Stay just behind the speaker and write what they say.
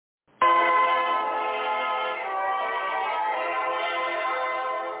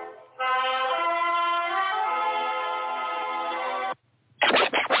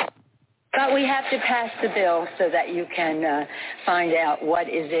have to pass the bill so that you can find out what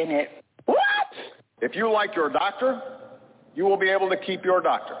is in it. What? If you like your doctor, you will be able to keep your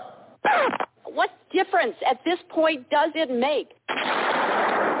doctor. What difference at this point does it make?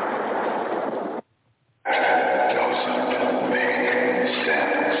 Doesn't make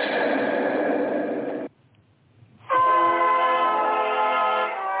sense.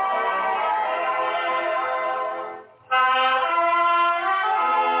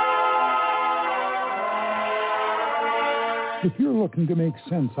 If you're looking to make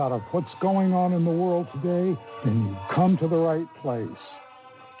sense out of what's going on in the world today, then you've come to the right place.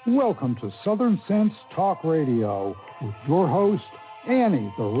 Welcome to Southern Sense Talk Radio with your host,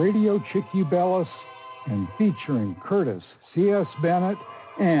 Annie, the Radio Chick-A-Dee, and featuring Curtis C.S. Bennett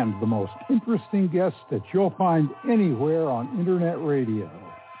and the most interesting guests that you'll find anywhere on Internet radio.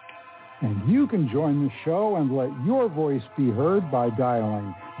 And you can join the show and let your voice be heard by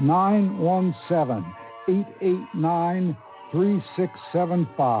dialing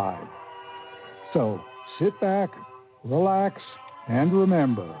 917-889-3675. So sit back, relax, and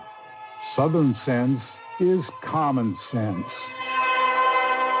remember, Southern Sense is common sense.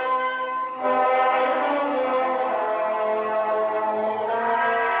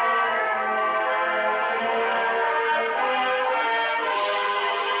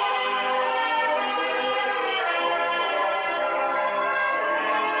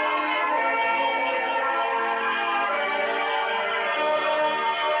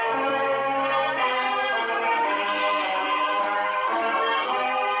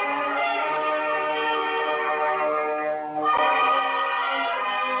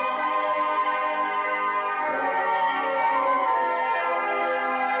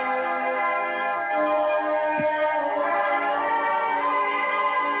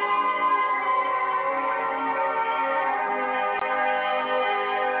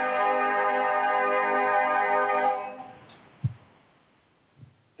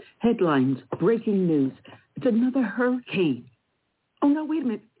 Headlines, breaking news. It's another hurricane. Oh, no, wait a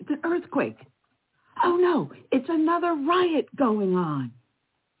minute. It's an earthquake. Oh, no, it's another riot going on.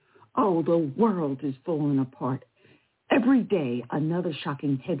 Oh, the world is falling apart. Every day, another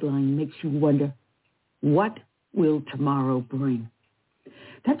shocking headline makes you wonder, what will tomorrow bring?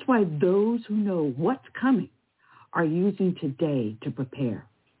 That's why those who know what's coming are using today to prepare.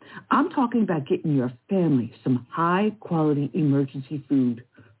 I'm talking about getting your family some high-quality emergency food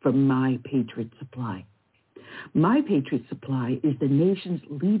from My Patriot Supply. My Patriot Supply is the nation's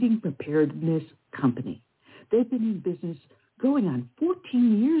leading preparedness company. They've been in business going on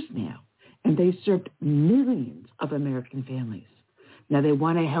 14 years now, and they've served millions of American families. Now they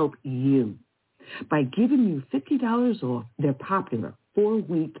want to help you by giving you $50 off their popular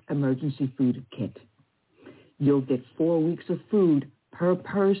 4-week emergency food kit. You'll get 4 weeks of food per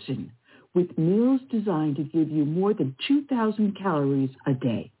person, with meals designed to give you more than 2,000 calories a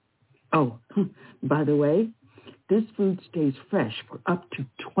day. Oh, by the way, this food stays fresh for up to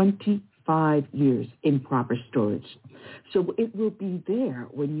 25 years in proper storage, so it will be there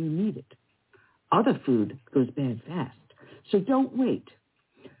when you need it. Other food goes bad fast, so don't wait.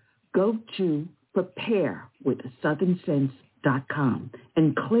 Go to preparewithSouthernSense.com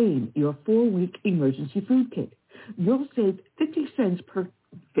and claim your 4-week emergency food kit. You'll save 50 cents per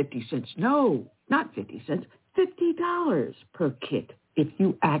 50 cents. No, not 50 cents, $50 per kit if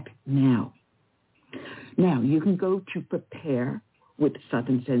you act now. Now, you can go to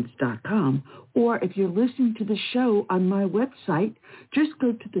preparewithSouthernSense.com, or if you're listening to the show on my website, just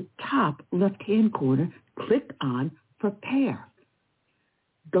go to the top left-hand corner, click on Prepare.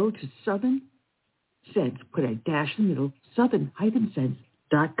 Go to Southern Sense, put a dash in the middle,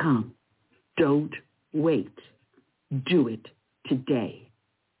 Southern-Sense.com. Don't wait. Do it today.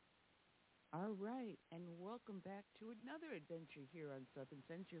 All right, and welcome back to another adventure here on Southern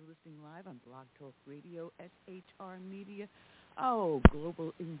Sense. You're listening live on Blog Talk Radio, SHR Media,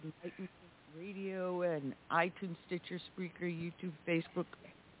 Global Enlightenment Radio, and iTunes, Stitcher, Spreaker, YouTube, Facebook,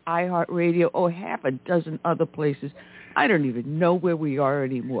 iHeartRadio, half a dozen other places. I don't even know where we are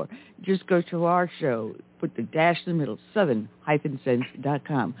anymore. Just go to our show, put the dash in the middle,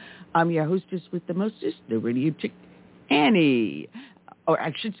 Southern-Sense.com. I'm your hostess with the mostest, the Radio Chick, Annie. Or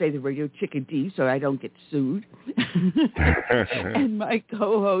I should say the Radio Chick-A-Dee, so I don't get sued. And my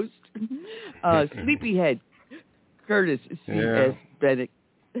co-host, Sleepyhead, Curtis C.S. Bennett.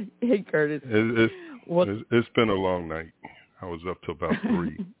 Hey, Curtis. It's been a long night. I was up till about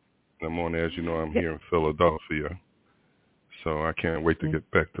 3 in the morning. As you know, I'm here in Philadelphia, so I can't wait to get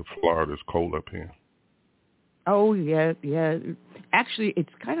back to Florida. It's cold up here. Oh, yeah. Actually,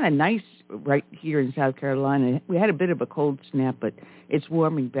 it's kind of nice right here in South Carolina. We had a bit of a cold snap, but it's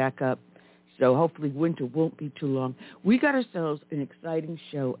warming back up. So hopefully winter won't be too long. We got ourselves an exciting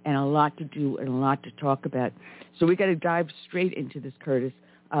show and a lot to do and a lot to talk about. So we got to dive straight into this, Curtis,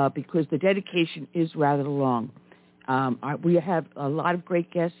 because the dedication is rather long. We have a lot of great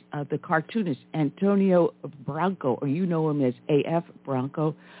guests. The cartoonist Antonio Branco, or you know him as A.F.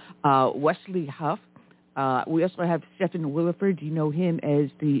 Branco, Westley Huff. We also have Stephen Willeford. You know him as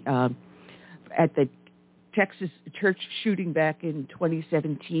at the Texas church shooting back in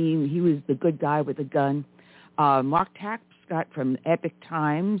 2017. He was the good guy with a gun. Mark Tapscott from Epoch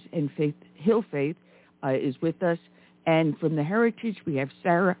Times and HillFaith is with us. And from the Heritage, we have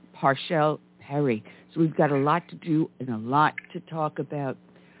Sarah Parshell Perry. So we've got a lot to do and a lot to talk about.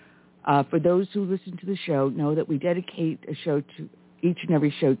 For those who listen to the show, know that we dedicate a show to each and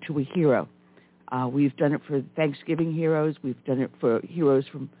every show to a hero. We've done it for Thanksgiving heroes. We've done it for heroes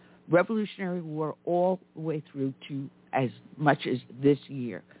from Revolutionary War all the way through to as much as this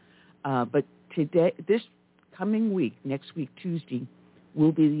year. But today, this coming week, next week, Tuesday,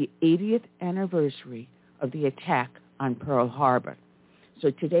 will be the 80th anniversary of the attack on Pearl Harbor. So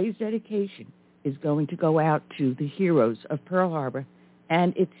today's dedication is going to go out to the heroes of Pearl Harbor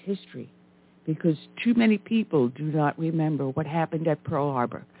and its history, because too many people do not remember what happened at Pearl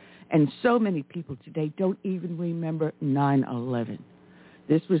Harbor. And so many people today don't even remember 9/11.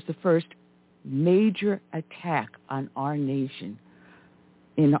 This was the first major attack on our nation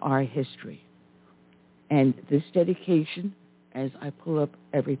in our history. And this dedication, as I pull up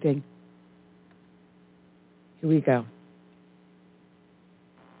everything, here we go.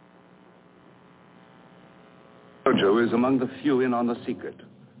 Tojo is among the few in on the secret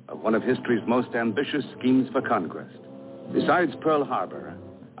of one of history's most ambitious schemes for conquest. Besides Pearl Harbor,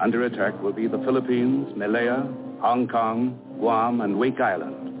 under attack will be the Philippines, Malaya, Hong Kong, Guam, and Wake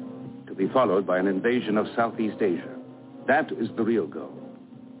Island, to be followed by an invasion of Southeast Asia. That is the real goal.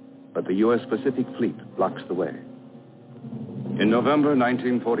 But the U.S. Pacific Fleet blocks the way. In November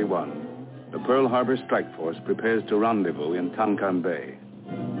 1941, the Pearl Harbor Strike Force prepares to rendezvous in Tonkin Bay.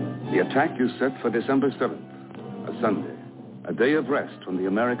 The attack is set for December 7th, a Sunday, a day of rest when the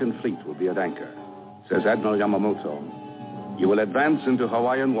American fleet will be at anchor. Says Admiral Yamamoto, you will advance into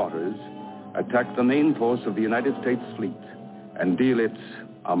Hawaiian waters, attack the main force of the United States fleet, and deal it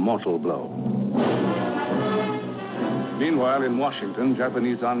a mortal blow. Meanwhile, in Washington,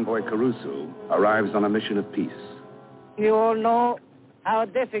 Japanese envoy Kurusu arrives on a mission of peace. You all know how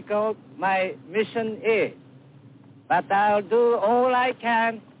difficult my mission is, but I'll do all I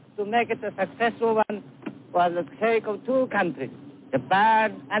can to make it a successful one for the sake of two countries,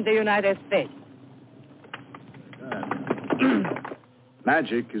 Japan and the United States.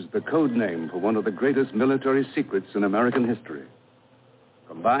 Magic is the code name for one of the greatest military secrets in American history.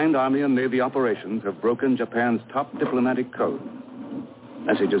 Combined Army and Navy operations have broken Japan's top diplomatic code.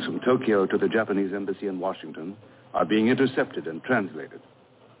 Messages from Tokyo to the Japanese embassy in Washington are being intercepted and translated.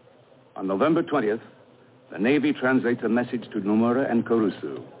 On November 20th, the Navy translates a message to Nomura and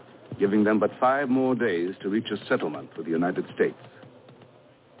Kurusu, giving them but 5 more days to reach a settlement with the United States.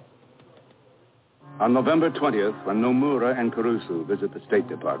 On November 20th, when Nomura and Kurusu visit the State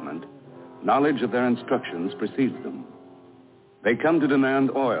Department, knowledge of their instructions precedes them. They come to demand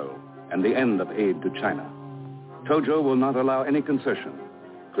oil and the end of aid to China. Tojo will not allow any concession,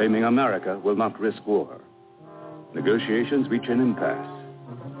 claiming America will not risk war. Negotiations reach an impasse.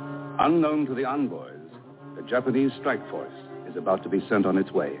 Unknown to the envoys, the Japanese strike force is about to be sent on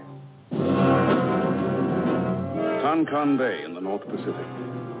its way. Tonkin Bay in the North Pacific,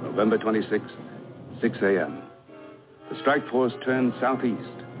 November 26th, 6 a.m. The strike force turns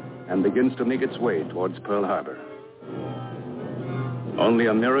southeast and begins to make its way towards Pearl Harbor. Only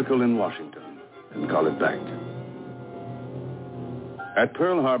a miracle in Washington can call it back. At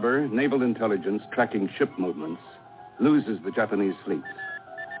Pearl Harbor, naval intelligence tracking ship movements loses the Japanese fleet.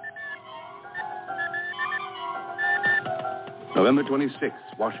 November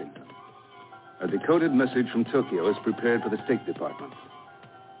 26th, Washington. A decoded message from Tokyo is prepared for the State Department.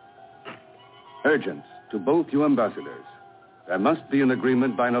 Urgent to both you ambassadors. There must be an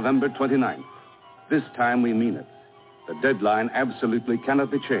agreement by November 29th. This time we mean it. The deadline absolutely cannot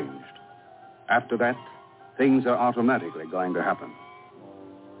be changed. After that, things are automatically going to happen.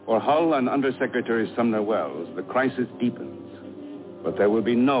 For Hull and Undersecretary Sumner Wells, the crisis deepens, but there will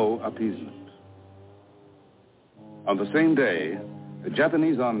be no appeasement. On the same day, the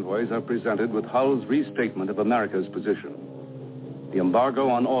Japanese envoys are presented with Hull's restatement of America's position. The embargo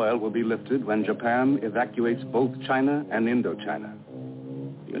on oil will be lifted when Japan evacuates both China and Indochina.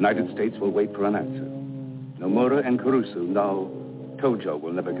 The United States will wait for an answer. Nomura and Kurusu know Tojo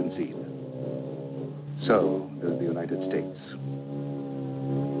will never concede. So does the United States.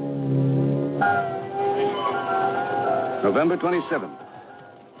 November 27th.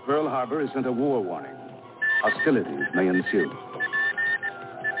 Pearl Harbor is sent a war warning. Hostilities may ensue.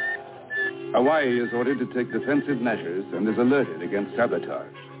 Hawaii is ordered to take defensive measures and is alerted against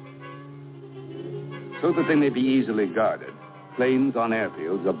sabotage. So that they may be easily guarded, planes on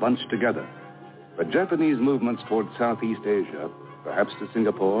airfields are bunched together. But Japanese movements toward Southeast Asia, perhaps to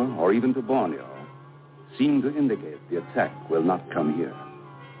Singapore or even to Borneo, seem to indicate the attack will not come here.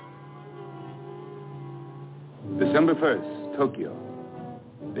 December 1st, Tokyo.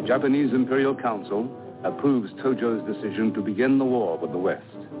 The Japanese Imperial Council approves Tojo's decision to begin the war with the West.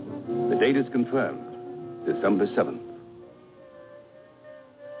 The date is confirmed, December 7th.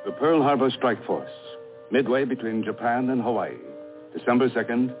 The Pearl Harbor Strike Force, midway between Japan and Hawaii, December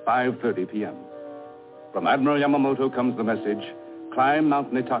 2nd, 5:30 p.m. From Admiral Yamamoto comes the message, climb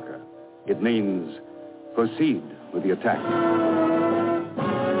Mount Nitaka. It means, proceed with the attack.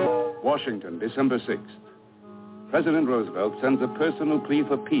 Washington, December 6th. President Roosevelt sends a personal plea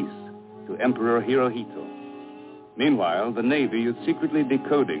for peace to Emperor Hirohito. Meanwhile, the Navy is secretly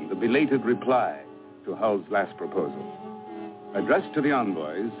decoding the belated reply to Hull's last proposal. Addressed to the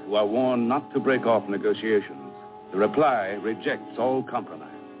envoys, who are warned not to break off negotiations, the reply rejects all compromise.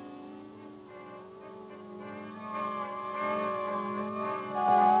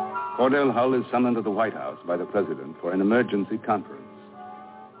 Cordell Hull is summoned to the White House by the president for an emergency conference.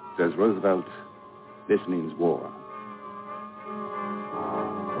 Says Roosevelt, this means war.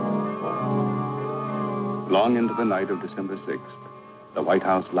 Long into the night of December 6th, the White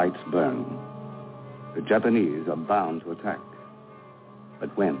House lights burn. The Japanese are bound to attack.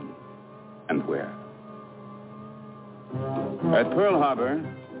 But when and where? At Pearl Harbor,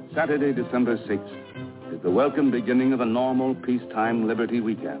 Saturday, December 6th, is the welcome beginning of a normal peacetime Liberty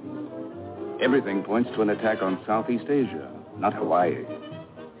weekend. Everything points to an attack on Southeast Asia, not Hawaii.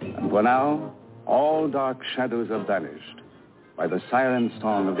 And for now, all dark shadows are banished by the siren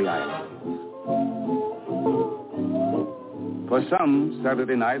song of the islands. For some,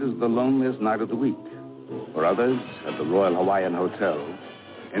 Saturday night is the loneliest night of the week. For others, at the Royal Hawaiian Hotel,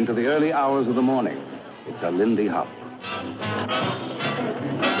 into the early hours of the morning, it's a Lindy Hop.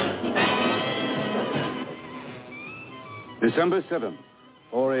 December 7th,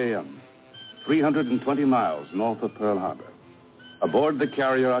 4 a.m., 320 miles north of Pearl Harbor. Aboard the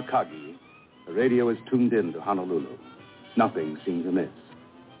carrier Okie, the radio is tuned in to Honolulu. Nothing seems amiss.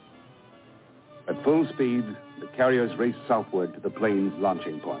 At full speed, the carriers race southward to the plane's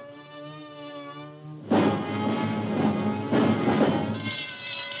launching point.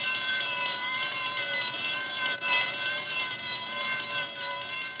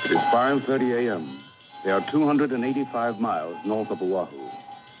 It is 5:30 a.m. They are 285 miles north of Oahu.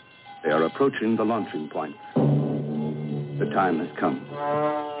 They are approaching the launching point. The time has come.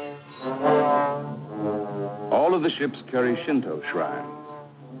 All of the ships carry Shinto shrines,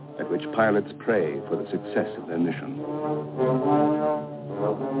 at which pilots pray for the success of their mission.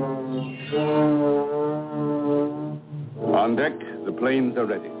 On deck, the planes are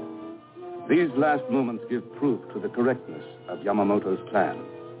ready. These last moments give proof to the correctness of Yamamoto's plan.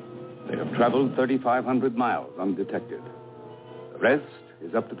 They have traveled 3,500 miles undetected. The rest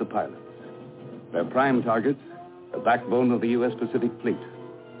is up to the pilots. Their prime targets, the backbone of the U.S. Pacific Fleet,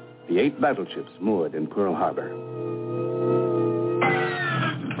 the 8 battleships moored in Pearl Harbor.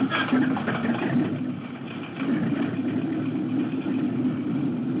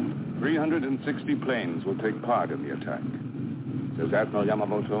 "360 planes will take part in the attack," says Admiral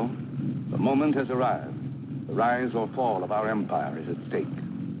Yamamoto. "The moment has arrived. The rise or fall of our empire is at stake."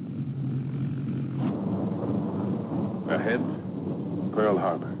 Ahead, Pearl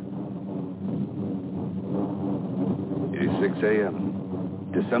Harbor. It is 6 a.m.,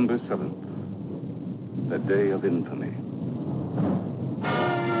 December 7th, the day of infamy.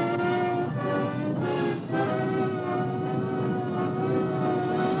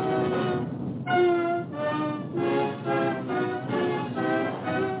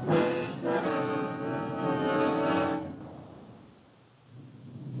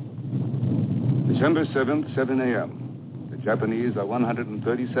 December 7th, 7 a.m. The Japanese are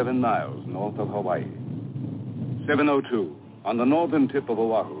 137 miles north of Hawaii. 7:02. On the northern tip of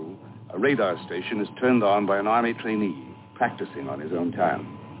Oahu, a radar station is turned on by an Army trainee practicing on his own time.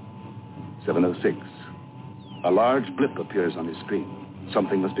 7:06. A large blip appears on his screen.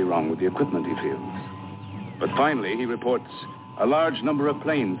 Something must be wrong with the equipment he feels. But finally, he reports a large number of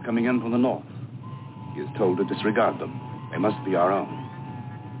planes coming in from the north. He is told to disregard them. They must be our own.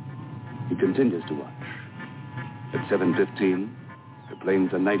 He continues to watch. At 7:15, the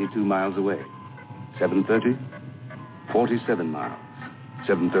planes are 92 miles away. 7:30, 47 miles.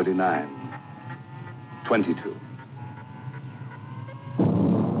 7:39, 22.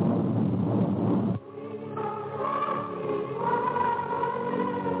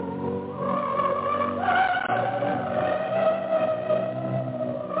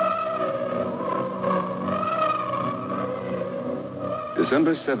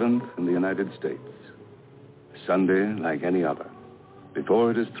 December 7th in the United States. Sunday like any other.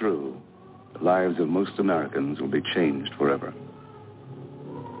 Before it is through, the lives of most Americans will be changed forever.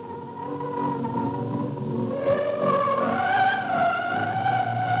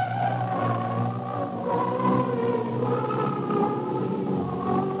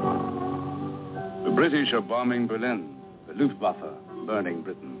 The British are bombing Berlin, the Luftwaffe burning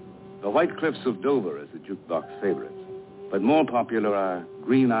Britain. The White Cliffs of Dover is the jukebox favorite. But more popular are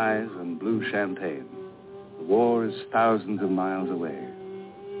Green Eyes and Blue Champagne. The war is thousands of miles away.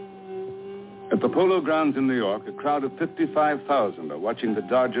 At the Polo Grounds in New York, a crowd of 55,000 are watching the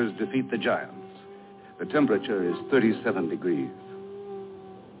Dodgers defeat the Giants. The temperature is 37 degrees.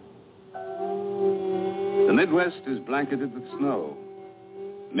 The Midwest is blanketed with snow.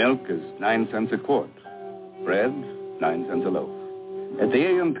 Milk is 9 cents a quart. Bread, 9 cents a loaf. At the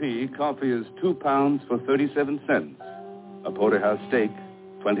AMP, coffee is 2 pounds for 37 cents. A porterhouse steak,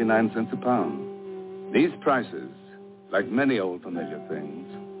 29 cents a pound. These prices, like many old familiar things,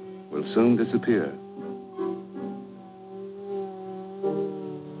 will soon disappear.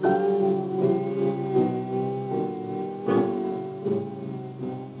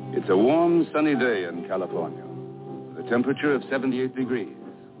 It's a warm, sunny day in California, with a temperature of 78 degrees.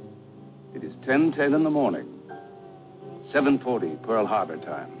 It is 10:10 in the morning, 7:40 Pearl Harbor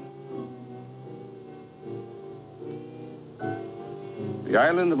time. The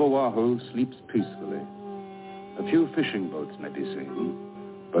island of Oahu sleeps peacefully. A few fishing boats may be seen,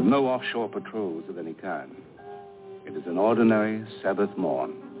 but no offshore patrols of any kind. It is an ordinary Sabbath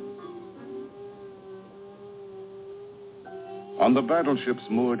morn. On the battleships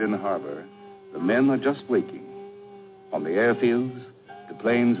moored in harbor, the men are just waking. On the airfields, the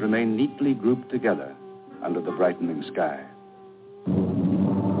planes remain neatly grouped together under the brightening sky.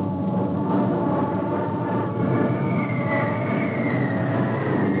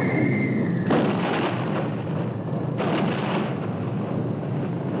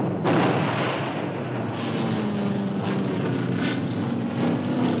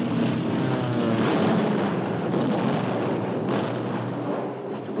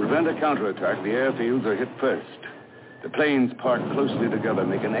 Counterattack, the airfields are hit first. The planes parked closely together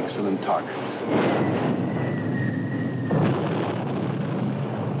make an excellent target.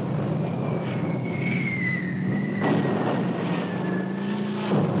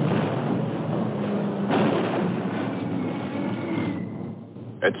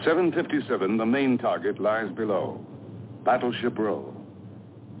 At 7:57, the main target lies below. Battleship Row.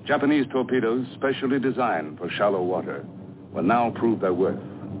 Japanese torpedoes specially designed for shallow water will now prove their worth.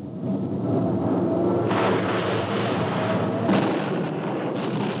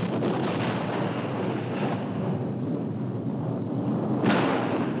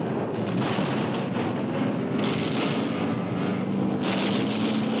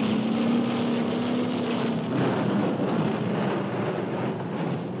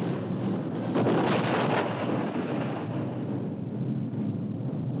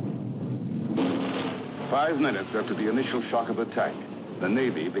 Minutes after the initial shock of attack, the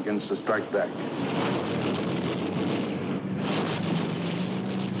Navy begins to strike back.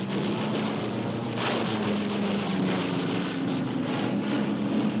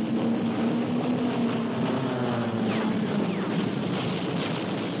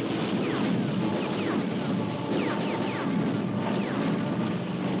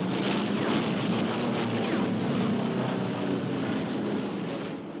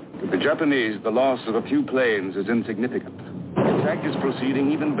 Japanese, the loss of a few planes is insignificant. The attack is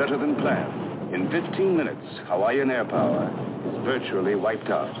proceeding even better than planned. In 15 minutes, Hawaiian air power is virtually wiped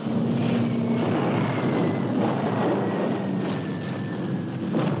out.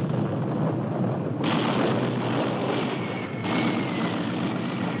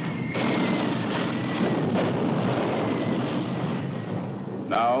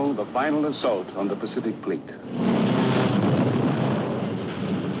 Now, the final assault on the Pacific Fleet.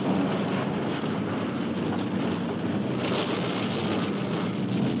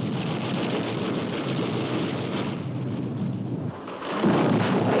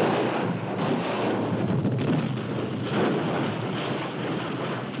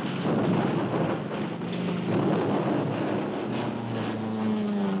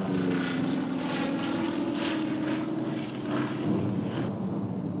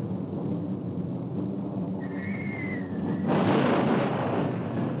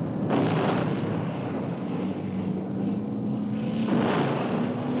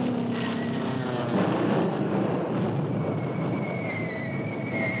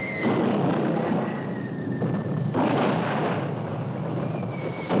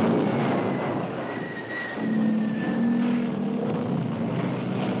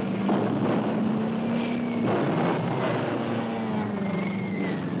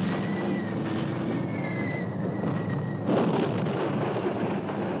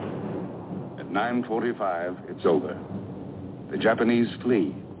 9:45, it's over. The Japanese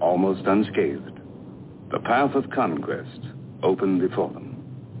flee, almost unscathed. The path of conquest open before them.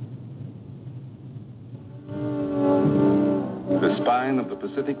 The spine of the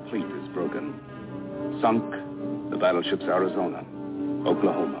Pacific Fleet is broken. Sunk the battleships Arizona,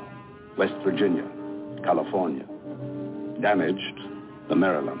 Oklahoma, West Virginia, California. Damaged the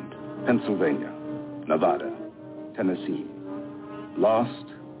Maryland, Pennsylvania, Nevada, Tennessee. Lost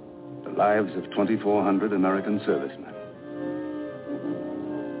the lives of 2,400 American servicemen.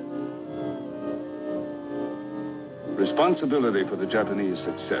 Responsibility for the Japanese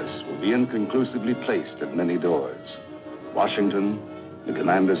success will be inconclusively placed at many doors. Washington, the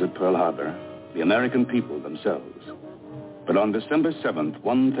commanders at Pearl Harbor, the American people themselves. But on December 7th,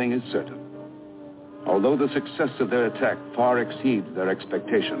 one thing is certain. Although the success of their attack far exceeds their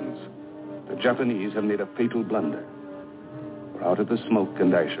expectations, the Japanese have made a fatal blunder. For out of the smoke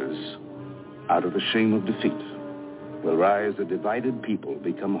and ashes, out of the shame of defeat, will rise a divided people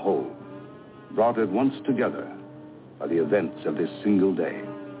become whole, brought at once together by the events of this single day.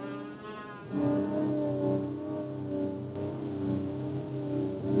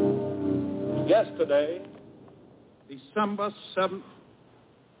 Yesterday, December 7th,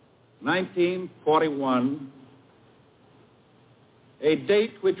 1941, a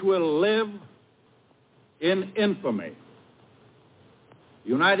date which will live in infamy. The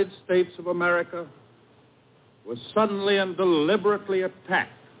United States of America was suddenly and deliberately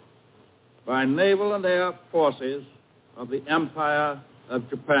attacked by naval and air forces of the Empire of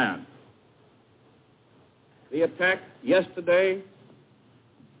Japan. The attack yesterday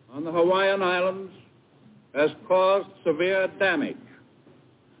on the Hawaiian Islands has caused severe damage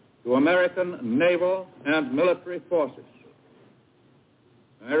to American naval and military forces.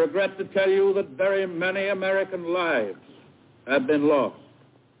 I regret to tell you that very many American lives have been lost.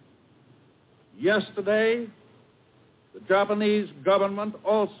 Yesterday, the Japanese government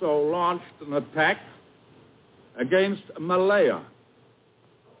also launched an attack against Malaya.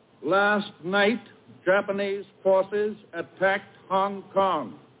 Last night, Japanese forces attacked Hong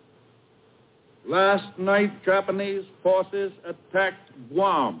Kong. Last night, Japanese forces attacked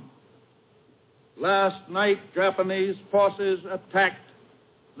Guam. Last night, Japanese forces attacked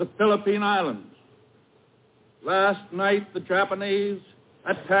the Philippine Islands. Last night, the Japanese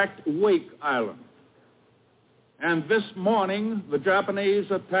attacked Wake Island. And this morning, the Japanese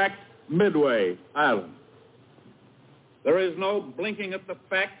attacked Midway Island. There is no blinking at the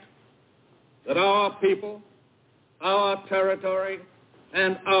fact that our people, our territory,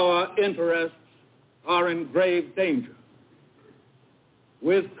 and our interests are in grave danger.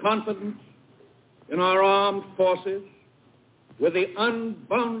 With confidence in our armed forces, with the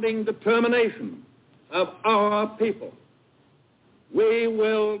unbounding determination of our people, we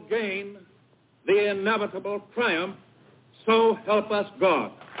will gain the inevitable triumph, so help us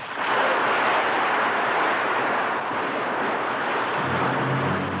God.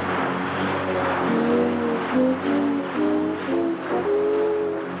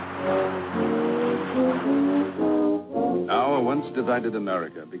 Now a once divided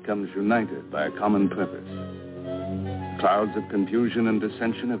America becomes united by a common purpose. Clouds of confusion and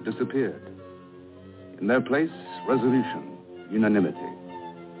dissension have disappeared. In their place, resolution, unanimity,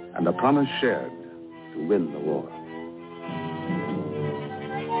 and a promise shared to win the war.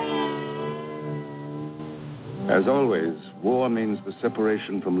 As always, war means the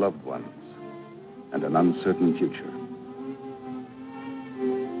separation from loved ones and an uncertain future.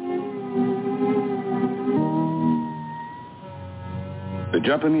 The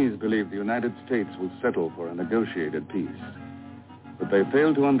Japanese believe the United States will settle for a negotiated peace. But they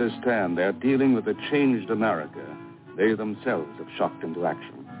fail to understand they are dealing with a changed America they themselves have shocked into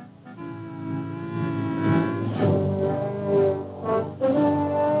action.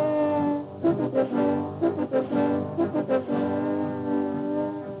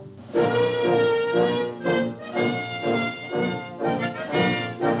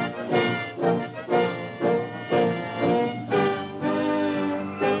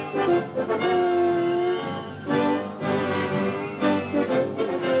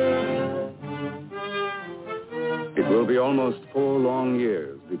 Almost 4 long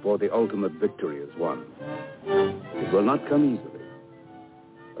years before the ultimate victory is won. It will not come easily,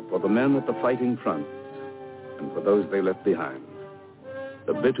 but for the men at the fighting front and for those they left behind,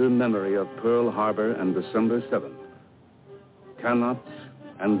 the bitter memory of Pearl Harbor and December 7th cannot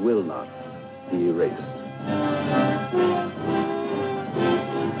and will not be erased.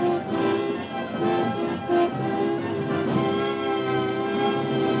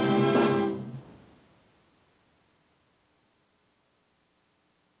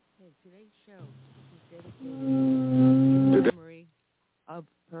 Today's show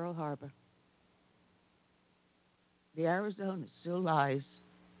Pearl Harbor. The Arizona still lies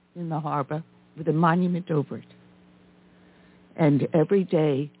in the harbor with a monument over it. And every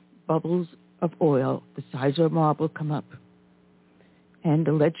day, bubbles of oil the size of a marble come up. And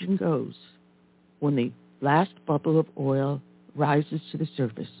the legend goes, when the last bubble of oil rises to the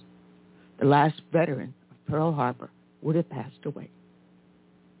surface, the last veteran of Pearl Harbor would have passed away.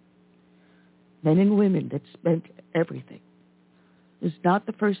 Men and women that spent everything. It's not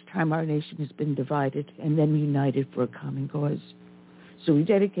the first time our nation has been divided and then united for a common cause. So we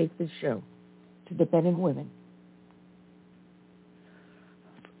dedicate this show to the men and women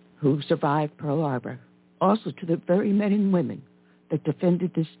who survived Pearl Harbor, also to the very men and women that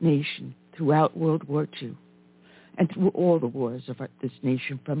defended this nation throughout World War II and through all the wars of this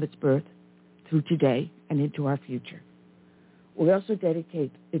nation from its birth through today and into our future. We also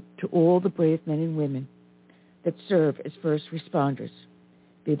dedicate it to all the brave men and women that serve as first responders,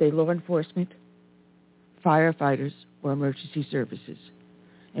 be they law enforcement, firefighters, or emergency services.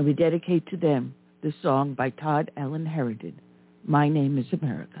 And we dedicate to them the song by Todd Allen Herndon, My Name is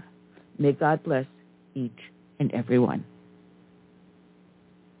America. May God bless each and every one.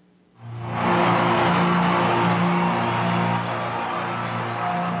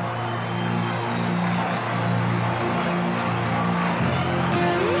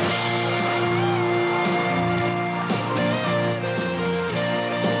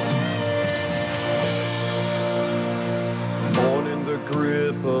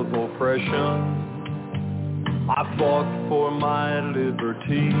 I fought for my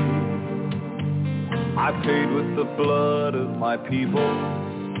liberty. I paid with the blood of my people.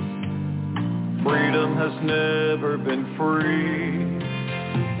 Freedom has never been free.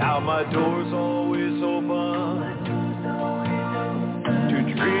 Now my door's always open to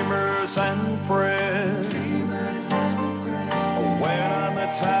dreamers and friends. When I'm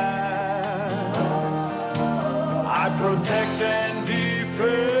attacked, I protect and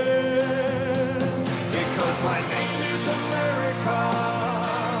defend. My name is America.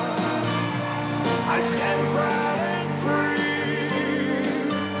 I stand proud and free.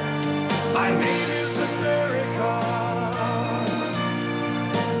 My name is America.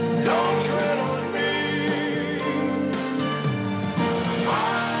 Don't tread on me. I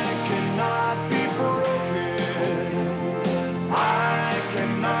cannot be broken. I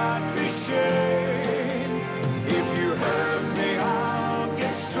cannot be shamed. If you hurt me, I'll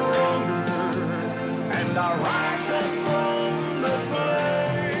get stronger. And I'll rise up from the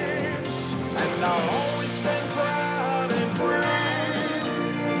flames, and I'll always stand proud and free.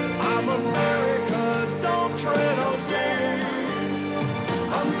 I'm America, don't tread on me.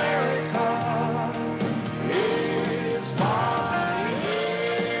 America is my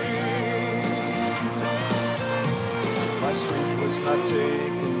name. My strength was not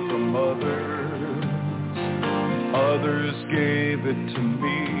taken from others gave it to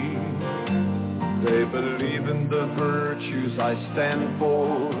me. They believe in the virtues I stand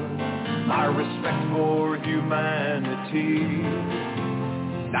for, my respect for humanity.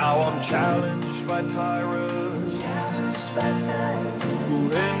 Now I'm challenged by tyrants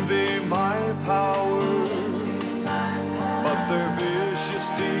who envy my power, but their vicious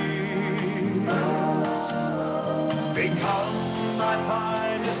deeds become my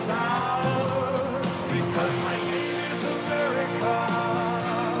finest hour, because my name is America.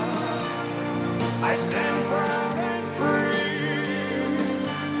 I stand proud and free.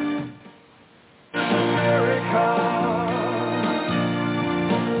 America,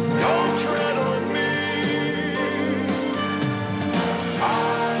 don't tread on me. I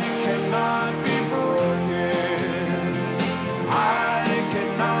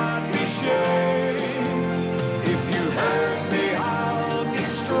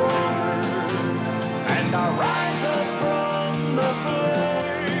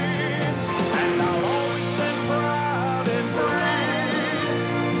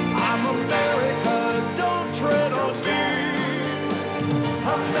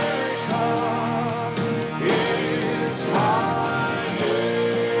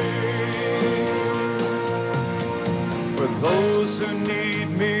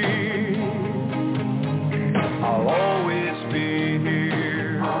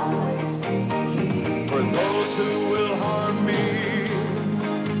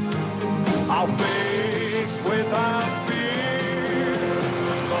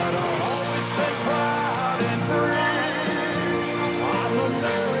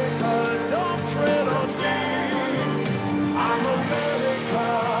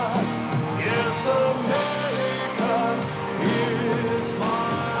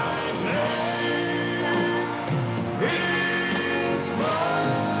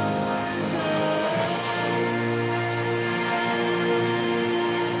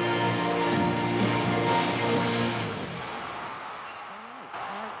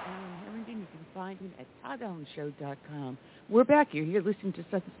SawDownShow.com. We're back. You're listening to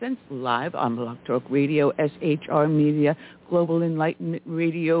Southern Sense live on Blog Talk Radio, SHR Media, Global Enlightenment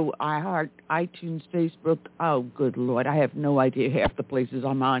Radio, iHeart, iTunes, Facebook. Oh, good Lord. I have no idea half the places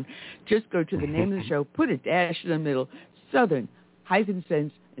I'm on. Just go to the name of the show, put a dash in the middle,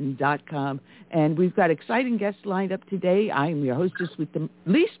 Southern-Sense.com. And we've got exciting guests lined up today. I am your hostess with the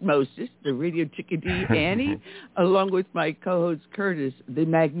least mostest, the Radio Chick-A-Dee, Annie, along with my co-host Curtis, the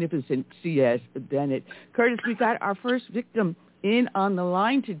magnificent C.S. Bennett. Curtis, we got our first victim in on the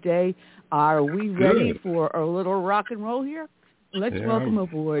line today. Are we ready for a little rock and roll here? Let's welcome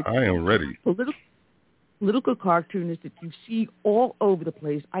aboard. I am ready. Political cartoonist that you see all over the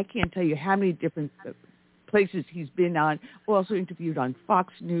place. I can't tell you how many different places he's been on, also interviewed on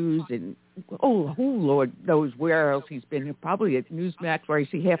Fox News and, who Lord knows where else he's been, probably at Newsmax where I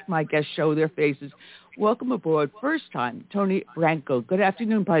see half my guests show their faces. Welcome aboard, first time, Tony Branco. Good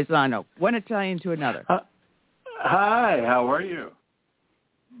afternoon, Paisano. One Italian to another. Hi, how are you?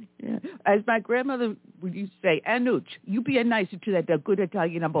 Yeah. As my grandmother would used to say, Anucci, you be nicer to that good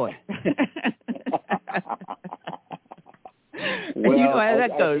Italian boy. Well, you know how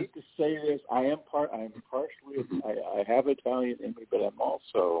that goes. I hate to say this. I'm partially. I have Italian in me, but I'm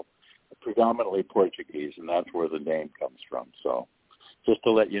also predominantly Portuguese, and that's where the name comes from. So, just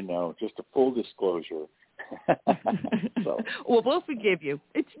to let you know, just a full disclosure. So. Well, we'll forgive you.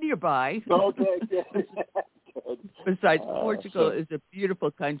 It's nearby. Okay. Besides, Portugal is a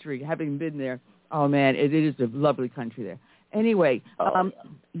beautiful country. Having been there, oh man, it is a lovely country there. Anyway,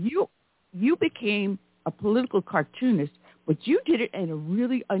 you became a political cartoonist. But you did it in a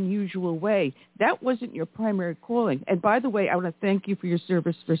really unusual way. That wasn't your primary calling. And by the way, I want to thank you for your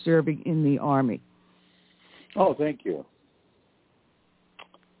service for serving in the Army. Oh, thank you.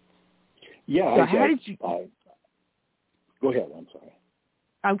 Yeah. So how did you... Go ahead. I'm sorry.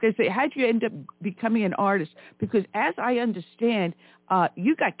 I was going to say, how did you end up becoming an artist? Because as I understand,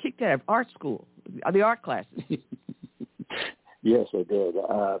 you got kicked out of art school, the art classes. Yes, I did.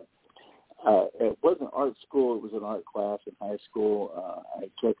 It wasn't art school. It was an art class in high school. I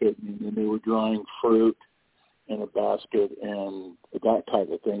took it, and they were drawing fruit in a basket and that type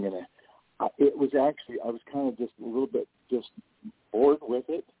of thing. And it was actually, I was kind of just a little bit just bored with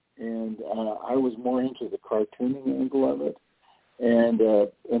it, and I was more into the cartooning angle of it. And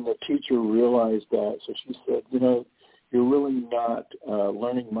the teacher realized that, so she said, you're really not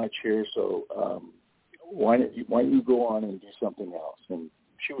learning much here, so why don't you go on and do something else? And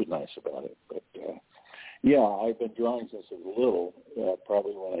she was nice about it. But, I've been drawing since I was little,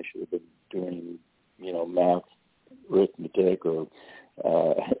 probably when I should have been doing, math, arithmetic, or,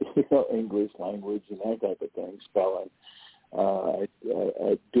 English language and that type of thing, spelling. I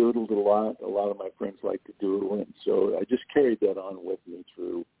doodled a lot. A lot of my friends like to doodle, and so I just carried that on with me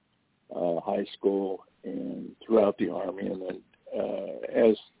through high school and throughout the Army. And then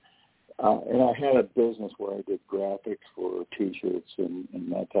and I had a business where I did graphics for T-shirts and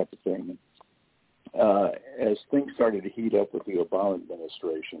that type of thing. As things started to heat up with the Obama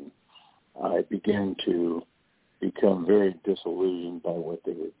administration, I began to become very disillusioned by what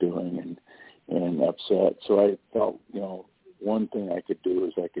they were doing and upset. So I felt, one thing I could do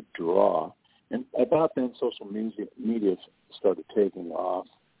is I could draw. And about then, social media started taking off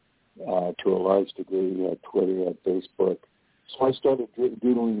to a large degree, Twitter, Facebook. So I started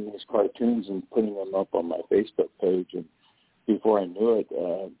doodling these cartoons and putting them up on my Facebook page. And before I knew it,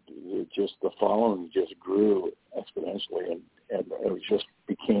 the following just grew exponentially, and it just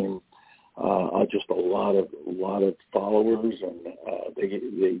became just a lot of followers, and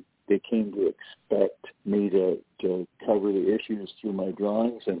they came to expect me to cover the issues through my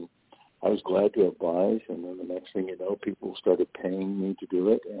drawings, and I was glad to oblige. And then the next thing you know, people started paying me to do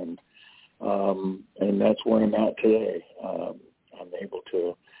it, and that's where I'm at today. I'm able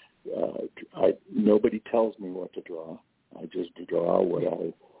to. Nobody tells me what to draw. I just draw what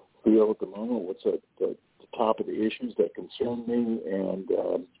I feel at the moment. What's at the top of the issues that concern me, and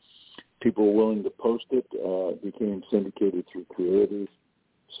people were willing to post it. Became syndicated through creators.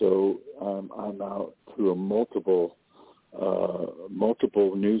 So I'm out through multiple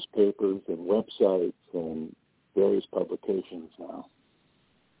newspapers and websites and various publications now.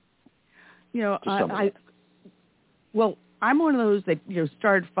 I'm one of those that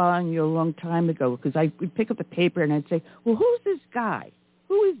started following you a long time ago, because I would pick up the paper and I'd say, well, who's this guy?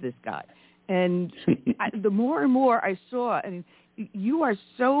 Who is this guy? And the more and more I saw, you are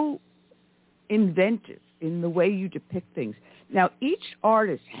so inventive in the way you depict things. Now, each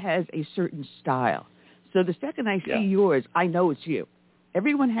artist has a certain style. So the second I see yours, I know it's you.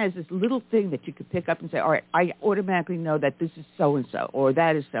 Everyone has this little thing that you could pick up and say, all right, I automatically know that this is so-and-so or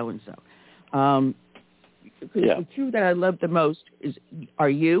that is so-and-so. the two that I love the most are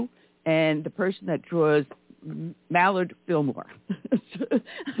you and the person that draws Mallard Fillmore.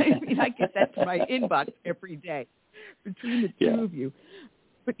 I get that to my inbox every day between the two of you.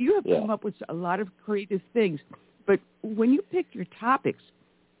 But you have come up with a lot of creative things. But when you pick your topics,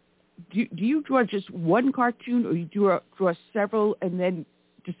 do you draw just one cartoon, or you draw several and then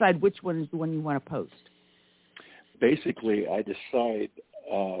decide which one is the one you want to post? Basically, I decide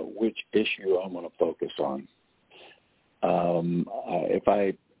which issue I'm going to focus on.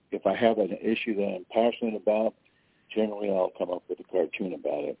 If I have an issue that I'm passionate about, generally I'll come up with a cartoon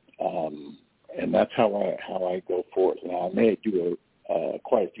about it, and that's how I go forth. Now I may do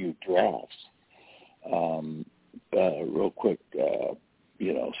quite a few drafts, real quick,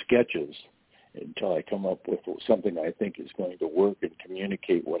 sketches until I come up with something I think is going to work and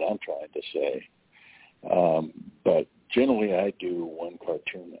communicate what I'm trying to say. But generally, I do one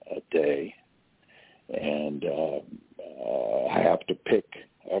cartoon a day, and I have to pick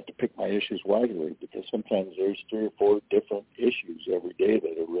my issues wisely, because sometimes there's 3 or 4 different issues every day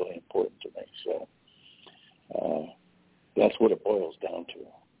that are really important to me. So that's what it boils down to.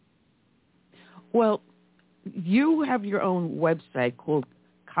 Well, you have your own website called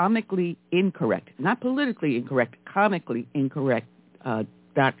Comically Incorrect, not politically incorrect, comically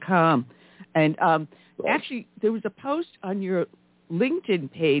incorrect.com. And actually, there was a post on your LinkedIn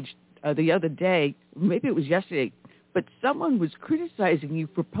page the other day, maybe it was yesterday, but someone was criticizing you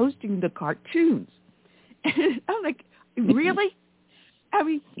for posting the cartoons. And I'm like, really? I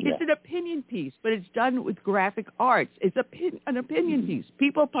mean, it's an opinion piece, but it's done with graphic arts. It's an opinion piece.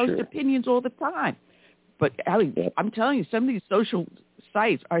 People post opinions all the time. But I'm telling you, some of these social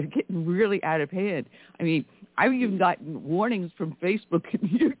sites are getting really out of hand. I mean, I've even gotten warnings from Facebook and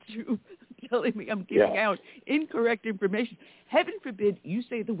YouTube telling me I'm giving out incorrect information. Heaven forbid you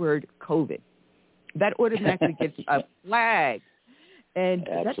say the word COVID. That automatically gets a flag. And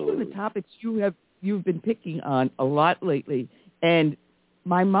that's one of the topics you've been picking on a lot lately. And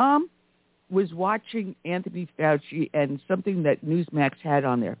my mom was watching Anthony Fauci and something that Newsmax had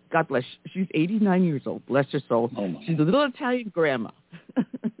on there. God bless. She's 89 years old. Bless her soul. She's a little Italian grandma.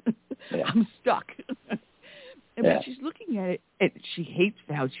 I'm stuck. But she's looking at it, and she hates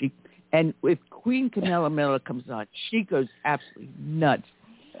Fauci. And if Queen Camilla Miller comes on, she goes absolutely nuts.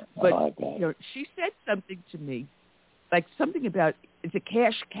 But she said something to me, like something about it's a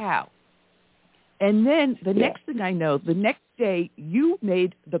cash cow. And then the next thing I know, the next day you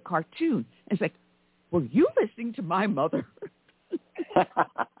made the cartoon. And it's like, were you listening to my mother? I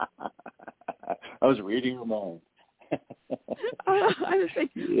was reading her mind. I was like,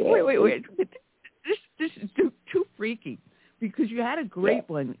 wait. This is too freaky, because you had a great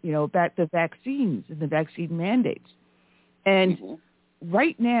one, about the vaccines and the vaccine mandates. And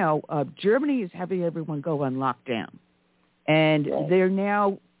right now, Germany is having everyone go on lockdown. And they're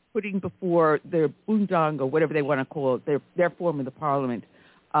now putting before their Bundestag, or whatever they want to call it, their form of the parliament,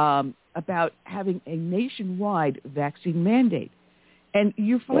 about having a nationwide vaccine mandate. And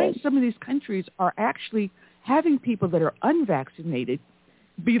you find some of these countries are actually having people that are unvaccinated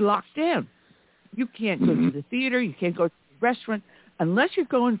be locked down. You can't go to the theater, you can't go to the restaurant. Unless you're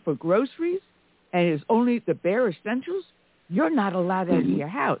going for groceries and it's only the bare essentials, you're not allowed out of your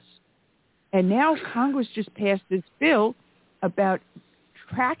house. And now Congress just passed this bill about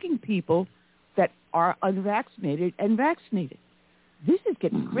tracking people that are unvaccinated and vaccinated. This is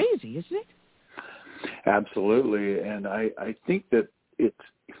getting crazy, isn't it? Absolutely. And I think that it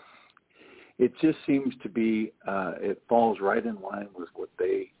just seems to be, it falls right in line with what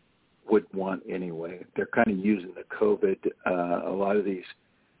they would want anyway. They're kind of using the COVID, a lot of these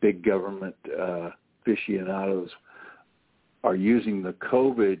big government aficionados are using the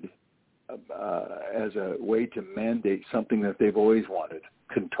COVID as a way to mandate something that they've always wanted,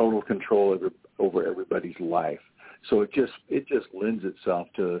 total control over everybody's life. So it just lends itself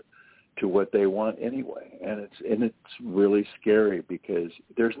to what they want anyway, and it's really scary, because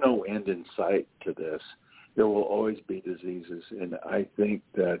there's no end in sight to this. There will always be diseases, and I think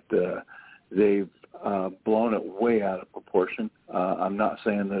that they've blown it way out of proportion. I'm not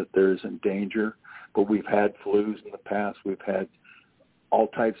saying that there isn't danger, but we've had flus in the past. We've had all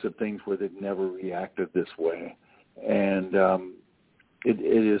types of things where they've never reacted this way, and it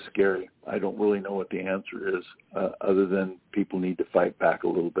is scary. I don't really know what the answer is, other than people need to fight back a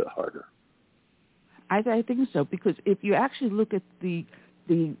little bit harder. I think so, because if you actually look at the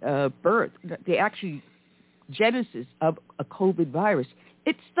birth, the actually genesis of a COVID virus,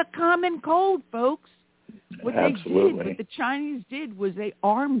 it's the common cold, folks. What they did, what the Chinese did, was they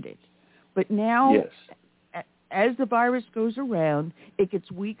armed it. But now, as the virus goes around, it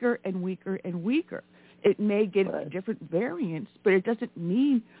gets weaker and weaker and weaker. it may get different variants, but it doesn't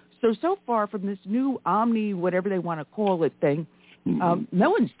mean so far from this new Omni, whatever they want to call it thing, no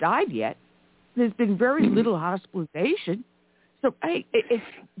one's died yet. There's been very little hospitalization. So, hey, it's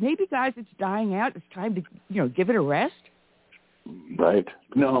maybe, guys, it's dying out. It's time to, give it a rest. Right.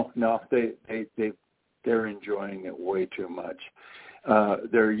 No, they're enjoying it way too much.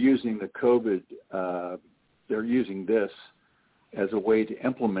 They're using the COVID, they're using this as a way to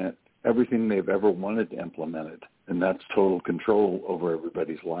implement everything they've ever wanted to implement it, and that's total control over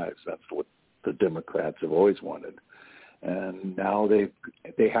everybody's lives. That's what the Democrats have always wanted. And now they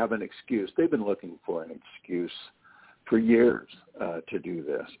have an excuse. They've been looking for an excuse for years to do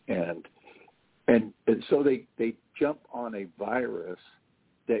this. And so they jump on a virus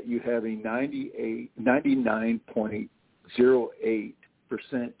that you have a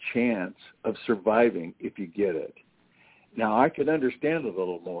 99.08% chance of surviving if you get it. Now, I could understand a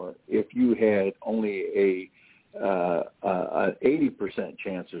little more if you had only an 80%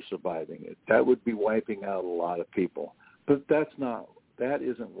 chance of surviving it. That would be wiping out a lot of people. But that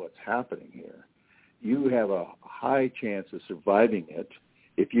isn't what's happening here. You have a high chance of surviving it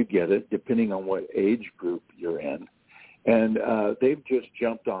if you get it, depending on what age group you're in. And they've just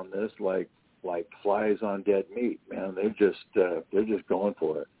jumped on this like flies on dead meat, man. They're just going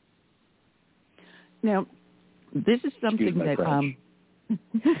for it. Now, this is something that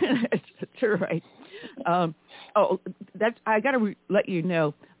that's right. I got to let you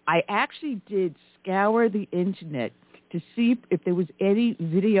know. I actually did scour the internet to see if there was any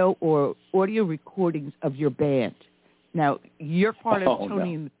video or audio recordings of your band. Now, you're part of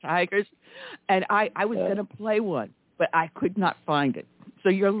Tony and the Tigers, and I was going to play one, but I could not find it. So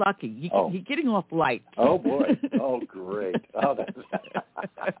you're lucky. You're getting off light. Oh, boy. Oh, great. Oh,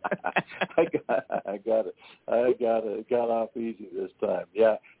 I got it. I got off easy this time.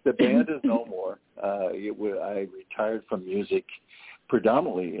 Yeah, the band is no more. I retired from music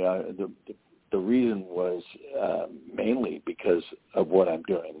predominantly. The reason was mainly because of what I'm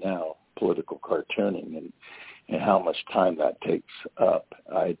doing now, political cartooning, and how much time that takes up.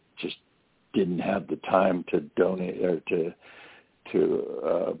 I just didn't have the time to donate or to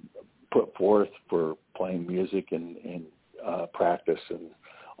put forth for playing music and practice and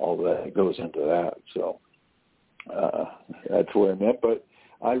all that goes into that. So that's where I'm at. But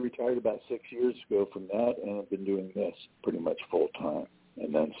I retired about 6 years ago from that, and I've been doing this pretty much full time,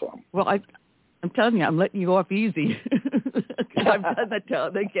 and then some. Well, I'm telling you, I'm letting you off easy. I've done that to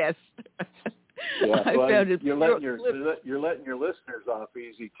other guests. Yeah, well, you're letting your listeners off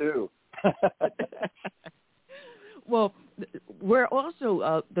easy too. Well, we're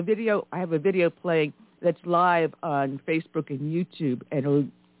also the video. I have a video playing that's live on Facebook and YouTube, and it'll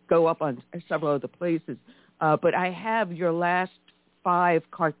go up on several other places. But I have your last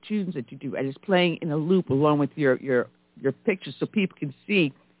 5 cartoons that you do, and it's playing in a loop along with your pictures, so people can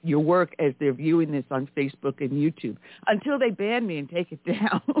see your work as they're viewing this on Facebook and YouTube until they ban me and take it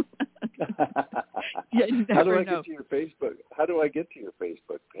down. How do I get to your Facebook? How do I get to your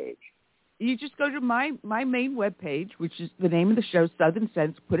Facebook page? You just go to my main webpage, which is the name of the show, Southern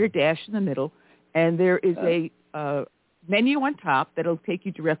Sense, put a dash in the middle, and there is a menu on top that'll take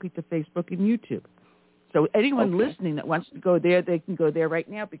you directly to Facebook and YouTube. So anyone listening that wants to go there, they can go there right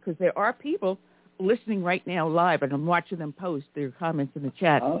now, because there are people listening right now live, and I'm watching them post their comments in the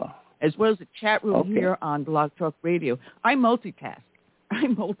chat, as well as the chat room here on Blog Talk Radio. I multitask.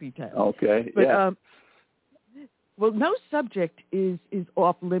 Okay, but, well, no subject is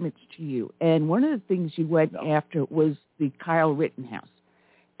off limits to you. And one of the things you went after was the Kyle Rittenhouse.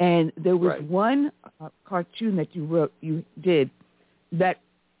 And there was one cartoon that you did that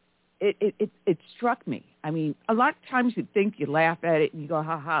it struck me. I mean, a lot of times you think you laugh at it and you go,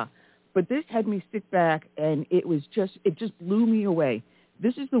 ha ha. But this had me sit back, and it just blew me away.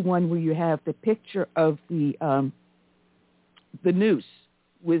 This is the one where you have the picture of the noose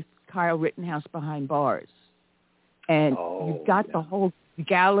with Kyle Rittenhouse behind bars. And you've got the whole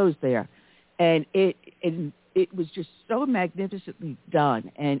gallows there. And it was just so magnificently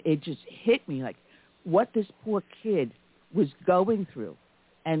done. And it just hit me like what this poor kid was going through,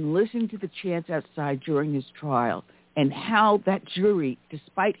 and listening to the chants outside during his trial, and how that jury,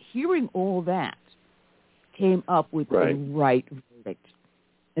 despite hearing all that, came up with the right verdict.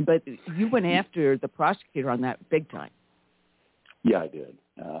 But you went after the prosecutor on that big time. Yeah, I did.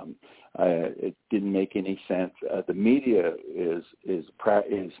 It didn't make any sense. The media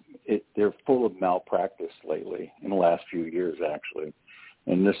they're full of malpractice lately in the last few years, actually,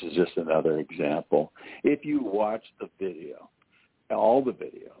 and this is just another example. If you watch the video, all the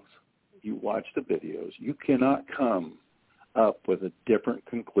videos, you watch the videos, you cannot come up with a different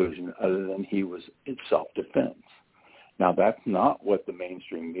conclusion other than he was in self-defense. Now, that's not what the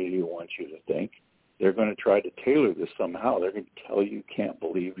mainstream media wants you to think. They're going to try to tailor this somehow. They're going to tell you can't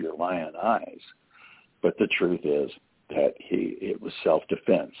believe your lying eyes. But the truth is that it was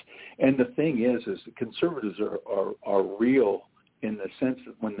self-defense. And the thing is the conservatives are real in the sense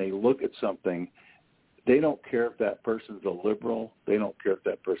that when they look at something, they don't care if that person's a liberal. They don't care if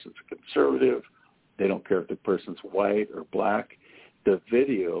that person's a conservative. They don't care if the person's white or black. The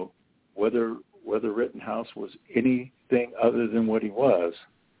video, whether Rittenhouse was anything other than what he was,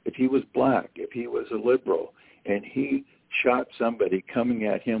 if he was black, if he was a liberal, and he shot somebody coming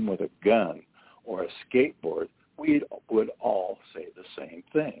at him with a gun or a skateboard, we would all say the same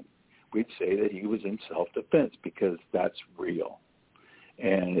thing. We'd say that he was in self-defense because that's real.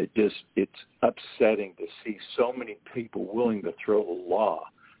 And it's upsetting to see so many people willing to throw the law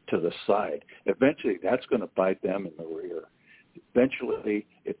to the side. Eventually, that's going to bite them in the rear. Eventually,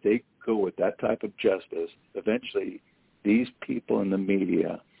 if they go with that type of justice, eventually these people in the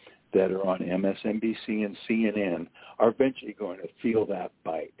media that are on MSNBC and CNN are eventually going to feel that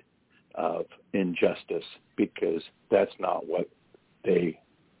bite of injustice because that's not what they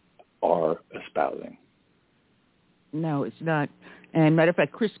are espousing. No, it's not. And matter of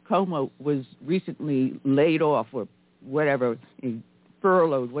fact, Chris Cuomo was recently laid off or whatever,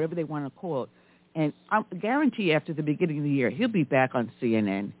 furloughed, whatever they want to call it. And I guarantee after the beginning of the year, he'll be back on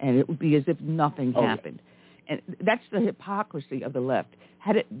CNN, and it would be as if nothing happened. And that's the hypocrisy of the left.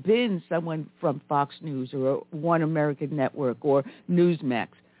 Had it been someone from Fox News or One American Network or Newsmax,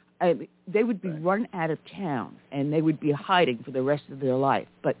 they would be run out of town, and they would be hiding for the rest of their life.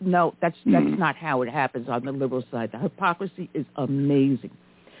 But no, that's not how it happens on the liberal side. The hypocrisy is amazing.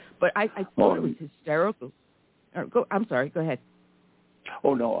 But I thought it was hysterical. I'm sorry, go ahead.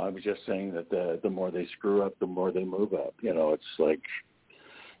 Oh, no, I was just saying that the more they screw up, the more they move up. It's like,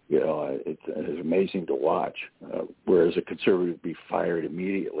 it's amazing to watch. Whereas a conservative would be fired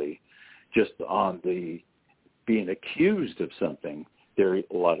immediately just on the being accused of something. They're a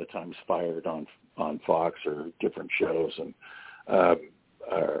lot of times fired on Fox or different shows and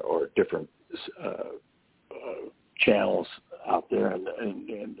or different channels out there,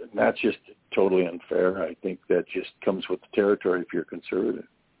 and that's just totally unfair. I think that just comes with the territory if you're conservative.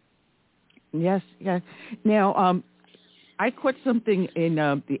 Yes, yeah. Now, I caught something in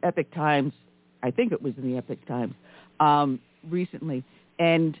the Epoch Times. I think it was in the Epoch Times recently,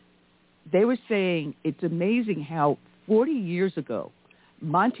 and they were saying it's amazing how 40 years ago,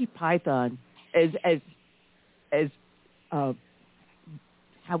 Monty Python, how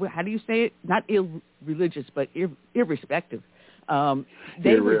do you say it? Not irreligious, but irrespective. They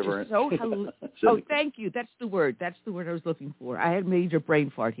irreverent. were just so thank you. That's the word. That's the word I was looking for. I had major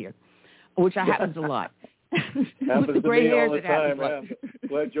brain fart here, which happens a lot. Happens With the gray to me hairs, all the it happens time.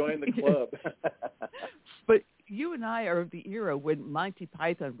 Glad join the club. But you and I are of the era when Monty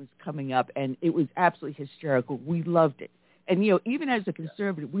Python was coming up, and it was absolutely hysterical. We loved it. And, even as a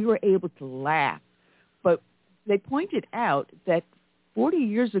conservative, we were able to laugh. But they pointed out that 40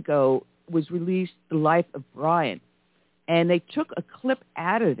 years ago was released The Life of Brian, and they took a clip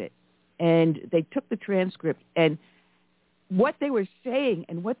out of it, and they took the transcript, and what they were saying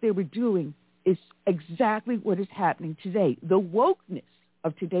and what they were doing is exactly what is happening today. The wokeness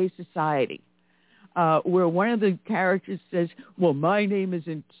of today's society, where one of the characters says, well, my name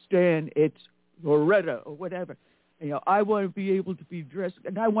isn't Stan, it's Loretta or whatever. I want to be able to be dressed,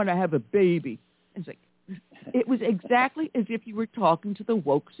 and I want to have a baby. It's like, it was exactly as if you were talking to the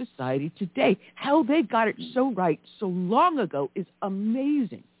woke society today. How they got it so right so long ago is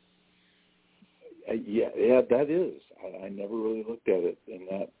amazing. Yeah, that is. I never really looked at it in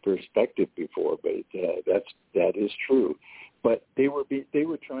that perspective before, but that is true. But they were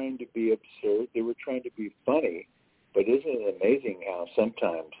trying to be absurd. They were trying to be funny. But isn't it amazing how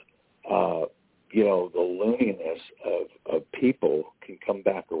sometimes the looniness of people can come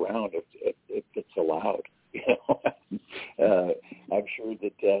back around if it's allowed. I'm sure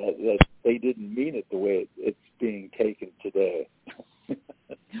that they didn't mean it the way it's being taken today.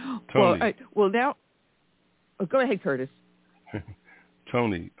 Tony. Well, now, go ahead, Curtis.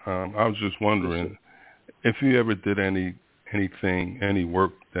 Tony, I was just wondering if you ever did any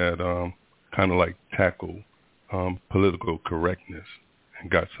work that kind of like tackled political correctness and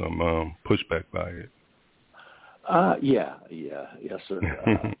got some pushback by it. Yes, sir.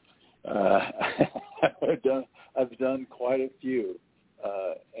 I've done quite a few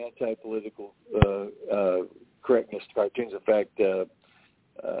anti-political correctness cartoons. In fact,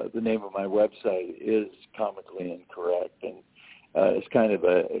 the name of my website is Comically Incorrect, and it's kind of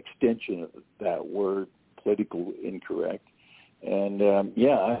an extension of that word, political incorrect. And,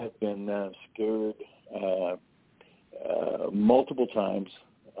 I have been scared multiple times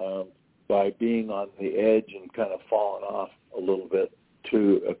by being on the edge and kind of falling off a little bit,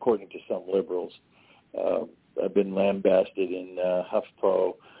 according to some liberals. I've been lambasted in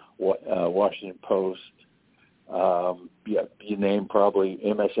HuffPo, Washington Post, you name probably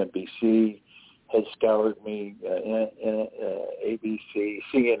MSNBC has scoured me, ABC,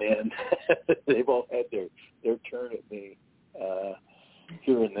 CNN. They've all had their turn at me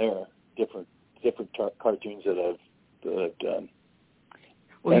here and there, different cartoons that I've done.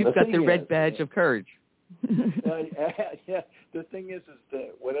 Well, you've got the red badge of courage. Yeah, the thing is that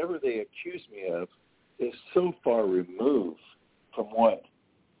whatever they accuse me of is so far removed from what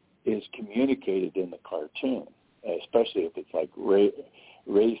is communicated in the cartoon, especially if it's like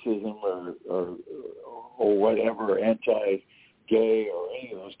racism or whatever, anti-gay or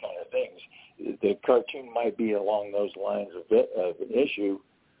any of those kind of things. The cartoon might be along those lines of an issue,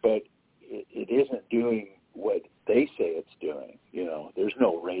 but it isn't doing what they say it's doing. You know, there's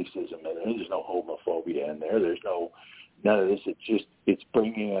no racism in there. There's no homophobia in there. There's none of this. It's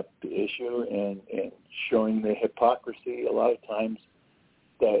bringing up the issue and showing the hypocrisy a lot of times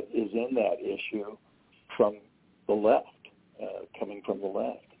that is in that issue from the left, coming from the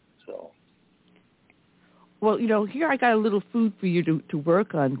left. So, well, you know, here I got a little food for you to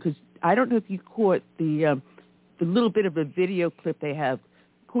work on, because I don't know if you caught the little bit of a video clip they have.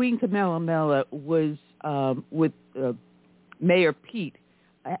 Queen Kamala was with Mayor Pete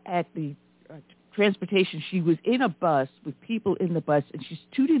at the transportation. She was in a bus with people in the bus, and she's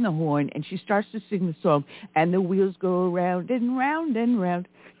tooting the horn, and she starts to sing the song, and the wheels go round and round and round,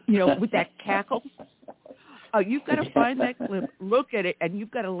 you know, with that cackle. You've got to find that clip, look at it, and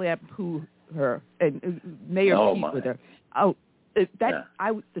you've got to lampoon her and Mayor Pete with her. The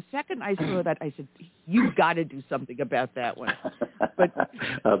second I saw that, I said, "You've got to do something about that one." But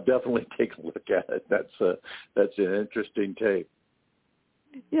I'll definitely take a look at it. That's an interesting tape.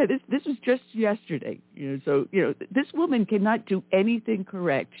 Yeah, this was just yesterday. You know, so this woman cannot do anything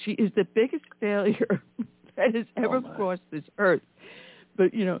correct. She is the biggest failure that has ever crossed this earth.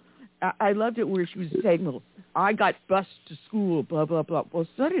 But I loved it where she was saying, "Well, I got bused to school, blah, blah, blah." Well,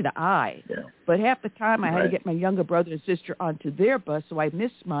 so did I. Yeah. But half the time I had to get my younger brother and sister onto their bus, so I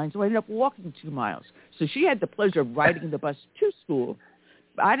missed mine, so I ended up walking 2 miles. So she had the pleasure of riding the bus to school.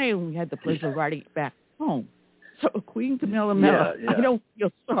 But I only had the pleasure of riding it back home. So Queen Camilla Mella, I don't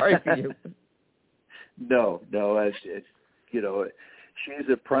feel sorry for you. No, she's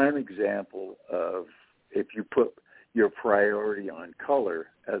a prime example of if you put your priority on color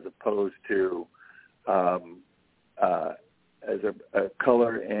as opposed to as a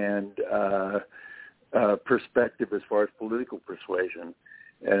color and perspective as far as political persuasion.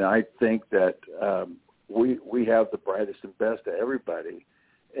 And I think that we have the brightest and best of everybody,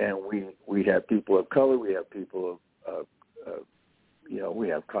 and we have people of color, we have people of we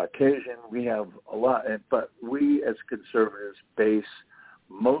have Caucasian, we have a lot, but we as conservatives base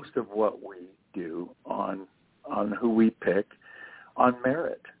most of what we do on who we pick on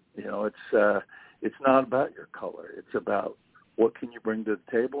merit. It's not about your color. It's about what can you bring to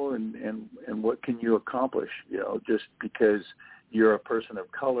the table and what can you accomplish. Just because you're a person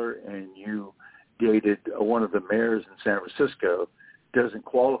of color and you dated one of the mayors in San Francisco doesn't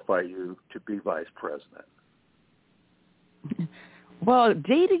qualify you to be vice president. Well,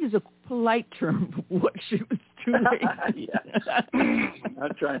 dating is a polite term for what she was doing.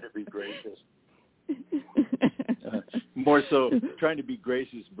 I'm trying to be gracious. More so trying to be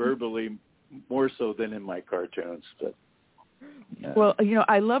gracious verbally, more so than in my cartoons. But well,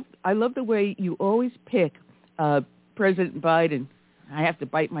 I love the way you always pick President Biden. I have to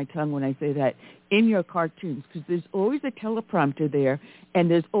bite my tongue when I say that, in your cartoons, because there's always a teleprompter there, and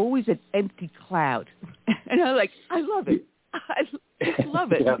there's always an empty cloud. And I love it. I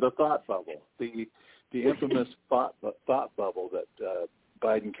love it. Yeah, the thought bubble, the infamous thought bubble that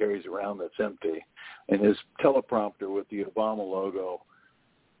Biden carries around that's empty, and his teleprompter with the Obama logo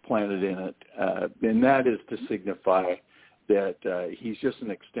planted in it, and that is to signify that he's just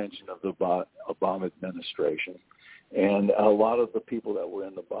an extension of the Obama administration. And a lot of the people that were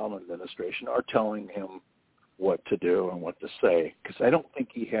in the Obama administration are telling him what to do and what to say, because I don't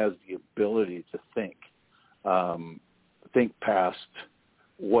think he has the ability to think past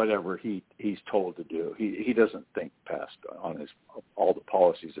whatever he's told to do. He doesn't think past on all the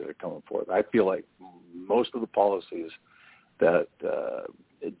policies that are coming forth. I feel like most of the policies that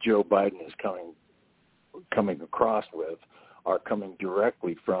Joe Biden is coming across with are coming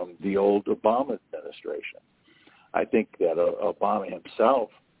directly from the old Obama administration. I think that Obama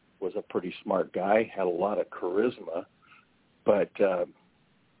himself was a pretty smart guy, had a lot of charisma, But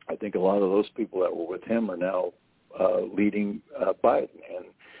I think a lot of those people that were with him are now leading Biden. And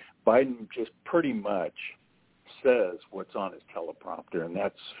Biden just pretty much says what's on his teleprompter, and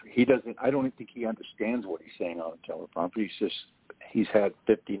I don't think he understands what he's saying on the teleprompter. He's had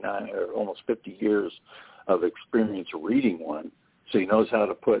 59 or almost 50 years of experience reading one, so he knows how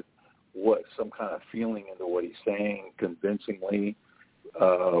to put some kind of feeling into what he's saying convincingly,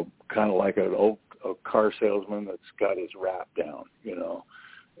 kind of like a car salesman that's got his rap down,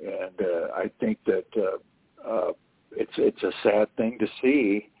 And I think that it's a sad thing to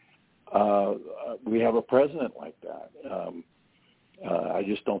see. We have a president like that. I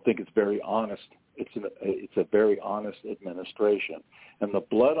just don't think it's very honest. It's a very honest administration, and the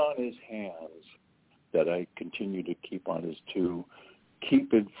blood on his hands that I continue to keep on is to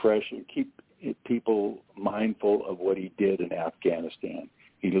keep it fresh and keep people mindful of what he did in Afghanistan.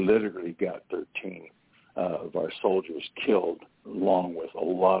 He literally got 13 of our soldiers killed, along with a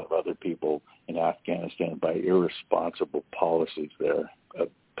lot of other people in Afghanistan by irresponsible policies there,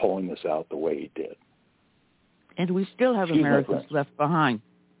 pulling us out the way he did. And we still have Americans left behind.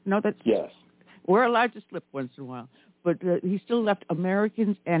 Yes. We're allowed to slip once in a while, but he still left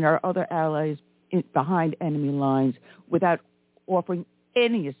Americans and our other allies behind enemy lines without offering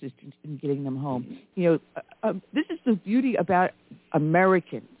any assistance in getting them home. This is the beauty about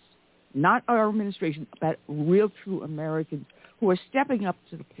Americans, not our administration, about real, true Americans who are stepping up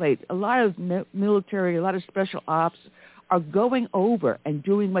to the plate. A lot of military, a lot of special ops are going over and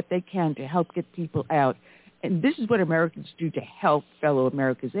doing what they can to help get people out. And this is what Americans do to help fellow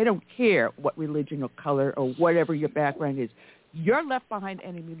Americans. They don't care what religion or color or whatever your background is. You're left behind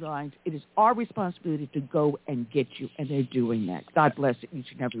enemy lines. It is our responsibility to go and get you, and they're doing that. God bless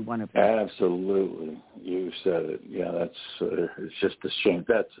each and every one of them. Absolutely. You said it. Yeah, it's just a shame.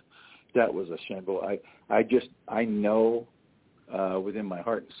 That was a shame. But I know within my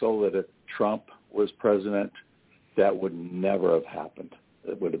heart and soul that if Trump was president, that would never have happened.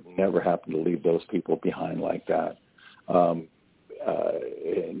 It would have never happened to leave those people behind like that. And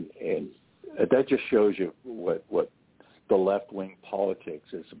that just shows you what the left-wing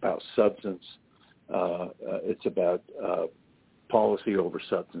politics is about. Substance. It's about policy over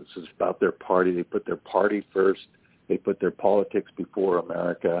substance. It's about their party. They put their party first. They put their politics before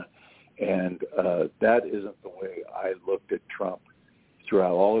America. And that isn't the way I looked at Trump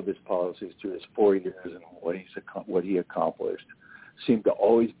throughout all of his policies, through his 4 years and what he accomplished. Seemed to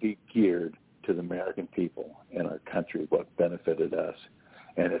always be geared to the American people and our country, what benefited us.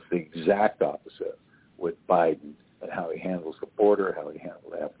 And it's the exact opposite with Biden and how he handles the border, how he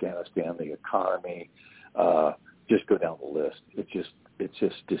handled Afghanistan, the economy. Just go down the list. It's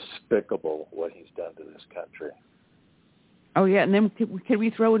just despicable what he's done to this country. Oh, yeah, and then can we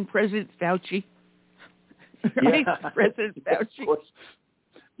throw in President Fauci? Right? Yeah. President Fauci.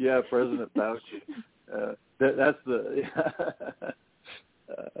 Yeah, President Fauci. That's the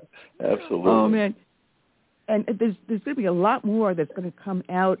absolutely. Oh man, and there's going to be a lot more that's going to come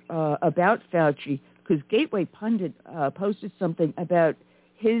out about Fauci, because Gateway Pundit posted something about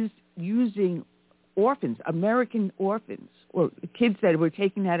his using orphans, American orphans, or kids that were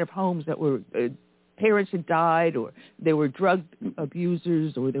taken out of homes that were parents had died, or they were drug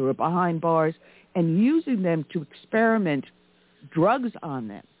abusers, or they were behind bars, and using them to experiment drugs on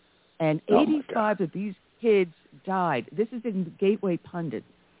them. And 85 of these kids died. This is in the Gateway Pundit.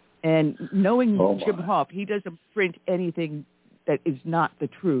 And knowing Jim Hoff, he doesn't print anything that is not the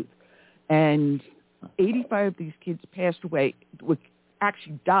truth. And 85 of these kids passed away, which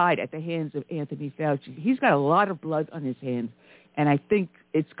actually died at the hands of Anthony Fauci. He's got a lot of blood on his hands, and I think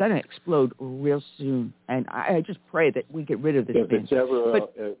it's going to explode real soon. And I just pray that we get rid of this thing.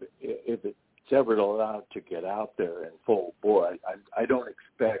 If it's ever allowed to get out there in full bore, I don't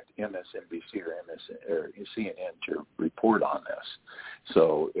expect MSNBC or CNN to report on this.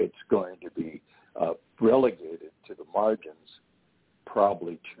 So it's going to be relegated to the margins,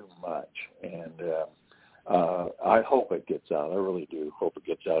 probably too much. And I hope it gets out. I really do hope it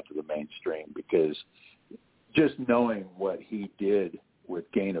gets out to the mainstream, because just knowing what he did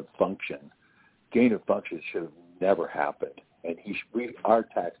with gain of function should have never happened. And our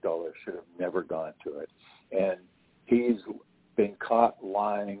tax dollars should have never gone to it. And he's been caught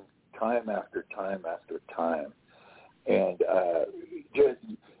lying time after time after time. And just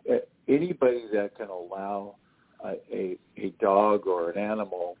anybody that can allow a dog or an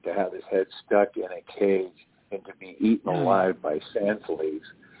animal to have his head stuck in a cage and to be eaten alive by sand fleas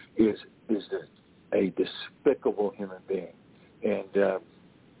is a despicable human being. And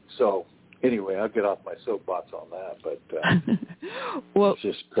so anyway, I'll get off my soapbox on that, but well, it's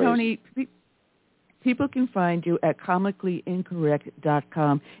just crazy. Tony, People can find you at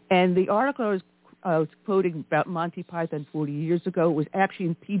comicallyincorrect.com. And the article I was quoting about Monty Python 40 years ago was actually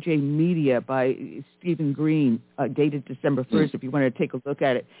in PJ Media by Stephen Green, dated December 1st, if you want to take a look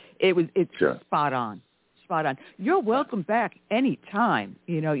at it. It's spot on. Spot on. You're welcome back anytime.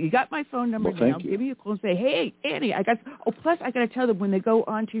 You got my phone number now. Give me a call and say, hey, Annie, plus I got to tell them when they go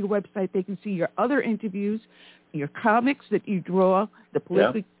onto your website, they can see your other interviews, your comics that you draw, the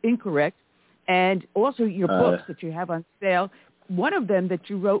politically incorrect, and also your books that you have on sale. One of them that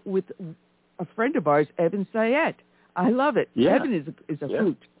you wrote with a friend of ours, Evan Syed. I love it. Yeah. Evan is a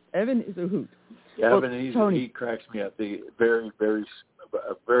hoot. Evan is a hoot. Yeah, well, Evan, Tony, he cracks me up. A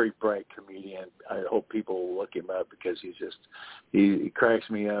very bright comedian. I hope people will look him up because he cracks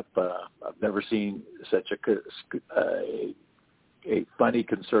me up. I've never seen such a funny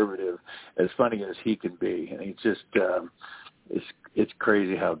conservative, as funny as he can be, and he just it's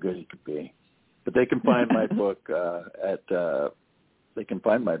crazy how good he can be. But they can find my book at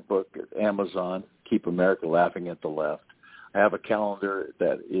Amazon. Keep America Laughing at the Left. I have a calendar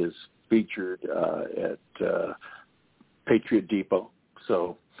that is featured at Patriot Depot.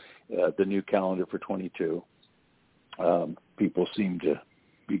 So the new calendar for 22. People seem to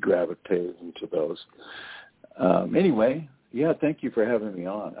be gravitating to those. Anyway, thank you for having me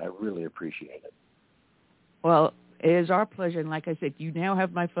on. I really appreciate it. Well, it is our pleasure. And like I said, you now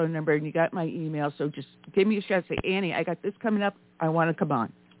have my phone number and you got my email. So just give me a shout. Say, Annie, I got this coming up. I want to come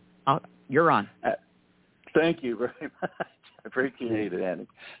on. You're on. Thank you very much. I appreciate it, Annie.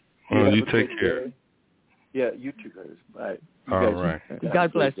 Well, you take care. Day. Yeah, you too, guys. Bye. All right.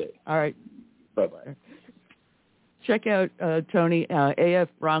 God bless. All right. Bye-bye. Check out Tony A.F.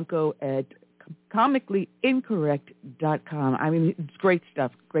 Branco at comicallyincorrect.com. I mean, it's great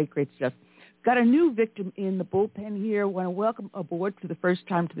stuff. Great stuff. Got a new victim in the bullpen here. Want to welcome aboard for the first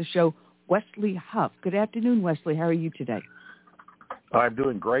time to the show, Westley Huff. Good afternoon, Wesley. How are you today? I'm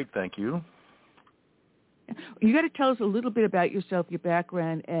doing great, thank you. You got to tell us a little bit about yourself, your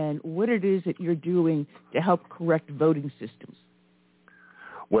background, and what it is that you're doing to help correct voting systems.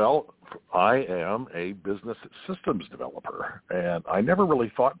 Well, I am a business systems developer, and I never really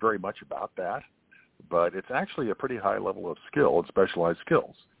thought very much about that, but it's actually a pretty high level of skill and specialized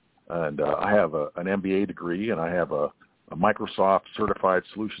skills. And I have an MBA degree, and I have a Microsoft Certified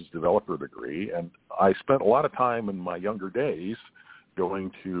Solutions Developer degree, and I spent a lot of time in my younger days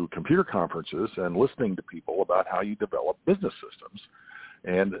going to computer conferences and listening to people about how you develop business systems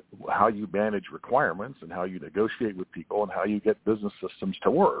and how you manage requirements and how you negotiate with people and how you get business systems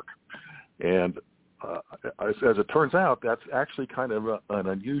to work. And as it turns out, that's actually kind of an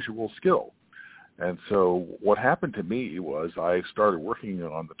unusual skill. And so what happened to me was I started working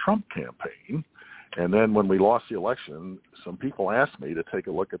on the Trump campaign, and then when we lost the election, some people asked me to take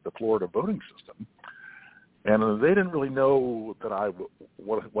a look at the Florida voting system. And they didn't really know that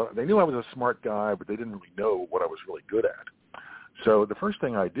they knew I was a smart guy, but they didn't really know what I was really good at. So the first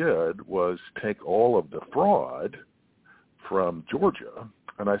thing I did was take all of the fraud from Georgia,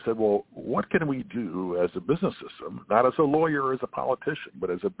 and I said, well, what can we do as a business system, not as a lawyer or as a politician,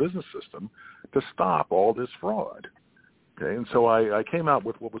 but as a business system to stop all this fraud? Okay, and so I came out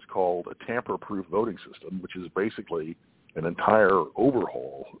with what was called a tamper-proof voting system, which is basically an entire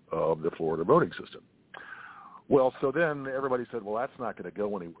overhaul of the Florida voting system. Well, so then everybody said, well, that's not going to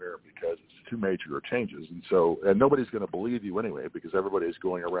go anywhere because it's too major changes. And nobody's going to believe you anyway because everybody's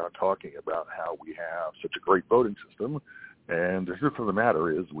going around talking about how we have such a great voting system. And the truth of the matter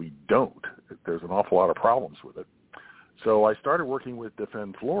is we don't. There's an awful lot of problems with it. So I started working with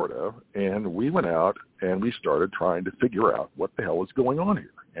Defend Florida, and we went out and we started trying to figure out what the hell is going on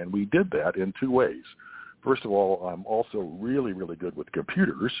here. And we did that in two ways. First of all, I'm also really, really good with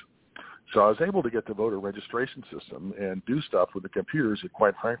computers. So I was able to get the voter registration system and do stuff with the computers that,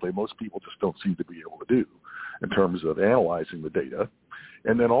 quite frankly, most people just don't seem to be able to do in terms of analyzing the data.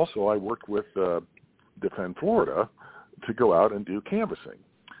 And then also I worked with Defend Florida to go out and do canvassing.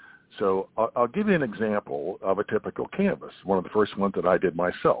 So I'll give you an example of a typical canvass, one of the first ones that I did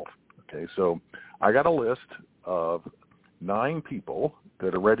myself. Okay, so I got a list of 9 people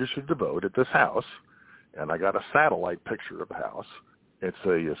that are registered to vote at this house, and I got a satellite picture of the house. It's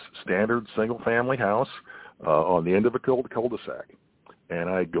a standard single-family house on the end of a cul-de-sac. And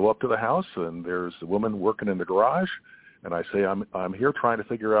I go up to the house, and there's a woman working in the garage, and I say, I'm here trying to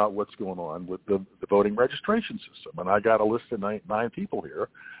figure out what's going on with the voting registration system. And I got a list of 9 people here,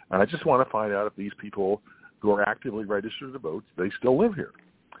 and I just want to find out if these people who are actively registered to vote, they still live here.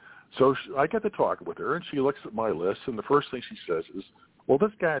 So I get to talk with her, and she looks at my list, and the first thing she says is, well, this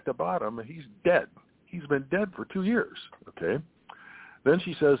guy at the bottom, he's dead. He's been dead for 2 years, okay? Then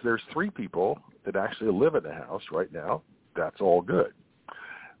she says there's 3 people that actually live in the house right now. That's all good.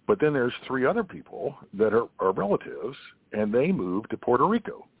 But then there's 3 other people that are relatives, and they moved to Puerto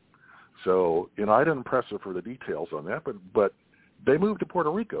Rico. So, I didn't press her for the details on that, but they moved to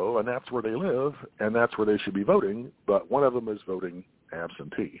Puerto Rico, and that's where they live, and that's where they should be voting, but one of them is voting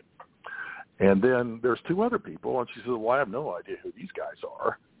absentee. And then there's 2 other people, and she says, well, I have no idea who these guys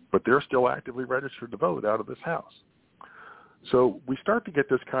are, but they're still actively registered to vote out of this house. So we start to get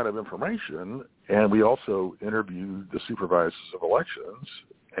this kind of information, and we also interviewed the supervisors of elections,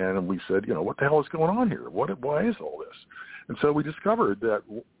 and we said, what the hell is going on here? Why is all this? And so we discovered that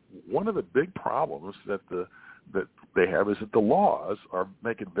one of the big problems that they have is that the laws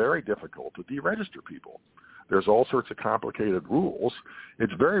make it very difficult to deregister people. There's all sorts of complicated rules.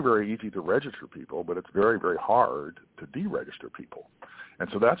 It's very, very easy to register people, but it's very, very hard to deregister people. And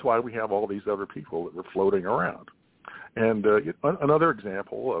so that's why we have all these other people that were floating around. And another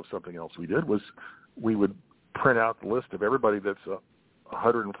example of something else we did was we would print out the list of everybody that's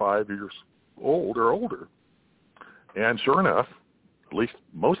 105 years old or older. And sure enough, at least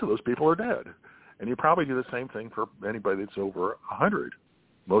most of those people are dead. And you probably do the same thing for anybody that's over 100.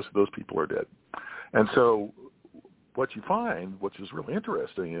 Most of those people are dead. And so what you find, which is really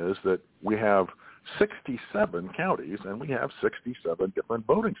interesting, is that we have 67 counties and we have 67 different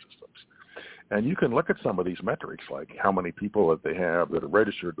voting systems. And you can look at some of these metrics, like how many people that they have that are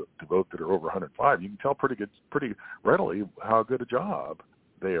registered to vote that are over 105. You can tell pretty readily how good a job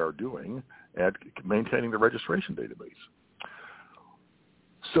they are doing at maintaining the registration database.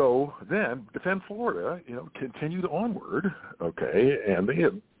 So then Defend Florida, continued onward, okay, and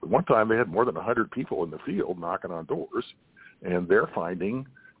one time they had more than 100 people in the field knocking on doors, and they're finding,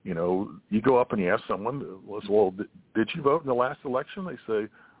 you go up and you ask someone, well, did you vote in the last election? They say,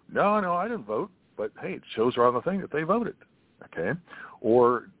 no, I didn't vote, but hey, it shows on the thing that they voted, okay?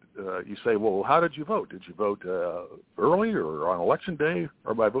 Or you say, well, how did you vote? Did you vote early or on election day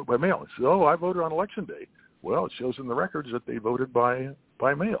or by vote by mail? They say, oh, I voted on election day. Well, it shows in the records that they voted by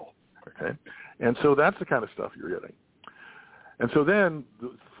mail, okay? And so that's the kind of stuff you're getting. And so then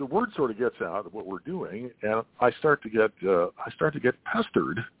the word sort of gets out of what we're doing, and I start to get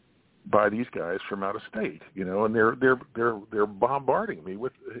pestered by these guys from out of state, and they're bombarding me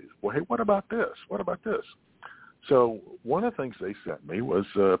with, well, hey, what about this? What about this? So one of the things they sent me was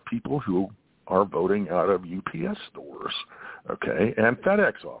people who are voting out of UPS stores, okay, and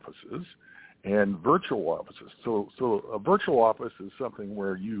FedEx offices, and virtual offices. So a virtual office is something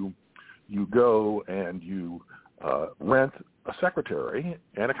where you go and you rent a secretary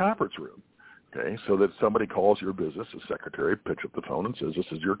and a conference room, okay, so that somebody calls your business, a secretary picks up the phone and says, this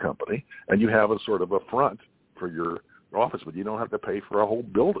is your company, and you have a sort of a front for your office, but you don't have to pay for a whole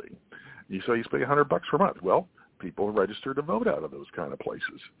building. You say you pay $100 per month. Well, people register to vote out of those kind of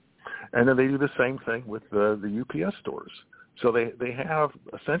places. And then they do the same thing with the UPS stores. So they have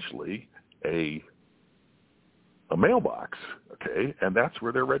essentially a mailbox, okay, and that's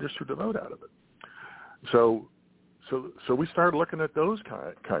where they're registered to vote out of it. So we started looking at those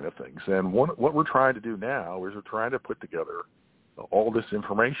kind of things, and what we're trying to do now is we're trying to put together all this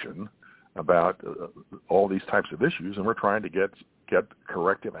information about all these types of issues, and we're trying to get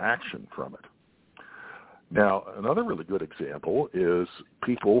corrective action from it. Now, another really good example is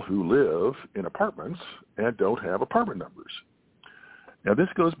people who live in apartments and don't have apartment numbers. Now, this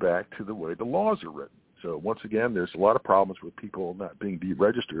goes back to the way the laws are written. So once again, there's a lot of problems with people not being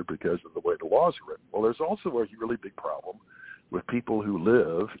deregistered because of the way the laws are written. Well, there's also a really big problem with people who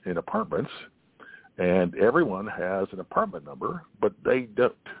live in apartments, and everyone has an apartment number, but they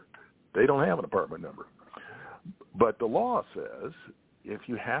don't. They don't have an apartment number. But the law says if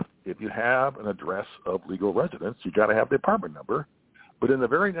you have an address of legal residence, you got to have the apartment number. But in the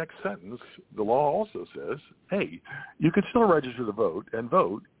very next sentence, the law also says, hey, you can still register to vote and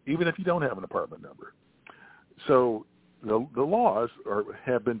vote even if you don't have an apartment number. So the laws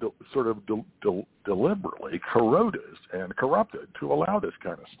have been deliberately corroded and corrupted to allow this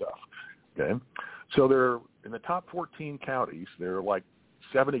kind of stuff. Okay, so there in the top 14 counties, there are like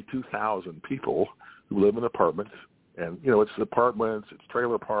 72,000 people who live in apartments, and it's apartments, it's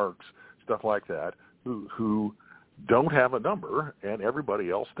trailer parks, stuff like that, who don't have a number, and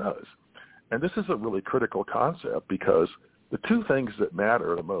everybody else does. And this is a really critical concept because the two things that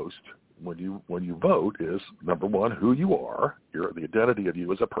matter the most when you vote is, number one, who you are, the identity of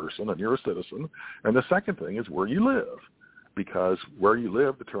you as a person, and you're a citizen, and the second thing is where you live, because where you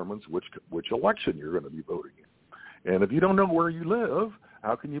live determines which election you're going to be voting in. And if you don't know where you live,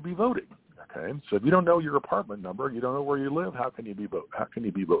 how can you be voting? Okay, so if you don't know your apartment number, you don't know where you live, how can you be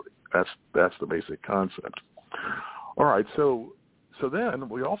voting? That's the basic concept. All right, so so then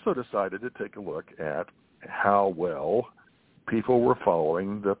we also decided to take a look at how well people were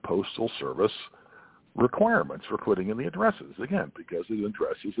following the Postal Service requirements for putting in the addresses. Again, because the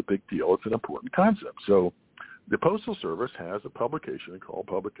address is a big deal. It's an important concept. So the Postal Service has a publication called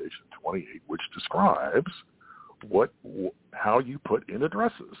Publication 28, which describes how you put in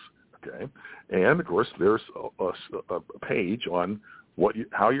addresses. Okay, and of course there's a page on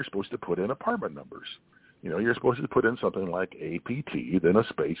how you're supposed to put in apartment numbers. You're supposed to put in something like APT, then a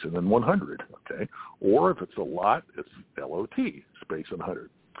space, and then 100. Okay, or if it's a lot, it's LOT, space and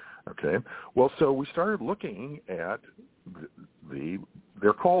 100. Okay, well, so we started looking at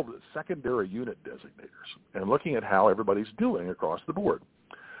they're called secondary unit designators, and looking at how everybody's doing across the board.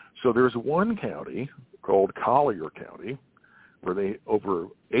 So there's one county called Collier County where over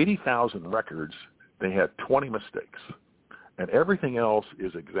 80,000 records, they had 20 mistakes, and everything else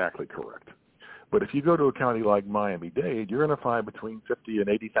is exactly correct. But if you go to a county like Miami-Dade, you're going to find between 50 and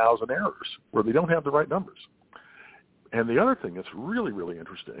 80,000 errors where they don't have the right numbers. And the other thing that's really, really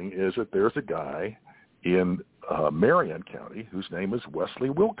interesting is that there's a guy in Marion County whose name is Wesley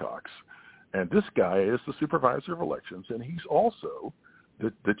Wilcox. And this guy is the supervisor of elections, and he's also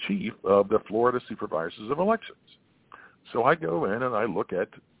the chief of the Florida Supervisors of Elections. So I go in and I look at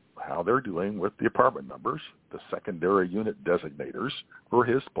how they're doing with the apartment numbers, the secondary unit designators for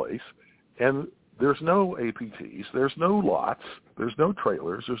his place, and there's no APTs, there's no lots, there's no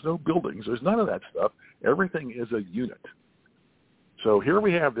trailers, there's no buildings, there's none of that stuff. Everything is a unit. So here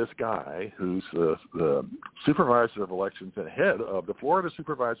we have this guy who's the supervisor of elections and head of the Florida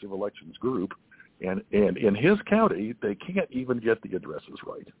Supervisor of Elections group, and in his county, they can't even get the addresses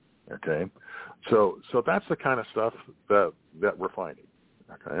right. Okay, so that's the kind of stuff that we're finding.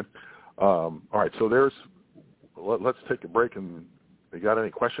 Okay, all right. So let's take a break. And you got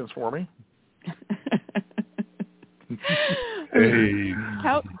any questions for me? Hey.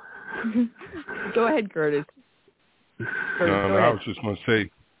 Go ahead, Curtis. No, I was just going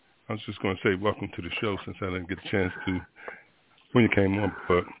to say welcome to the show, since I didn't get a chance to when you came on.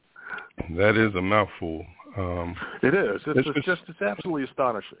 But that is a mouthful. It is. It's absolutely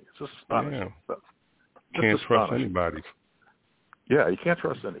astonishing. It's just astonishing. Yeah. Can't trust anybody. Yeah, you can't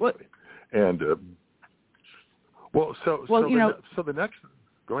trust anybody. What? And so the next.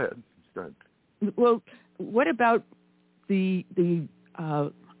 Go ahead. Well, what about the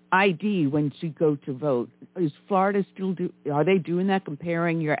ID once you go to vote? Is Florida still are they doing that,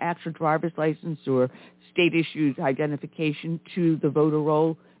 comparing your actual driver's license or state issued identification to the voter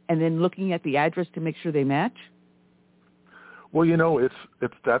roll, and then looking at the address to make sure they match? Well,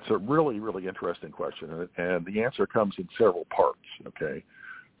 that's a really, really interesting question, and the answer comes in several parts. Okay,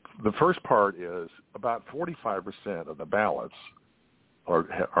 the first part is about 45% of the ballots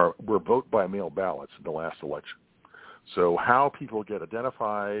were vote by mail ballots in the last election. So how people get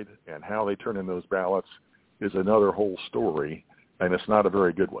identified and how they turn in those ballots is another whole story, and it's not a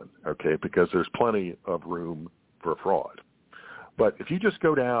very good one, okay, because there's plenty of room for fraud. But if you just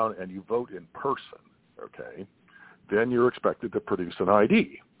go down and you vote in person, okay, then you're expected to produce an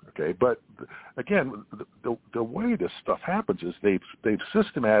ID, okay? But again, the way this stuff happens is they've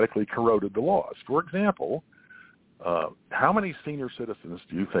systematically corroded the laws. For example, how many senior citizens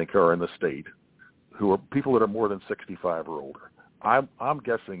do you think are in the state who are people that are more than 65 or older? I'm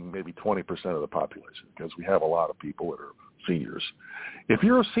guessing maybe 20% of the population, because we have a lot of people that are seniors. If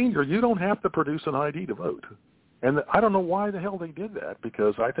you're a senior, you don't have to produce an ID to vote. And I don't know why the hell they did that,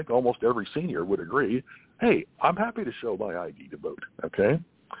 because I think almost every senior would agree, hey, I'm happy to show my ID to vote, okay?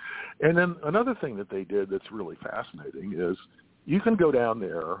 And then another thing that they did that's really fascinating is you can go down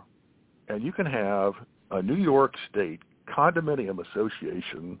there and you can have a New York State condominium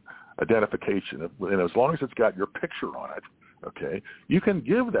association identification, and as long as it's got your picture on it, okay, you can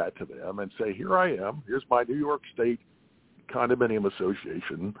give that to them and say, here I am, here's my New York State condominium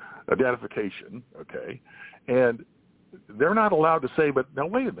association identification, okay, and they're not allowed to say, but now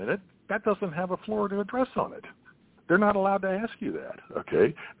wait a minute, that doesn't have a Florida address on it. They're not allowed to ask you that,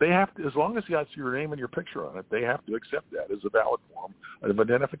 okay? They have to, as long as that's your name and your picture on it, they have to accept that as a valid form of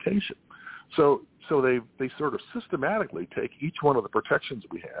identification. So they sort of systematically take each one of the protections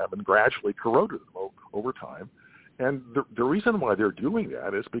we have and gradually corroded them over time. And the reason why they're doing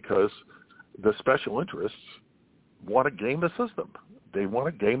that is because the special interests want to game the system. They want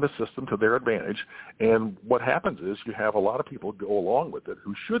to game the system to their advantage. And what happens is you have a lot of people go along with it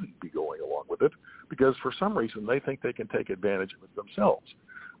who shouldn't be going along with it because for some reason they think they can take advantage of it themselves.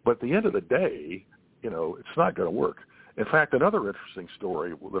 But at the end of the day, it's not going to work. In fact, another interesting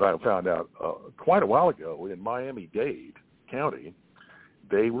story that I found out quite a while ago in Miami-Dade County,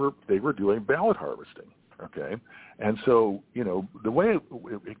 they were doing ballot harvesting. okay? And so, the way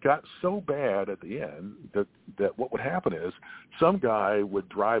it got so bad at the end that what would happen is some guy would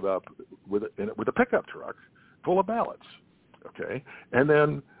drive up with a pickup truck full of ballots, okay? And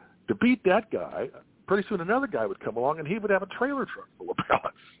then to beat that guy, pretty soon another guy would come along and he would have a trailer truck full of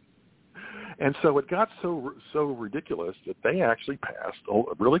ballots. And so it got so ridiculous that they actually passed a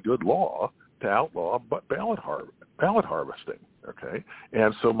really good law to outlaw ballot harvesting, okay?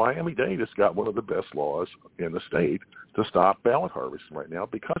 And so Miami-Dade has got one of the best laws in the state to stop ballot harvesting right now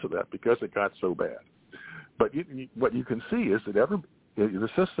because of that, because it got so bad. But what you can see is that the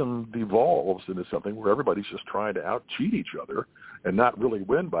system devolves into something where everybody's just trying to out-cheat each other and not really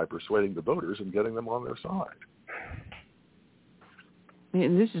win by persuading the voters and getting them on their side.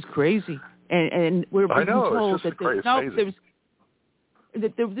 Man, this is crazy. And we're being told that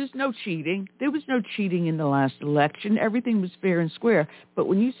there's no cheating. There was no cheating in the last election. Everything was fair and square. But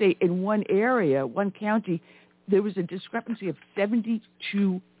when you say in one area, one county, there was a discrepancy of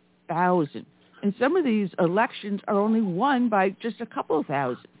 72,000. And some of these elections are only won by just a couple of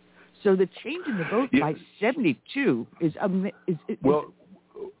thousand. So the change in the vote by 72 is well,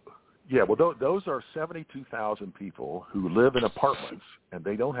 those are 72,000 people who live in apartments, and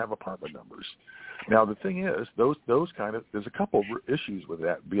they don't have apartment numbers. Now, the thing is, there's a couple of issues with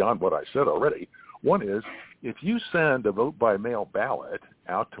that beyond what I said already. One is, if you send a vote by mail ballot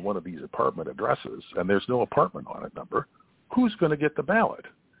out to one of these apartment addresses and there's no apartment on it number, who's going to get the ballot?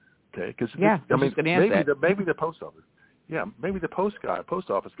 Okay, because maybe the post office. Yeah, maybe the post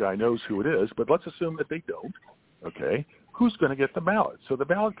office guy knows who it is, but let's assume that they don't. Okay, who's going to get the ballot? So the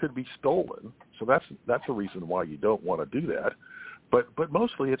ballot could be stolen. So that's a reason why you don't want to do that. But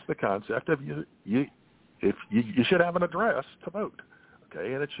mostly it's the concept of you should have an address to vote.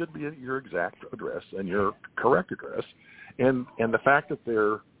 Okay, and it should be your exact address and your correct address. And the fact that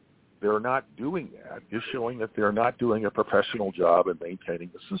they're not doing that is showing that they're not doing a professional job in maintaining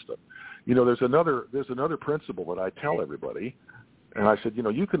the system. There's another principle that I tell everybody, and I said,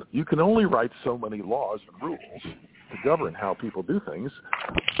 you can only write so many laws and rules to govern how people do things,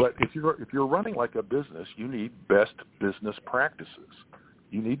 but if you're running like a business, you need best business practices.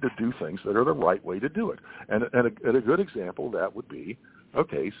 You need to do things that are the right way to do it. And a good example of that would be,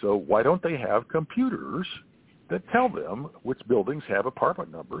 okay, so why don't they have computers that tell them which buildings have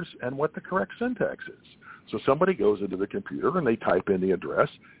apartment numbers and what the correct syntax is? So somebody goes into the computer and they type in the address,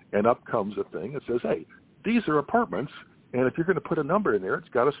 and up comes a thing that says, hey, these are apartments, and if you're going to put a number in there, it's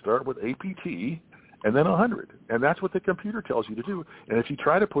got to start with APT and then 100. And that's what the computer tells you to do. And if you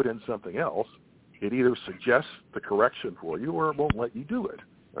try to put in something else, it either suggests the correction for you or it won't let you do it.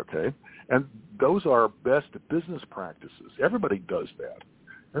 Okay? And those are best business practices. Everybody does that.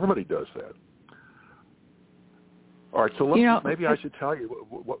 All right, so maybe I should tell you.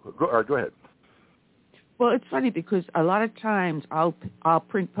 All right, go ahead. Well, it's funny because a lot of times I'll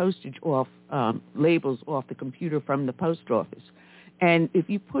print postage off labels off the computer from the post office, and if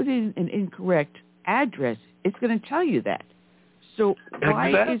you put in an incorrect address, it's going to tell you that. So why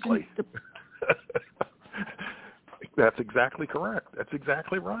exactly. isn't the That's exactly correct. That's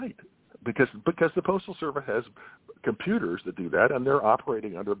exactly right. Because the Postal Service has computers that do that, and they're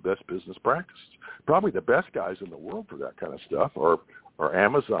operating under best business practices. Probably the best guys in the world for that kind of stuff are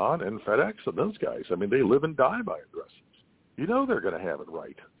Amazon and FedEx and those guys. I mean, they live and die by addresses. They're going to have it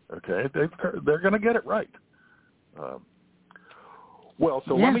right. Okay, they're going to get it right.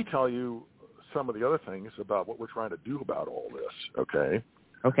 Let me tell you some of the other things about what we're trying to do about all this. Okay.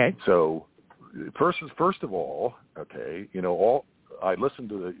 Okay. So first of all, okay, I listened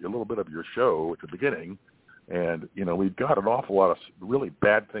to a little bit of your show at the beginning, and, we've got an awful lot of really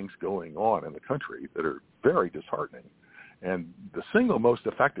bad things going on in the country that are very disheartening. And the single most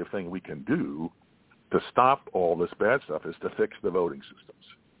effective thing we can do to stop all this bad stuff is to fix the voting systems,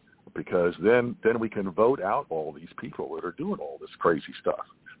 because then we can vote out all these people that are doing all this crazy stuff.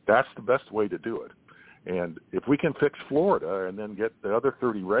 That's the best way to do it. And if we can fix Florida and then get the other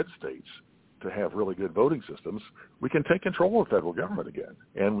 30 red states to have really good voting systems, we can take control of the federal government again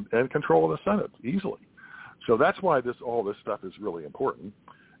and control of the Senate easily. So that's why all this stuff is really important.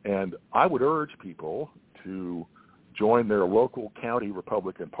 And I would urge people to join their local county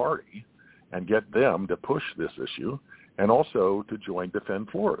Republican Party and get them to push this issue, and also to join Defend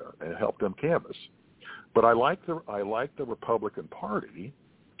Florida and help them canvass. But I like the Republican Party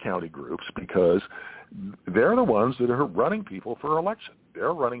county groups because they're the ones that are running people for election.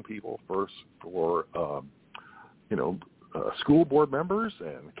 They're running people for school board members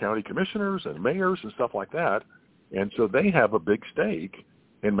and county commissioners and mayors and stuff like that. And so they have a big stake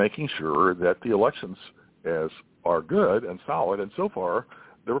in making sure that the elections are good and solid. And so far,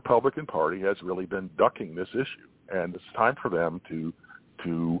 the Republican Party has really been ducking this issue, and it's time for them to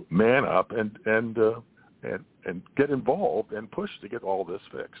man up and get involved and push to get all this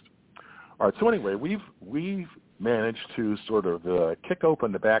fixed. All right. So anyway, we've managed to sort of kick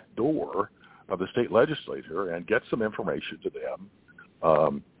open the back door of the state legislature and get some information to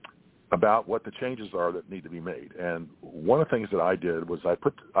them about what the changes are that need to be made. And one of the things that I did was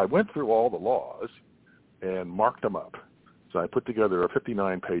I went through all the laws and marked them up. So I put together a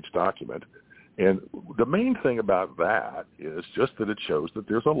 59-page document. And the main thing about that is just that it shows that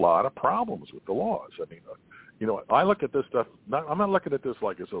there's a lot of problems with the laws. I mean, I look at this stuff, I'm not looking at this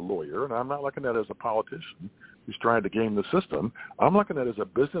like as a lawyer, and I'm not looking at it as a politician who's trying to game the system. I'm looking at it as a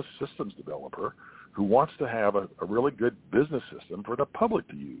business systems developer who wants to have a really good business system for the public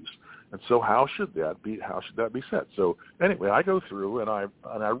to use. And so how should that be set? So anyway, I go through and I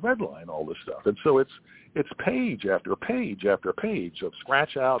redline all this stuff. And so it's page after page after page of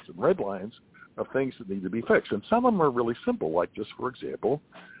scratch outs and red lines of things that need to be fixed. And some of them are really simple, like just, for example,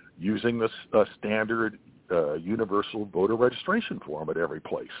 using this standard universal voter registration form at every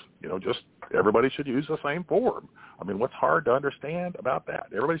place. Just everybody should use the same form. I mean, what's hard to understand about that?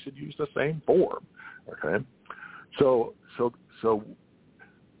 Everybody should use the same form. Okay, so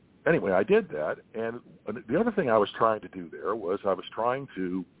anyway, I did that, and the other thing I was trying to do there was I was trying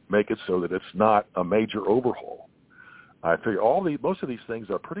to make it so that it's not a major overhaul. I figure most of these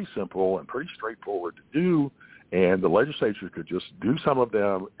things are pretty simple and pretty straightforward to do, and the legislature could just do some of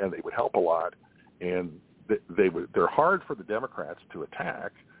them, and they would help a lot. And they're hard for the Democrats to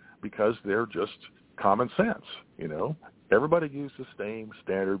attack because they're just common sense. Everybody uses the same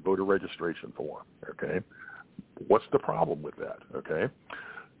standard voter registration form. Okay, what's the problem with that? Okay,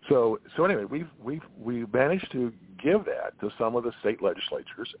 so anyway, we've managed to give that to some of the state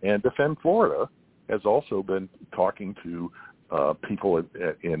legislatures, and Defend Florida has also been talking to people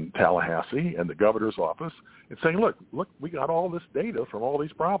in Tallahassee and the governor's office and saying, look, we got all this data from all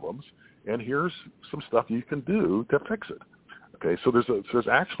these problems, and here's some stuff you can do to fix it. Okay, so there's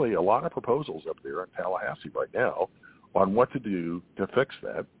actually a lot of proposals up there in Tallahassee right now on what to do to fix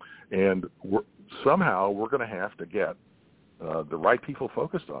that, and somehow we're going to have to get the right people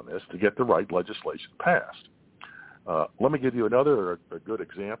focused on this to get the right legislation passed. Let me give you a good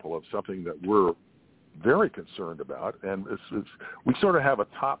example of something that we're very concerned about, and we sort of have a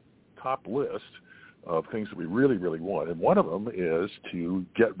top list of things that we really, really want, and one of them is to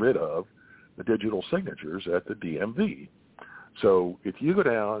get rid of the digital signatures at the DMV. So if you go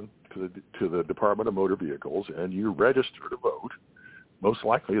down to the Department of Motor Vehicles and you register to vote, most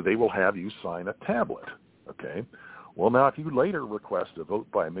likely they will have you sign a tablet. Okay. Well, now if you later request a vote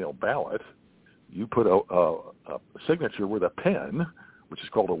by mail ballot, you put a signature with a pen, which is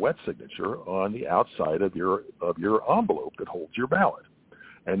called a wet signature, on the outside of your envelope that holds your ballot.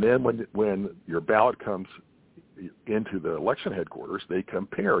 And then when your ballot comes into the election headquarters, they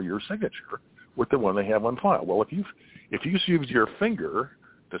compare your signature with the one they have on file. Well, if you use your finger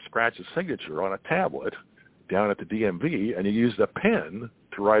to scratch a signature on a tablet down at the DMV and you use the pen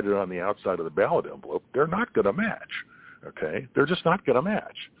to write it on the outside of the ballot envelope, they're not going to match. Okay? They're just not going to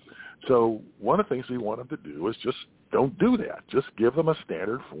match. So one of the things we want them to do is just don't do that. Just give them a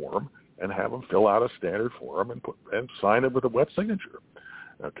standard form and have them fill out a standard form and sign it with a wet signature.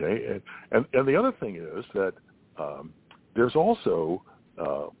 Okay, and the other thing is that there's also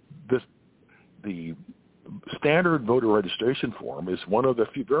the standard voter registration form is one of the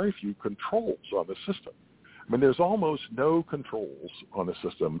very few controls on the system. I mean, there's almost no controls on the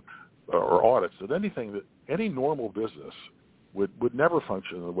system or audits that any normal business would never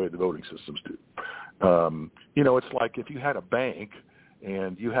function the way the voting systems do. It's like if you had a bank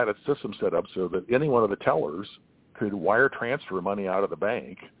and you had a system set up so that any one of the tellers could wire transfer money out of the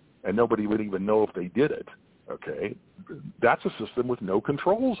bank and nobody would even know if they did it. Okay, that's a system with no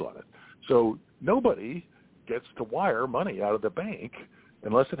controls on it. So nobody gets to wire money out of the bank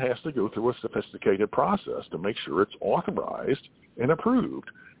unless it has to go through a sophisticated process to make sure it's authorized and approved.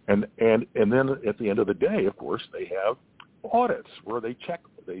 And then at the end of the day, of course, they have audits where they check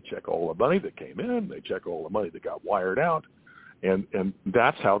all the money that came in, they check all the money that got wired out, and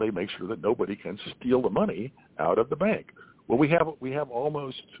that's how they make sure that nobody can steal the money out of the bank. Well, we have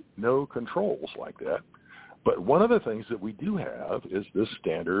almost no controls like that. But one of the things that we do have is this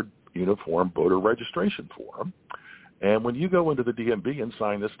standard uniform voter registration form. And when you go into the DMV and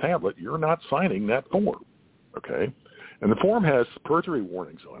sign this tablet, you're not signing that form, okay? And the form has perjury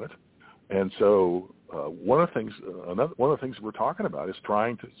warnings on it. And so one of the things we're talking about is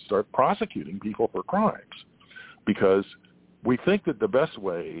trying to start prosecuting people for crimes, because we think that the best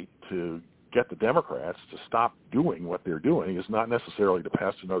way to get the Democrats to stop doing what they're doing is not necessarily to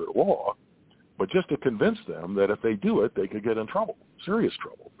pass another law, but just to convince them that if they do it, they could get in trouble, serious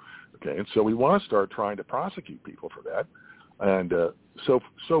trouble. Okay, and so we want to start trying to prosecute people for that. And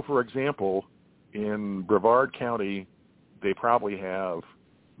so for example, in Brevard County, they probably have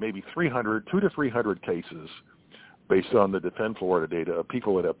maybe 200 to 300 cases based on the Defend Florida data of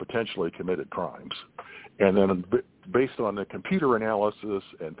people that have potentially committed crimes. And then based on the computer analysis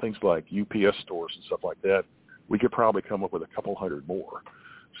and things like UPS stores and stuff like that, we could probably come up with a couple hundred more.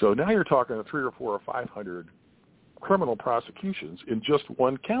 So now you're talking 300 or 400 or 500 criminal prosecutions in just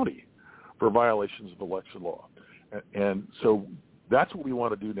one county for violations of election law. And so that's what we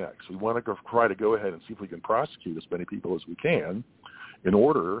want to do next. We want to try to go ahead and see if we can prosecute as many people as we can in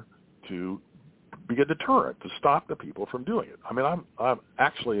order to be a deterrent to stop the people from doing it. I mean, I'm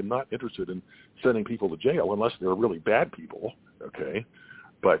actually not interested in sending people to jail unless they're really bad people, okay?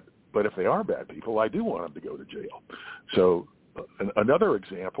 But if they are bad people, I do want them to go to jail. So another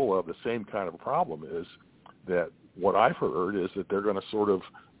example of the same kind of problem is that what I've heard is that they're going to sort of,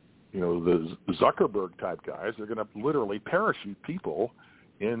 the Zuckerberg type guys, they're going to literally parachute people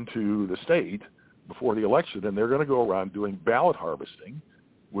into the state before the election, and they're going to go around doing ballot harvesting,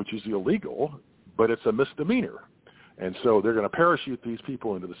 which is illegal, but it's a misdemeanor. And so they're going to parachute these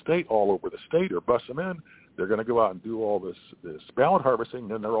people into the state, all over the state, or bus them in. They're going to go out and do all this ballot harvesting,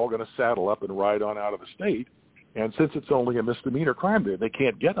 and then they're all going to saddle up and ride on out of the state. And since it's only a misdemeanor crime there, they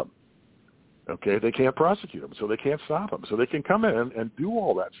can't get them. Okay, they can't prosecute them, so they can't stop them. So they can come in and do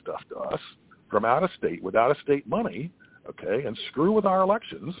all that stuff to us from out of state with out of state money, okay, and screw with our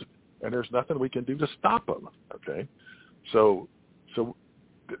elections, and there's nothing we can do to stop them. Okay, so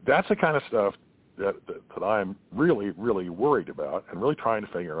that's the kind of stuff that I'm really, really worried about and really trying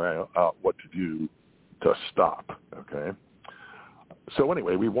to figure out what to do to stop. Okay, so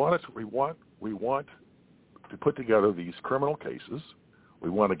anyway, we want to put together these criminal cases. We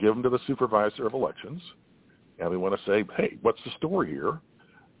want to give them to the supervisor of elections, and we want to say, hey, what's the story here?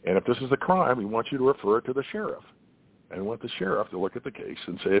 And if this is a crime, we want you to refer it to the sheriff. And we want the sheriff to look at the case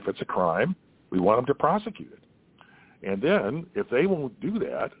and say, if it's a crime, we want them to prosecute it. And then if they won't do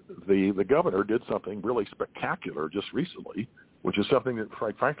that, the governor did something really spectacular just recently, which is something that,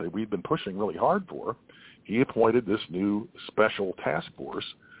 quite frankly, we've been pushing really hard for. He appointed this new special task force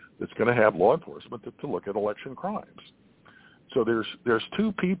that's going to have law enforcement to look at election crimes. So there's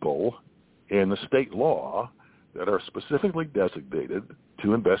two people in the state law that are specifically designated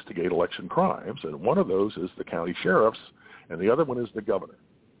to investigate election crimes, and one of those is the county sheriffs, and the other one is the governor.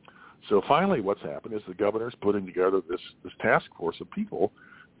 So finally what's happened is the governor's putting together this task force of people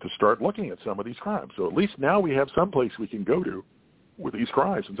to start looking at some of these crimes. So at least now we have some place we can go to with these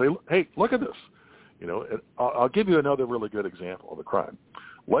crimes and say, hey, look at this. And I'll give you another really good example of a crime.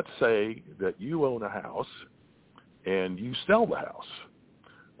 Let's say that you own a house and you sell the house,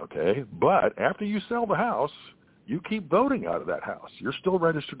 okay? But after you sell the house, you keep voting out of that house. You're still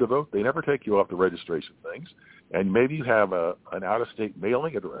registered to vote. They never take you off the registration things. And maybe you have an out-of-state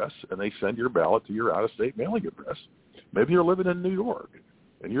mailing address, and they send your ballot to your out-of-state mailing address. Maybe you're living in New York,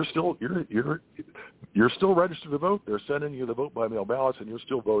 and you're still registered to vote. They're sending you the vote-by-mail ballots, and you're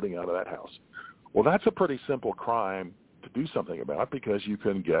still voting out of that house. Well, that's a pretty simple crime to do something about because you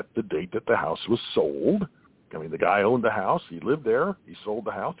can get the date that the house was sold. I mean, the guy owned the house. He lived there. He sold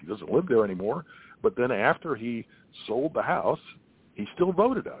the house. He doesn't live there anymore. But then after he sold the house, he still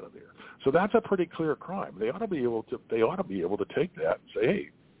voted out of there. So that's a pretty clear crime. They ought to be able to take that and say, hey,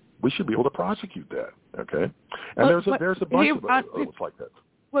 we should be able to prosecute that. Okay. And there's a bunch of others like that.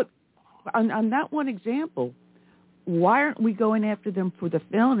 Look, on that one example, why aren't we going after them for the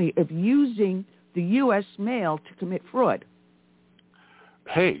felony of using the U.S. mail to commit fraud?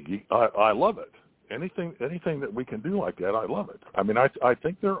 Hey, I love it. Anything that we can do like that, I love it. I mean, I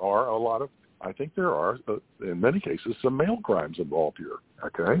think there are in many cases some mail crimes involved here.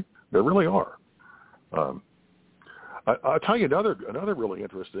 Okay, there really are. I'll tell you another really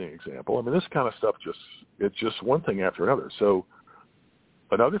interesting example. I mean, this kind of stuff it's just one thing after another. So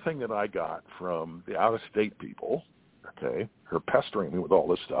another thing that I got from the out-of-state people, okay, who are pestering me with all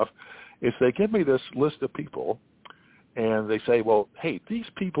this stuff, is they give me this list of people, and they say, well, hey, these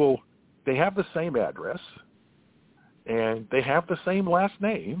people, they have the same address, and they have the same last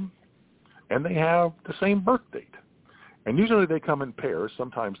name, and they have the same birth date. And usually they come in pairs.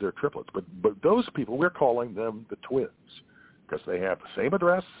 Sometimes they're triplets. But those people, we're calling them the twins because they have the same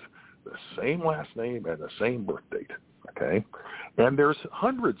address, the same last name, and the same birth date. Okay? And there's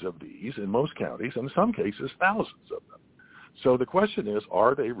hundreds of these in most counties, and in some cases thousands of them. So the question is,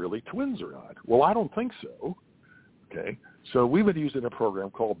 are they really twins or not? Well, I don't think so. Okay? So we've been using a program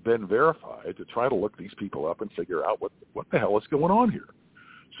called Ben Verify to try to look these people up and figure out what the hell is going on here.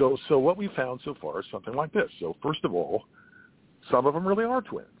 So what we found so far is something like this. So first of all, some of them really are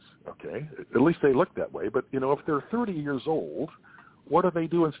twins, okay? At least they look that way. But, if they're 30 years old, what are they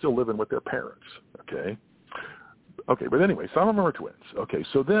doing still living with their parents, okay? Okay, but anyway, some of them are twins. Okay,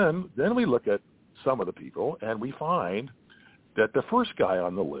 so then we look at some of the people, and we find that the first guy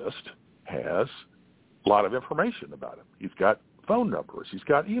on the list has a lot of information about him. He's got phone numbers. He's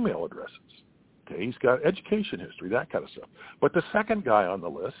got email addresses. Okay, he's got education history, that kind of stuff. But the second guy on the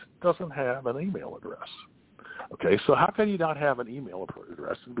list doesn't have an email address. Okay, so how can you not have an email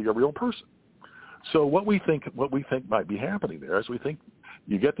address and be a real person? So what we think might be happening there is we think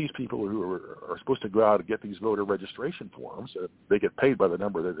you get these people who are supposed to go out and get these voter registration forms. They get paid by the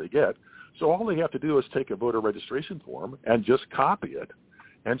number that they get. So all they have to do is take a voter registration form and just copy it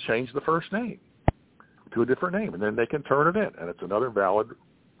and change the first name to a different name, and then they can turn it in, and it's another valid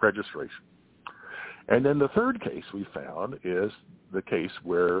registration. And then the third case we found is the case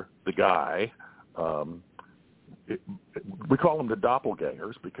where the guy, we call them the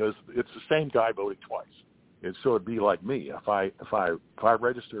doppelgangers because it's the same guy voting twice. And so it'd be like me if I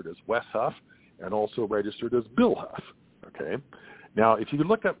registered as Wes Huff and also registered as Bill Huff. Okay. Now, if you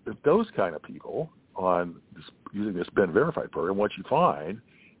look up those kind of people using this Ben Verify program, what you find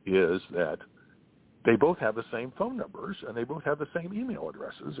is that they both have the same phone numbers and they both have the same email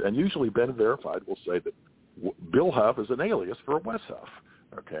addresses. And usually Ben Verified will say that Bill Huff is an alias for Wes Huff.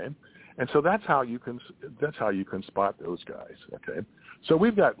 Okay. And so that's how you can spot those guys. Okay. So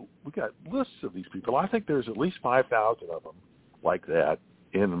we got lists of these people. I think there's at least 5,000 of them like that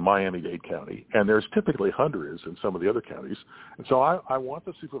in Miami-Dade County, and there's typically hundreds in some of the other counties. And so I want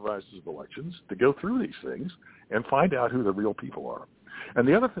the supervisors of elections to go through these things and find out who the real people are. And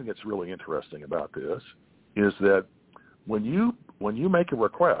the other thing that's really interesting about this is that when you make a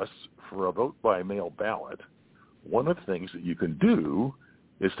request for a vote by mail ballot, one of the things that you can do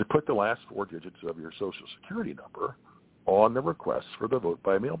is to put the last 4 digits of your Social Security number on the request for the vote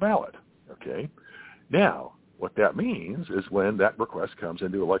by mail ballot. Okay? Now, what that means is when that request comes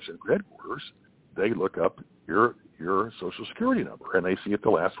into election headquarters, they look up your Social Security number and they see if the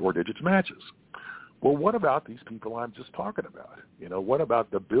last 4 digits matches. Well, what about these people I'm just talking about? What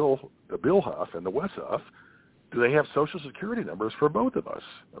about the Bill Huff and the Wes Huff? Do they have Social Security numbers for both of us?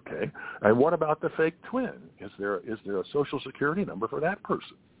 Okay. And what about the fake twin? Is there a Social Security number for that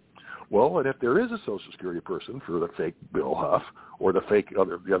person? Well, and if there is a Social Security person for the fake Bill Huff or the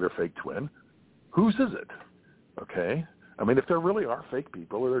other fake twin, whose is it? Okay. I mean, if there really are fake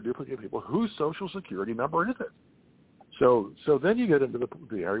people or they're duplicate people, whose Social Security number is it? So then you get into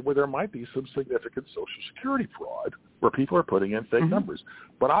the area where there might be some significant Social Security fraud where people are putting in fake numbers.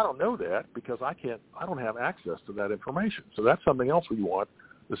 But I don't know that because I don't have access to that information. So that's something else we want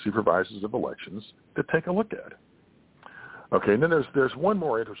the supervisors of elections to take a look at. Okay, and then there's one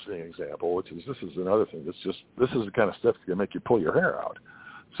more interesting example, which is this is another thing. This is the kind of stuff that's going to make you pull your hair out.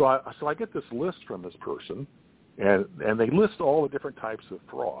 So I get this list from this person, and they list all the different types of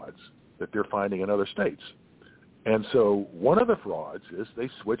frauds that they're finding in other states. And so one of the frauds is they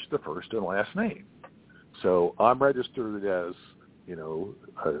switched the first and last name. So I'm registered as,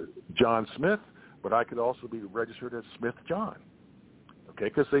 John Smith, but I could also be registered as Smith John, okay,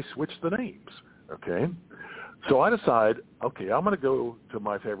 because they switched the names, okay. So I decide, okay, I'm going to go to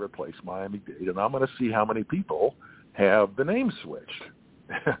my favorite place, Miami-Dade, and I'm going to see how many people have the name switched.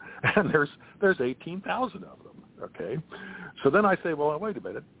 And there's 18,000 of them, okay. So then I say, well, wait a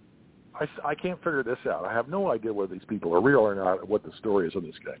minute. I can't figure this out. I have no idea whether these people are real or not, what the story is on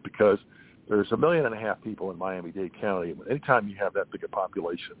this guy, because there's 1.5 million people in Miami-Dade County. Anytime you have that big a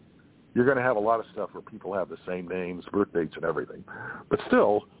population, you're going to have a lot of stuff where people have the same names, birth dates, and everything. But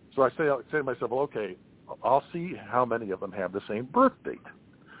still, so I say to myself, well, okay, I'll see how many of them have the same birth date.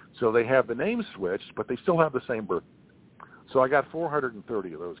 So they have the name switched, but they still have the same birth date. So I got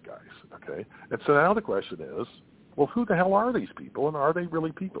 430 of those guys, okay? And so now the question is, well, who the hell are these people, and are they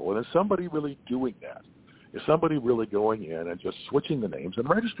really people? And is somebody really doing that? Is somebody really going in and just switching the names and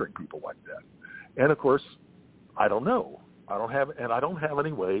registering people like that? And, of course, I don't know. I don't have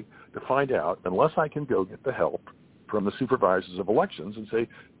any way to find out unless I can go get the help from the supervisors of elections and say,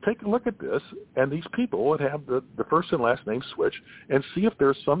 take a look at this, and these people would have the first and last name switch and see if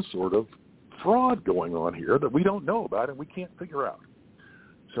there's some sort of fraud going on here that we don't know about and we can't figure out.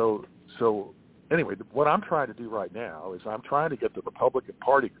 So anyway, what I'm trying to do right now is I'm trying to get the Republican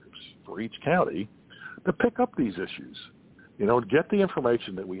Party groups for each county to pick up these issues, get the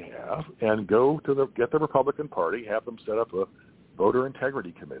information that we have and get the Republican Party, have them set up a voter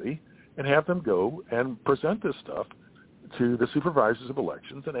integrity committee and have them go and present this stuff to the supervisors of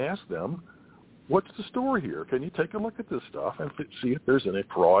elections and ask them, what's the story here? Can you take a look at this stuff and see if there's any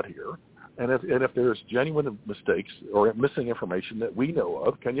fraud here? And if there's genuine mistakes or missing information that we know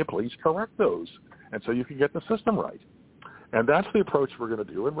of, can you please correct those? And so you can get the system right. And that's the approach we're going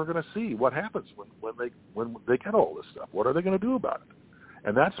to do, and we're going to see what happens when they get all this stuff. What are they going to do about it?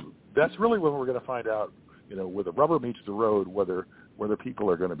 And that's really when we're going to find out, where the rubber meets the road, whether people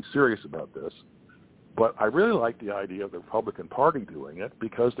are going to be serious about this. But I really like the idea of the Republican Party doing it,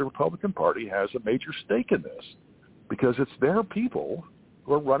 because the Republican Party has a major stake in this, because it's their people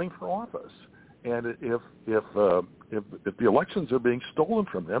who are running for office. And if the elections are being stolen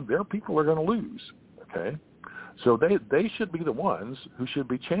from them, their people are going to lose. Okay, so they should be the ones who should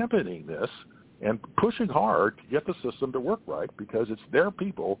be championing this and pushing hard to get the system to work right, because it's their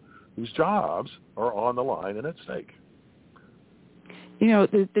people whose jobs are on the line and at stake.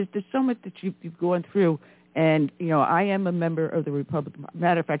 There's so much that you've gone through, and, I am a member of the Republican.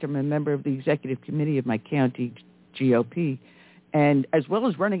 Matter of fact, I'm a member of the executive committee of my county GOP, and as well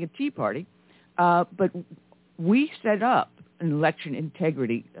as running a Tea Party. But we set up an election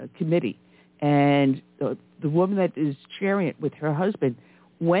integrity committee, and the woman that is chairing it with her husband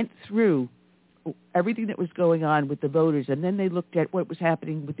went through everything that was going on with the voters, and then they looked at what was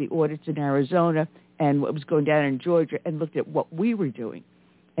happening with the audits in Arizona and what was going down in Georgia, and looked at what we were doing.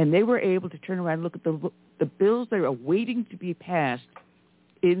 And they were able to turn around and look at the bills that are waiting to be passed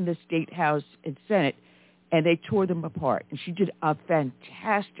in the State House and Senate, and they tore them apart. And she did a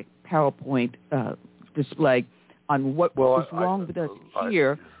fantastic PowerPoint display on what was wrong with us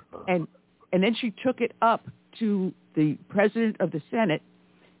here. And then she took it up to the president of the Senate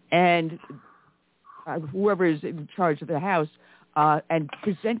and whoever is in charge of the House, and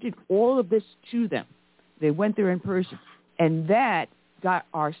presented all of this to them. They went there in person. And that got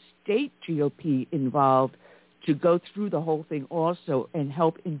our state GOP involved to go through the whole thing also and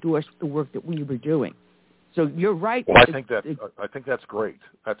help endorse the work that we were doing. So you're right. Well, I think that's great.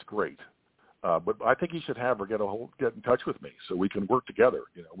 That's great. But I think you should have her get in touch with me so we can work together.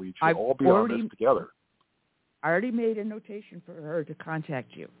 We should all be on this together. I already made a notation for her to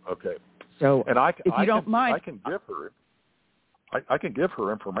contact you. Okay. So, and if you don't mind, I can give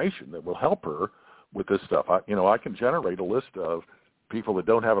her information that will help her with this stuff. I can generate a list of people that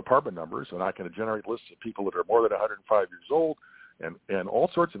don't have apartment numbers, and I can generate lists of people that are more than 105 years old, and all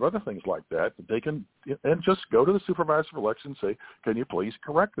sorts of other things like that. They can and just go to the supervisor of elections and say, "Can you please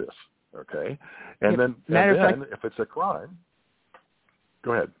correct this?" Okay, and then if it's a crime,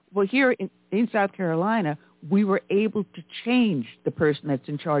 go ahead. Well, here in South Carolina, we were able to change the person that's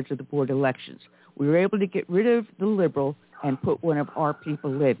in charge of the board of elections. We were able to get rid of the liberal and put one of our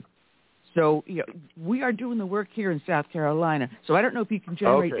people in. So we are doing the work here in South Carolina. So I don't know if you can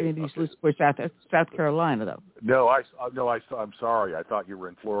generate any of these lists for South Carolina, though. No, I'm sorry. I thought you were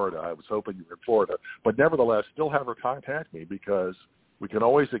in Florida. I was hoping you were in Florida. But nevertheless, still have her contact me, because we can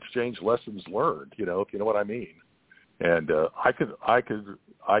always exchange lessons learned, if you know what I mean. And I could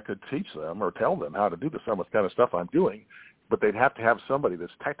teach them or tell them how to do some of the kind of stuff I'm doing, but they'd have to have somebody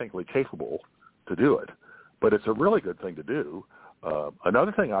that's technically capable to do it. But it's a really good thing to do.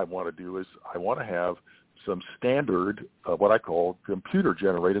 Another thing I want to do is I want to have some standard, what I call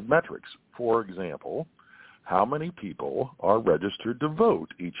computer-generated metrics. For example, how many people are registered to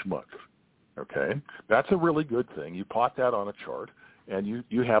vote each month? Okay, that's a really good thing. You plot that on a chart, and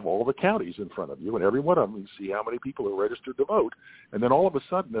you have all the counties in front of you, and every one of them, you see how many people are registered to vote. And then all of a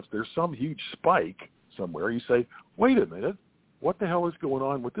sudden, if there's some huge spike somewhere, you say, wait a minute, what the hell is going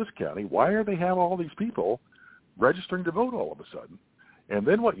on with this county? Why do they have all these people registering to vote all of a sudden? And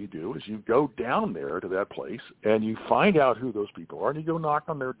then what you do is you go down there to that place, and you find out who those people are, and you go knock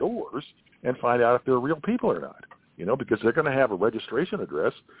on their doors and find out if they're real people or not, because they're going to have a registration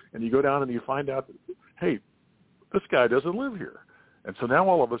address, and you go down and you find out, hey, this guy doesn't live here. And so now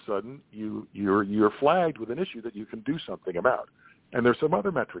all of a sudden you're flagged with an issue that you can do something about. And there's some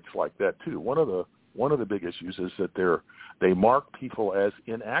other metrics like that too. One of the big issues is that they mark people as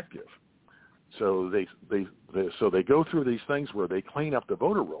inactive. So they go through these things where they clean up the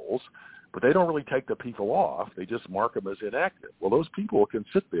voter rolls, but they don't really take the people off. They just mark them as inactive. Well, those people can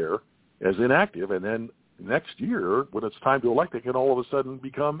sit there as inactive, and then next year, when it's time to elect, they can all of a sudden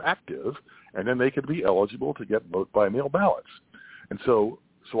become active, and then they could be eligible to get vote by mail ballots. And so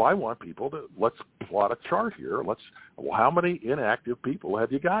I want people to, let's plot a chart here. How many inactive people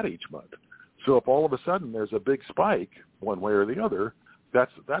have you got each month? So if all of a sudden there's a big spike one way or the other,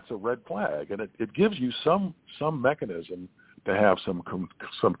 that's a red flag, and it gives you some mechanism to have some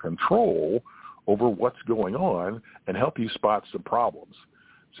control over what's going on and help you spot some problems.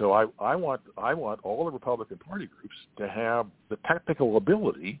 So I want all the Republican Party groups to have the technical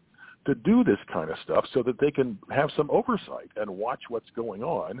ability to do this kind of stuff so that they can have some oversight and watch what's going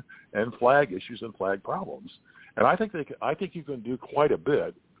on and flag issues and flag problems. And I think you can do quite a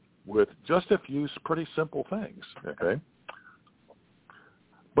bit with just a few pretty simple things, okay?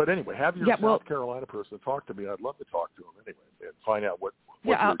 But anyway, have your South Carolina person talk to me. I'd love to talk to him anyway and find out what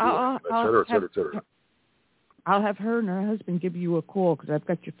you're doing, et cetera, et cetera, et cetera. I'll have her and her husband give you a call because I've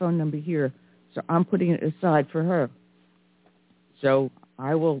got your phone number here. So I'm putting it aside for her. So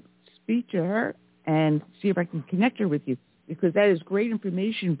I will speak to her and see if I can connect her with you because that is great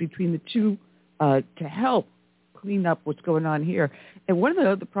information between the two to help clean up what's going on here. And one of the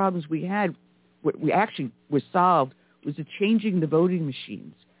other problems we had, we actually was solved, was the changing the voting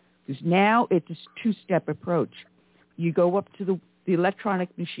machines. Because now it's a two-step approach. You go up to the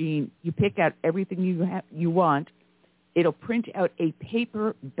electronic machine, you pick out everything you want. It'll print out a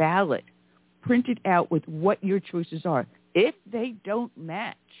paper ballot, print it out with what your choices are. If they don't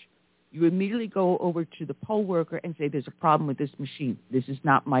match, you immediately go over to the poll worker and say, there's a problem with this machine. This is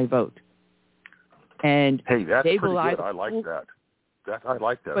not my vote. And hey, that's they pretty will good. I like that. I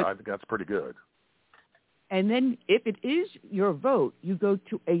like that. I think that's pretty good. And then if it is your vote, you go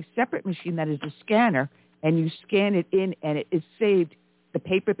to a separate machine that is a scanner, and you scan it in, and it is saved. The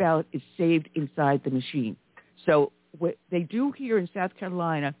paper ballot is saved inside the machine. So what they do here in South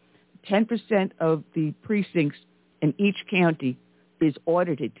Carolina, 10% of the precincts in each county is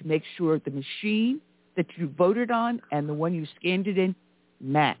audited to make sure the machine that you voted on and the one you scanned it in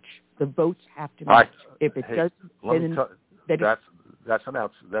match. The votes have to match. If it doesn't, that's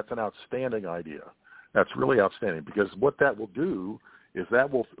an outstanding idea. That's really outstanding because what that will do is that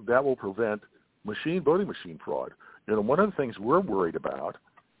will prevent voting machine fraud. You know, one of the things we're worried about,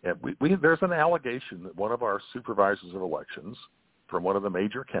 and there's an allegation that one of our supervisors of elections from one of the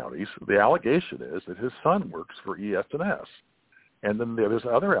major counties, the allegation is that his son works for ES&S. And then there's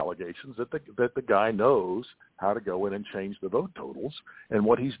other allegations that the guy knows how to go in and change the vote totals. And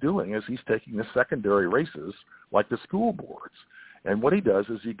what he's doing is he's taking the secondary races like the school boards. And what he does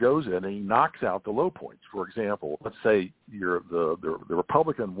is he goes in and he knocks out the low points. For example, let's say the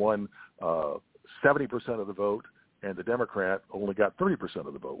Republican won 70% of the vote and the Democrat only got 30%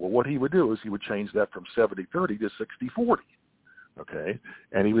 of the vote. Well, what he would do is he would change that from 70-30 to 60-40, okay?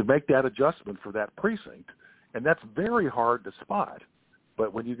 And he would make that adjustment for that precinct. And that's very hard to spot.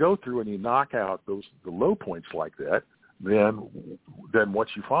 But when you go through and you knock out the low points like that, then what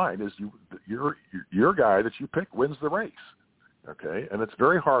you find is your guy that you pick wins the race, okay? And it's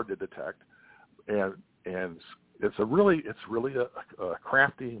very hard to detect, and it's really a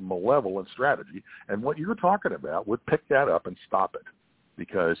crafty, malevolent strategy. And what you're talking about would pick that up and stop it,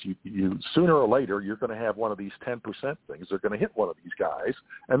 because you sooner or later you're going to have one of these 10% things. They're going to hit one of these guys,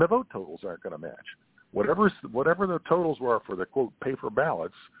 and the vote totals aren't going to match. Whatever the totals were for the quote paper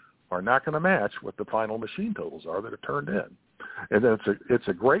ballots are not going to match what the final machine totals are that are turned in. And then it's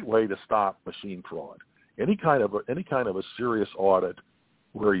a great way to stop machine fraud. Any kind of a serious audit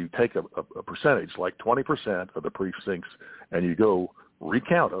where you take a percentage like 20% of the precincts and you go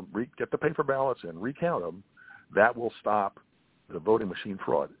recount them, get the paper ballots and recount them, that will stop the voting machine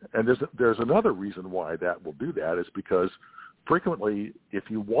fraud. And there's another reason why that will do that is because frequently if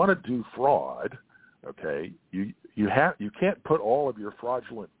you want to do fraud, okay, you can't put all of your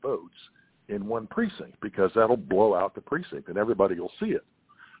fraudulent votes in one precinct because that'll blow out the precinct and everybody will see it.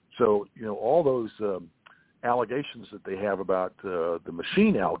 So, you know, all those allegations that they have about the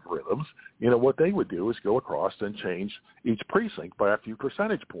machine algorithms, you know, what they would do is go across and change each precinct by a few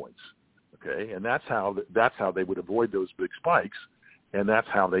percentage points, okay? And that's how they would avoid those big spikes, and that's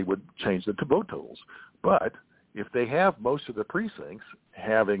how they would change the vote totals. But if they have most of the precincts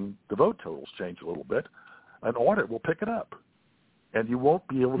having the vote totals change a little bit, an audit will pick it up, and you won't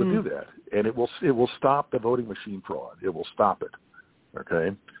be able to do that, and it will stop the voting machine fraud. It will stop it,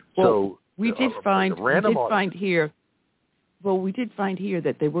 okay? Well, so we did find here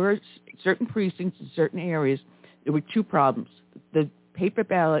that there were certain precincts in certain areas. There were two problems. The paper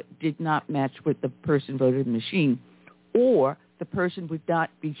ballot did not match what the person voted in the machine, or the person would not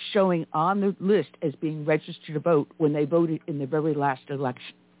be showing on the list as being registered to vote when they voted in the very last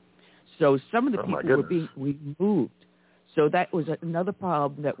election. So some of the people were being removed. So that was another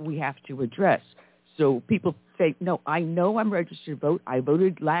problem that we have to address. So people say, no, I know I'm registered to vote. I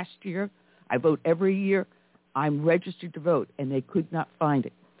voted last year. I vote every year. I'm registered to vote, and they could not find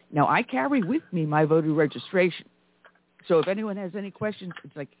it. Now, I carry with me my voter registration. So if anyone has any questions,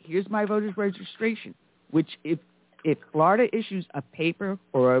 it's like, here's my voter's registration, which if if Florida issues a paper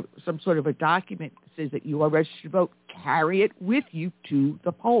or some sort of a document that says that you are registered to vote, carry it with you to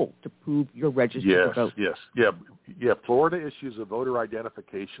the poll to prove you're registered to vote. Yeah. Florida issues a voter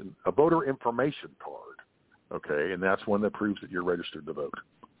identification, a voter information card, okay, and that's one that proves that you're registered to vote.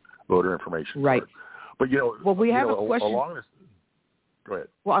 Voter information card. But, we have a question. Go ahead.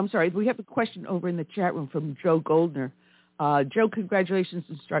 Well, I'm sorry. We have a question over in the chat room from Joe Goldner. Joe, congratulations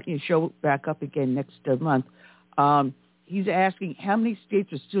on starting your show back up again next month. He's asking how many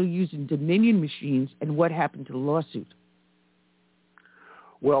states are still using Dominion machines and what happened to the lawsuit.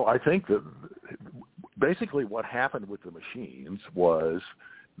 Well, I think that basically what happened with the machines was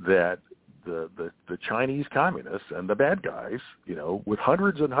that the Chinese communists and the bad guys, with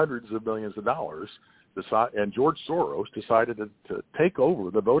hundreds and hundreds of millions of dollars, and George Soros decided to take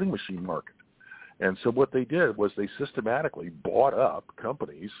over the voting machine market. And so what they did was they systematically bought up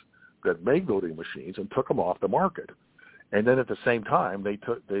companies that made voting machines and took them off the market. And then at the same time,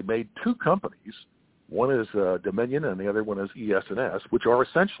 they made two companies. One is Dominion and the other one is ES&S, which are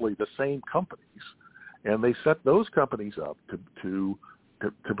essentially the same companies. And they set those companies up to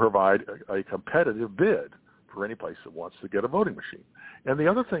provide a competitive bid for any place that wants to get a voting machine. And the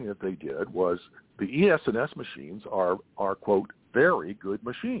other thing that they did was the ES&S machines are quote, very good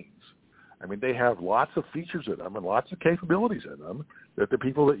machines. I mean, they have lots of features in them and lots of capabilities in them that the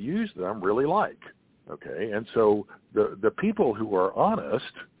people that use them really like, okay? And so the people who are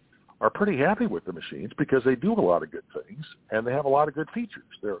honest are pretty happy with the machines because they do a lot of good things and they have a lot of good features.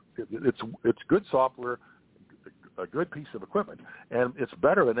 It's good software, a good piece of equipment, and it's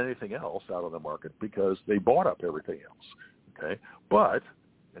better than anything else out on the market because they bought up everything else, okay? But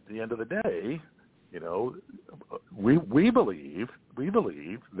at the end of the day, we believe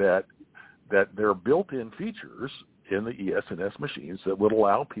that there are built-in features in the ES&S machines that would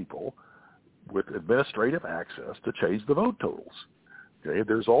allow people with administrative access to change the vote totals. Okay,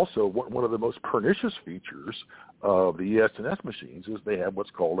 there's also one of the most pernicious features of the ES&S machines is they have what's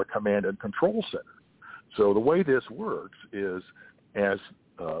called a command and control center. So the way this works is as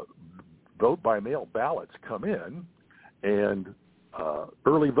vote-by-mail ballots come in and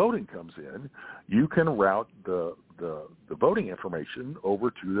early voting comes in, you can route the voting information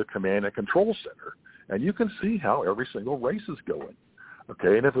over to the command and control center, and you can see how every single race is going.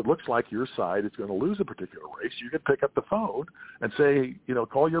 Okay, and if it looks like your side is going to lose a particular race, you can pick up the phone and say,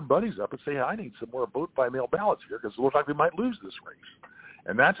 call your buddies up and say, I need some more vote-by-mail ballots here because it looks like we might lose this race.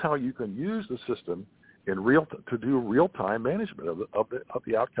 And that's how you can use the system to do real-time management of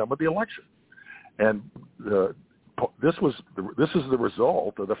the outcome of the election. And this is the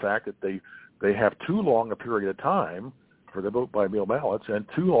result of the fact that they have too long a period of time for the vote-by-mail ballots and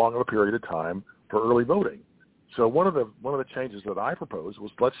too long of a period of time for early voting. So one of the changes that I proposed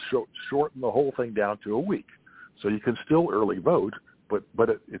was let's shorten the whole thing down to a week, so you can still early vote, but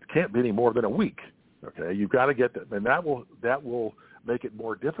it can't be any more than a week. Okay, you've got to get that, and that will make it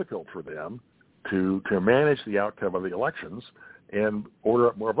more difficult for them to manage the outcome of the elections and order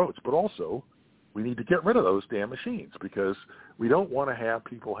up more votes. But also, we need to get rid of those damn machines because we don't want to have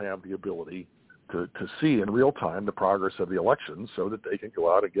people have the ability to see in real time the progress of the elections so that they can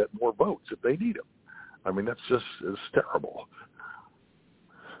go out and get more votes if they need them. I mean, it's terrible.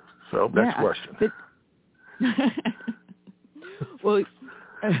 So next question. Well,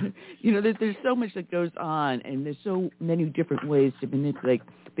 there's so much that goes on, and there's so many different ways to manipulate.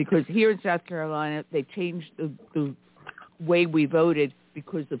 Because here in South Carolina, they changed the way we voted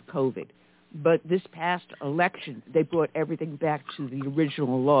because of COVID. But this past election, they brought everything back to the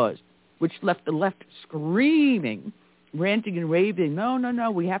original laws, which left the left screaming, ranting and raving,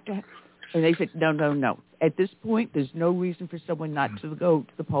 no, we have to and they said, no. At this point, there's no reason for someone not to go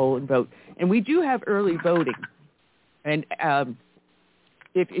to the poll and vote. And we do have early voting. And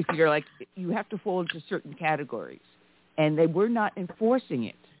if you're like, you have to fall into certain categories. And they were not enforcing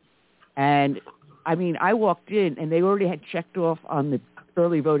it. And, I mean, I walked in, and they already had checked off on the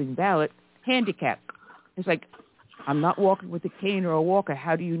early voting ballot, handicap. It's like, I'm not walking with a cane or a walker.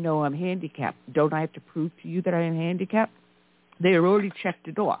 How do you know I'm handicapped? Don't I have to prove to you that I am handicapped? They had already checked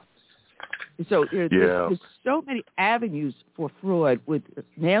it off. So there's so many avenues for fraud with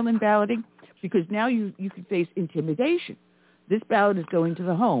mail-in balloting because now you can face intimidation. This ballot is going to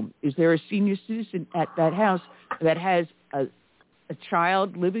the home. Is there a senior citizen at that house that has a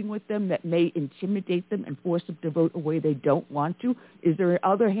child living with them that may intimidate them and force them to vote a way they don't want to? Is there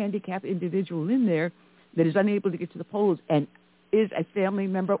other handicapped individual in there that is unable to get to the polls and is a family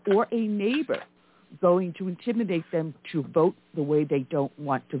member or a neighbor going to intimidate them to vote the way they don't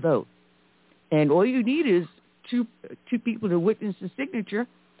want to vote? And all you need is two people to witness the signature.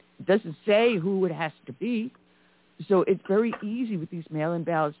 It doesn't say who it has to be. So it's very easy with these mail-in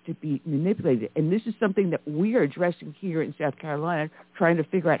ballots to be manipulated. And this is something that we are addressing here in South Carolina, trying to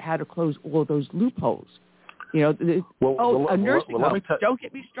figure out how to close all those loopholes. Nursing homes. Don't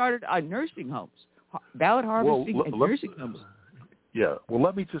get me started on nursing homes. Ballot harvesting and nursing homes. Yeah. Well,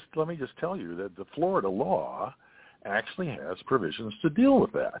 let me just tell you that the Florida law actually has provisions to deal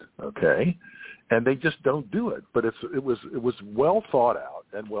with that. Okay, and they just don't do it. But it was well thought out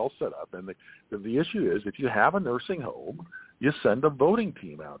and well set up. And the issue is, if you have a nursing home, you send a voting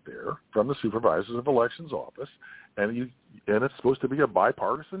team out there from the Supervisors of Elections office, and it's supposed to be a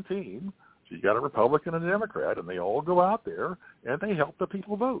bipartisan team. So you got a Republican and a Democrat, and they all go out there and they help the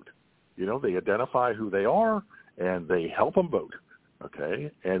people vote. They identify who they are and they help them vote.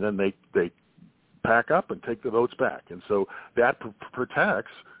 Okay, and then they pack up and take the votes back, and so that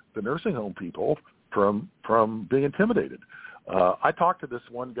protects the nursing home people from being intimidated. I talked to this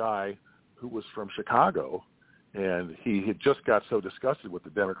one guy who was from Chicago, and he had just got so disgusted with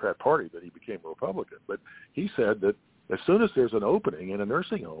the Democrat Party that he became a Republican. But he said that as soon as there's an opening in a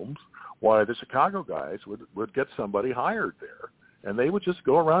nursing home, why the Chicago guys would get somebody hired there, and they would just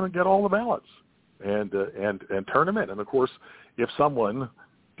go around and get all the ballots and turn them in. And of course, if someone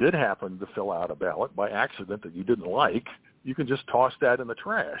did happen to fill out a ballot by accident that you didn't like, you can just toss that in the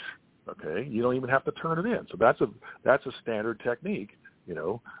trash. Okay, you don't even have to turn it in. So that's a standard technique.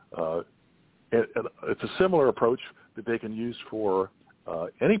 It's a similar approach that they can use for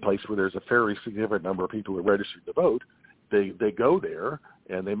any place where there's a fairly significant number of people who are registered to vote. They go there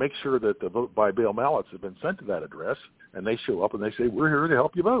and they make sure that the vote by mail ballots have been sent to that address, and they show up and they say, "We're here to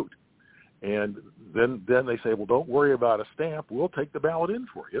help you vote." And then they say, "Well, don't worry about a stamp. We'll take the ballot in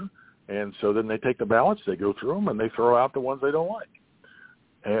for you." And so then they take the ballots, they go through them, and they throw out the ones they don't like.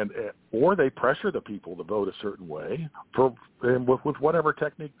 Or they pressure the people to vote a certain way with whatever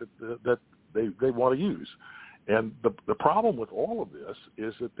technique that they want to use. And the problem with all of this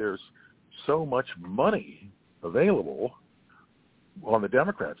is that there's so much money available on the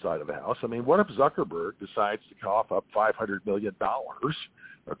Democrat side of the house. I mean, what if Zuckerberg decides to cough up $500 million,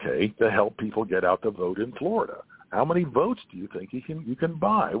 to help people get out to vote in Florida? How many votes do you think you can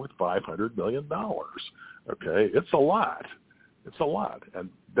buy with $500 million? Okay, it's a lot. It's a lot. And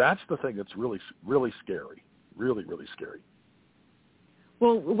that's the thing that's really, really scary, really, really scary.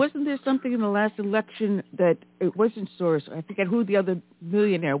 Well, wasn't there something in the last election that it wasn't Soros? I forget who the other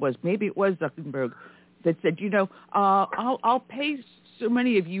millionaire was. Maybe it was Zuckerberg that said, I'll pay so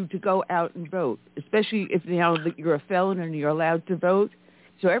many of you to go out and vote, especially if now that you're a felon and you're allowed to vote.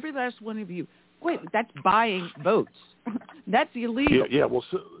 So every last one of you. Wait, that's buying votes. That's illegal. Yeah. Well,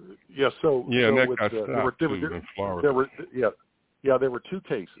 that got stopped in Florida. There were two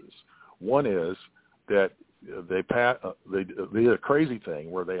cases. One is that they did a crazy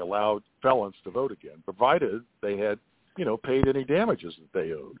thing where they allowed felons to vote again, provided they had, paid any damages that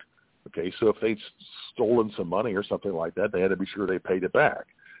they owed. Okay, so if they'd stolen some money or something like that, they had to be sure they paid it back.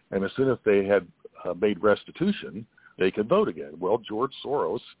 And as soon as they had made restitution, they could vote again. Well, George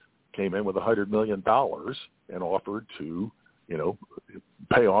Soros came in with $100 million and offered to,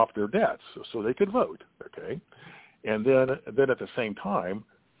 pay off their debts so they could vote. Okay, and then at the same time,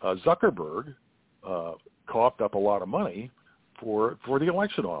 Zuckerberg coughed up a lot of money for the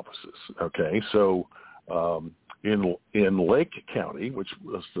election offices. Okay, so in Lake County, which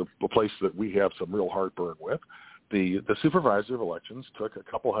was the place that we have some real heartburn with, the supervisor of elections took a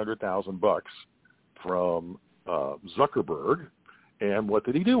couple $100,000 from Zuckerberg, and what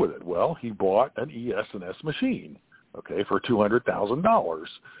did he do with it? Well, he bought an ES&S machine, for $200,000.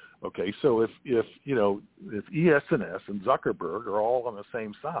 Okay, so if ES&S and Zuckerberg are all on the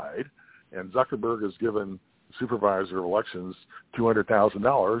same side, and Zuckerberg has given the supervisor of elections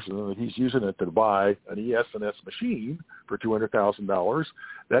 $200,000, and he's using it to buy an ES&S machine for $200,000,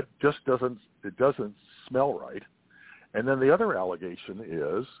 that just doesn't smell right. And then the other allegation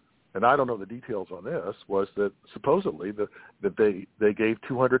is, and I don't know the details on this, was that supposedly that they gave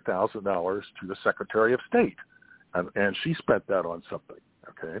 $200,000 to the Secretary of State, and she spent that on something.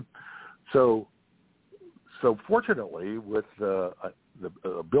 Okay, so fortunately, with a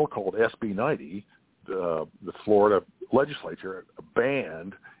bill called SB 90, the Florida legislature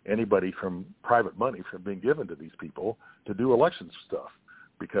banned anybody from private money from being given to these people to do election stuff.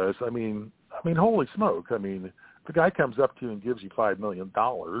 Because I mean, holy smoke! I mean, if the guy comes up to you and gives you $5 million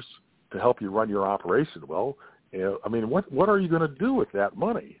to help you run your operation, well, what are you going to do with that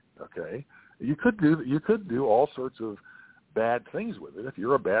money? Okay, you could do all sorts of bad things with it if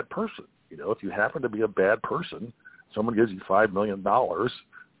you're a bad person. If you happen to be a bad person, someone gives you $5 million,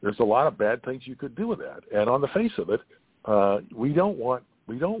 there's a lot of bad things you could do with that. And on the face of it, we don't want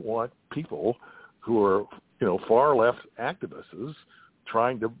people who are far left activists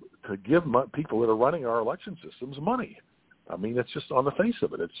trying to give people that are running our election systems money. I mean, it's just on the face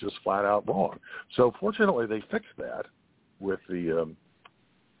of it. It's just flat out wrong. So fortunately, they fixed that with the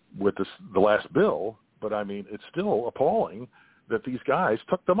last bill. But I mean, it's still appalling that these guys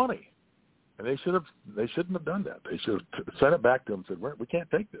took the money, and they shouldn't have done that. They should have sent it back to them and said, "We can't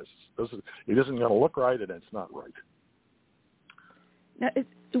take this. It isn't going to look right, and it's not right." Now,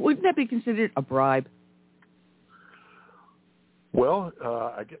 wouldn't that be considered a bribe? Well,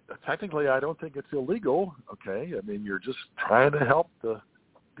 technically, I don't think it's illegal. Okay, I mean, you're just trying to help the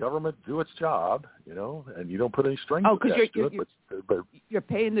government do its job, and you don't put any strings attached to it. But you're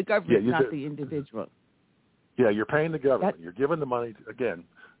paying the government, not the individual. Yeah, you're paying the government. You're giving the money. Again,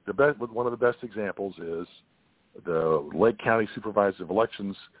 one of the best examples is the Lake County Supervisor of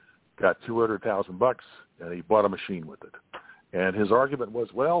Elections got $200,000, and he bought a machine with it. And his argument was,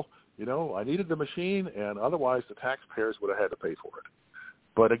 well, I needed the machine, and otherwise the taxpayers would have had to pay for it.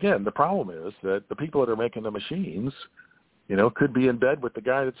 But again, the problem is that the people that are making the machines, could be in bed with the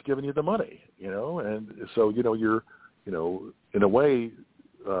guy that's giving you the money, and so, you're, in a way,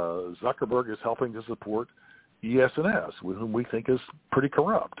 Zuckerberg is helping to support ES&S, whom we think is pretty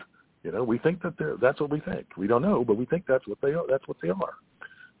corrupt. We think that's what we think. We don't know, but we think that's what they are.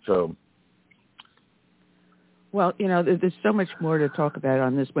 So. Well, there's so much more to talk about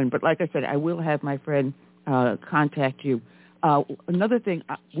on this one, but like I said, I will have my friend contact you. Another thing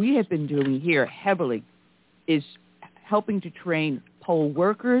we have been doing here heavily is helping to train poll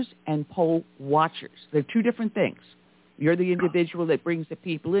workers and poll watchers. They're two different things. You're the individual that brings the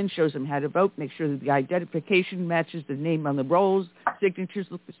people in, shows them how to vote, make sure that the identification matches the name on the rolls, signatures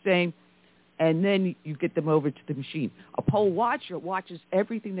look the same, and then you get them over to the machine. A poll watcher watches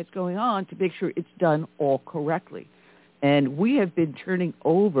everything that's going on to make sure it's done all correctly. And we have been turning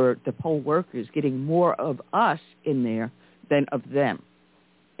over the poll workers, getting more of us in there than of them.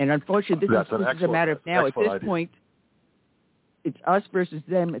 And unfortunately, this is a matter of now. At this point, it's us versus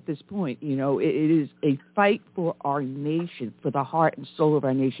them at this point. It is a fight for our nation, for the heart and soul of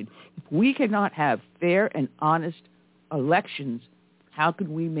our nation. If we cannot have fair and honest elections, how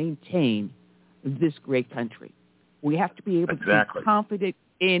can we maintain this great country? We have to be able to be confident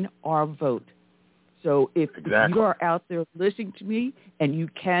in our vote. So if you are out there listening to me and you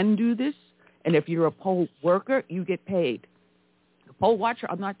can do this, and if you're a poll worker, you get paid. A poll watcher,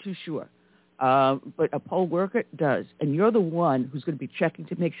 I'm not too sure. But a poll worker does. And you're the one who's going to be checking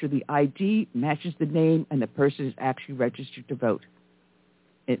to make sure the ID matches the name and the person is actually registered to vote.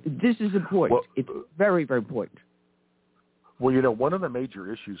 This is important. Well, it's very, very important. Well, one of the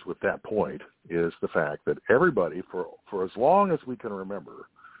major issues with that point is the fact that everybody, for as long as we can remember,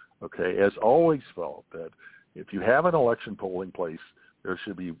 has always felt that if you have an election polling place, there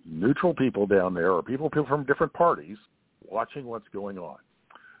should be neutral people down there or people from different parties watching what's going on.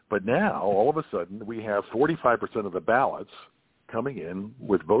 But now, all of a sudden, we have 45% of the ballots coming in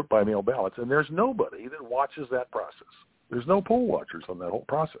with vote-by-mail ballots, and there's nobody that watches that process. There's no poll watchers on that whole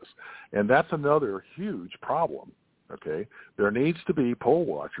process. And that's another huge problem, There needs to be poll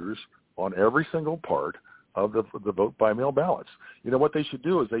watchers on every single part of the vote-by-mail ballots. What they should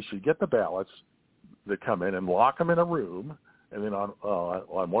do is they should get the ballots that come in and lock them in a room, and then on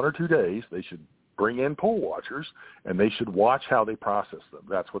 1 or 2 days, they should bring in poll watchers, and they should watch how they process them.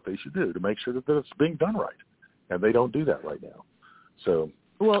 That's what they should do to make sure that it's being done right, and they don't do that right now. So,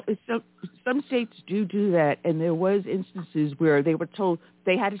 well, some states do that, and there was instances where they were told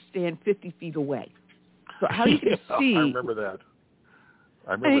they had to stand 50 feet away. So how you can see, I remember that.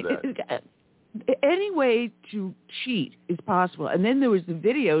 Any way to cheat is possible. And then there was the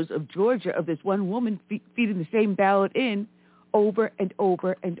videos of Georgia of this one woman feeding the same ballot in over and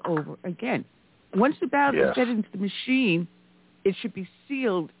over and over again. Once the ballot is fed into the machine, it should be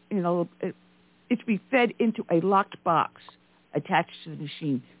sealed. It should be fed into a locked box attached to the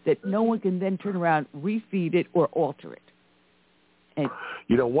machine that no one can then turn around, refeed it, or alter it. And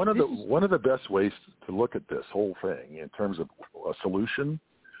one of the best ways to look at this whole thing in terms of a solution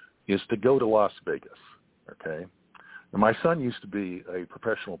is to go to Las Vegas. And my son used to be a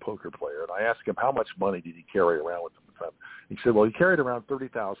professional poker player, and I asked him how much money did he carry around with him. He said, well, he carried around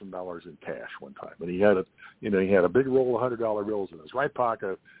 $30,000 in cash one time, and he had a big roll of $100 bills in his right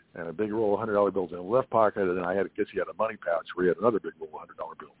pocket and a big roll of $100 bills in his left pocket, and then I guess he had a money pouch where he had another big roll of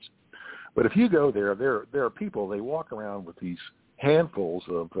 $100 bills. But if you go there are people, they walk around with these handfuls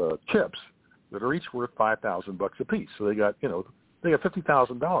of chips that are each worth $5,000 a piece. So they got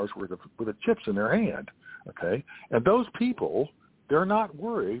 $50,000 worth of chips in their hand. And those people, they're not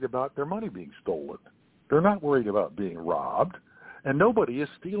worried about their money being stolen. They're not worried about being robbed. And nobody is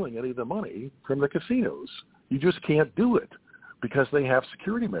stealing any of the money from the casinos. You just can't do it because they have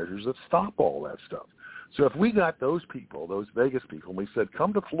security measures that stop all that stuff. So if we got those people, those Vegas people, and we said,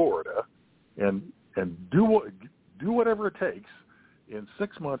 come to Florida and do whatever it takes, in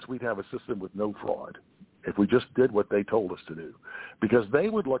 6 months we'd have a system with no fraud if we just did what they told us to do. Because they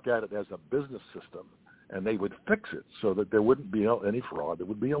would look at it as a business system, and they would fix it so that there wouldn't be any fraud that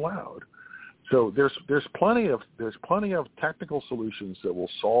would be allowed. So there's plenty of technical solutions that will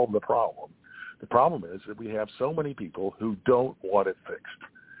solve the problem. The problem is that we have so many people who don't want it fixed.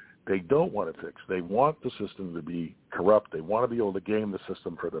 They don't want it fixed. They want the system to be corrupt. They want to be able to game the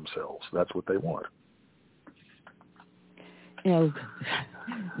system for themselves. That's what they want. You know,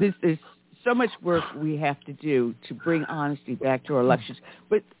 there's so much work we have to do to bring honesty back to our elections.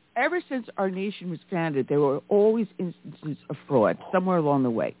 But ever since our nation was founded, there were always instances of fraud somewhere along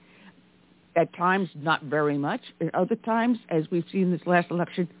the way. At times, not very much. At other times, as we've seen this last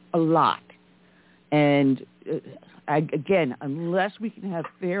election, a lot. And again, unless we can have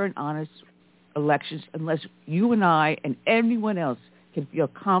fair and honest elections, unless you and I and anyone else can feel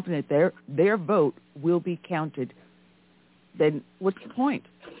confident their vote will be counted, then what's the point?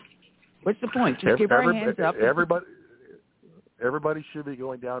 What's the point? Just give our hands up. Everybody should be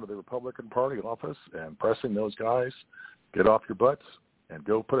going down to the Republican Party office and pressing those guys, get off your butts, and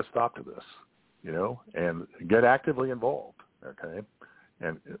go put a stop to this, and get actively involved, okay?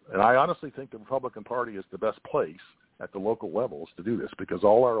 And I honestly think the Republican Party is the best place at the local levels to do this because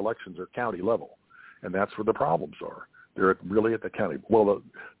all our elections are county level, and that's where the problems are. They're really at the county. Well,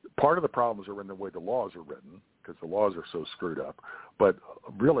 part of the problems are in the way the laws are written because the laws are so screwed up, but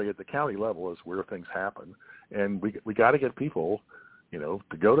really at the county level is where things happen, and we got to get people, to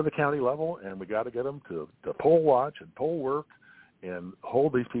go to the county level, and we got to get them to poll watch and poll work and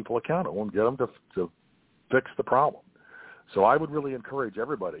hold these people accountable and get them to fix the problem. So I would really encourage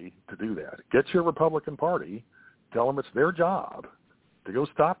everybody to do that. Get your Republican Party, tell them it's their job to go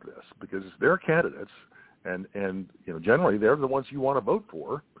stop this because it's their candidates, and generally they're the ones you want to vote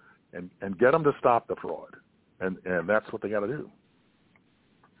for, and get them to stop the fraud, and that's what they got to do.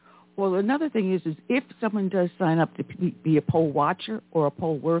 Well, another thing is if someone does sign up to be a poll watcher or a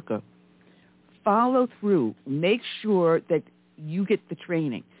poll worker, follow through. Make sure that you get the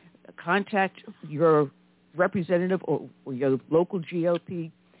training. Contact your representative or your local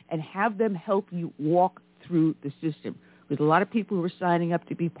GOP and have them help you walk through the system. There's a lot of people who are signing up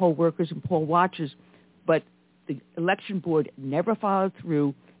to be poll workers and poll watchers, but the election board never followed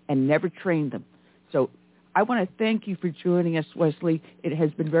through and never trained them. So I want to thank you for joining us, Westley. It has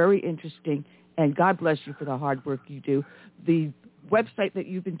been very interesting, and God bless you for the hard work you do. The website that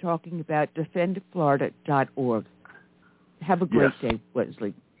you've been talking about, defendflorida.org. Have a great day,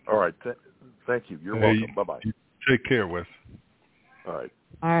 Westley. All right. Thank you. You're welcome. Bye-bye. Take care, Wes. All right.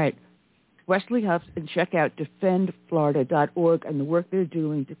 All right. Westley Huff, and check out defendflorida.org and the work they're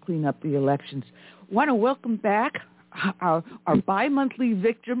doing to clean up the elections. Want to welcome back our bi-monthly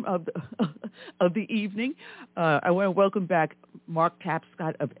victim of the evening. I want to welcome back Mark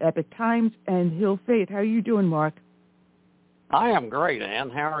Tapscott of Epoch Times and HillFaith. How are you doing, Mark? I am great, Ann.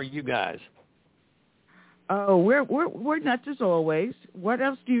 How are you guys? Oh, we're nuts as always. What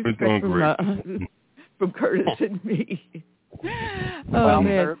else do you expect from Curtis and me? Well,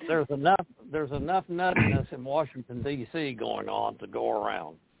 there's enough nuttiness in Washington D.C. going on to go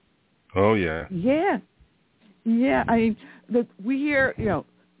around. Oh yeah. Yeah. I mean, we hear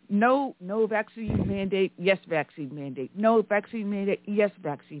no vaccine mandate, yes vaccine mandate. No vaccine mandate, yes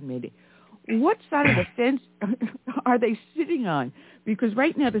vaccine mandate. What side of the fence are they sitting on? Because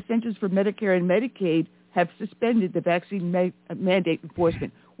right now the Centers for Medicare and Medicaid have suspended the vaccine mandate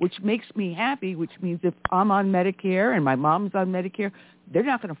enforcement, which makes me happy, which means if I'm on Medicare and my mom's on Medicare, they're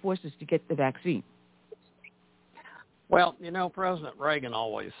not going to force us to get the vaccine. Well, President Reagan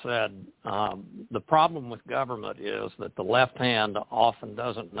always said the problem with government is that the left hand often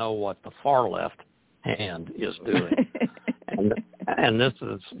doesn't know what the far left hand is doing. and this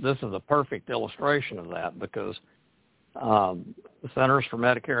is a perfect illustration of that because the Centers for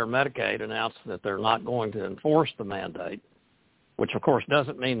Medicare and Medicaid announced that they're not going to enforce the mandate, which of course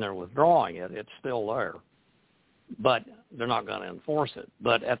doesn't mean they're withdrawing it. It's still there. But they're not going to enforce it.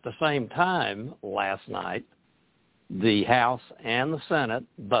 But at the same time, last night, the House and the Senate,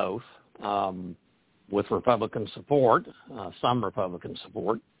 both, with Republican support, some Republican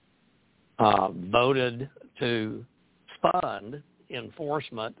support, voted to fund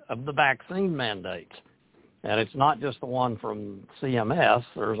enforcement of the vaccine mandates. And it's not just the one from CMS.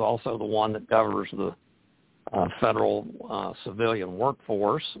 There's also the one that covers the federal civilian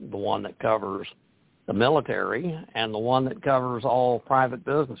workforce, the one that covers the military, and the one that covers all private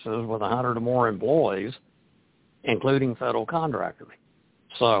businesses with 100 or more employees, including federal contractors.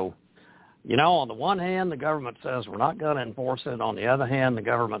 So, on the one hand, the government says we're not going to enforce it. On the other hand, the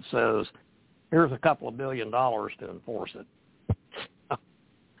government says, here's a couple of $1 billion to enforce it.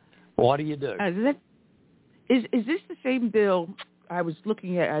 What do you do? Is this the same bill I was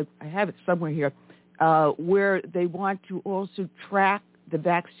looking at? I have it somewhere here, where they want to also track the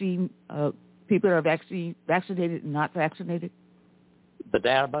vaccine, people that are vaccinated and not vaccinated? The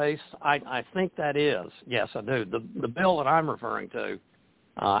database? I think that is. Yes, I do. The bill that I'm referring to,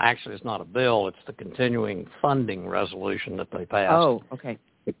 actually it's not a bill, it's the continuing funding resolution that they passed. Oh, okay.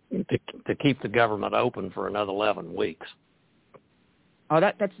 To keep the government open for another 11 weeks. Oh,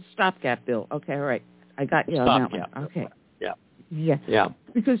 that's a stopgap bill. Okay, all right. I got you on that one. Okay. Yeah. Yeah. Yeah.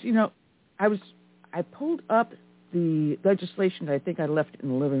 Because, I pulled up the legislation that I think I left in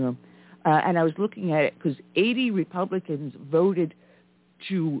the living room, and I was looking at it because 80 Republicans voted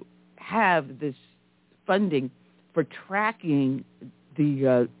to have this funding for tracking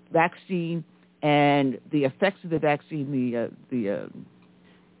the vaccine and the effects of the vaccine, the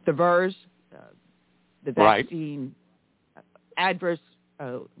VERS, the vaccine adverse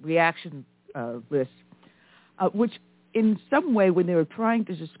reaction list, which in some way when they were trying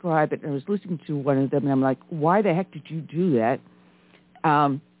to describe it, and I was listening to one of them, and I'm like, why the heck did you do that?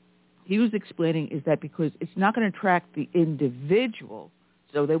 He was explaining is that because it's not going to track the individual,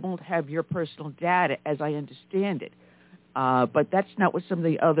 so they won't have your personal data, as I understand it. But that's not what some of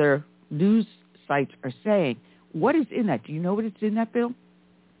the other news sites are saying. What is in that? Do you know what it's in that bill?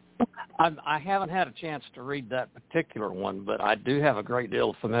 I haven't had a chance to read that particular one, but I do have a great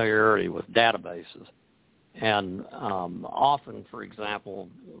deal of familiarity with databases. And often, for example,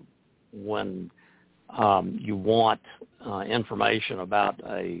 when you want information about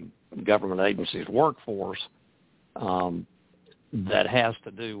a government agency's workforce that has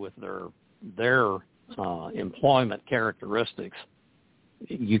to do with their employment characteristics,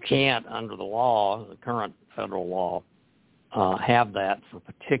 you can't, under the law, the current federal law, have that for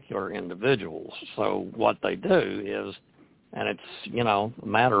particular individuals. So what they do is, and it's, a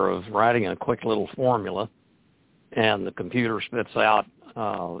matter of writing a quick little formula, and the computer spits out,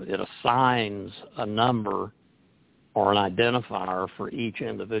 it assigns a number or an identifier for each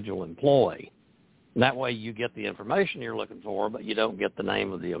individual employee. And that way you get the information you're looking for, but you don't get the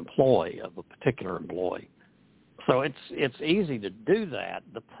name of the employee, of a particular employee. So it's easy to do that.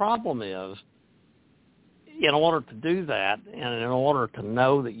 The problem is, in order to do that, and in order to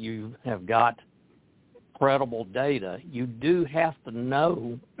know that you have got credible data, you do have to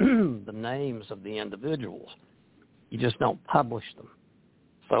know the names of the individuals. You just don't publish them.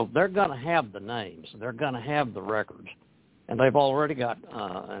 So they're going to have the names. They're going to have the records. And they've already got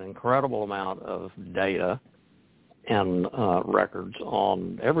an incredible amount of data and records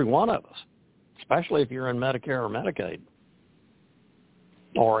on every one of us, especially if you're in Medicare or Medicaid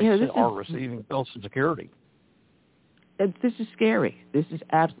or receiving Social Security. This is scary. This is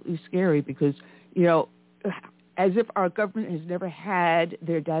absolutely scary because, as if our government has never had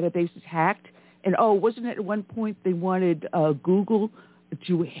their databases hacked. And, wasn't it at one point they wanted Google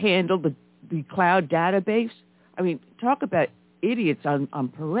to handle the cloud database? I mean, talk about idiots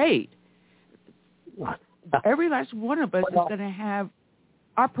on parade. Every last one of us is going to have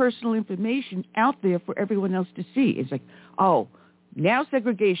our personal information out there for everyone else to see. It's like, now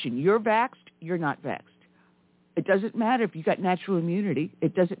segregation. You're vaxxed, you're not vaxxed. It doesn't matter if you've got natural immunity.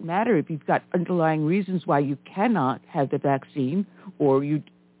 It doesn't matter if you've got underlying reasons why you cannot have the vaccine or you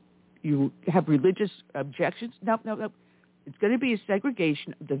have religious objections. No. It's going to be a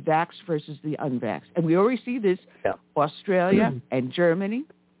segregation of the vaxxed versus the unvaxxed. And we already see this Australia and Germany.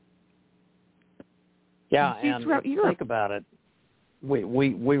 Yeah, and think about it. We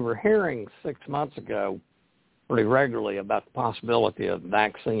were hearing 6 months ago pretty regularly about the possibility of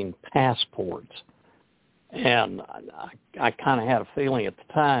vaccine passports. And I kind of had a feeling at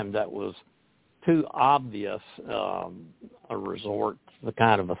the time that was too obvious a resort to the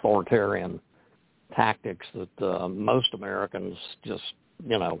kind of authoritarian tactics that most Americans just,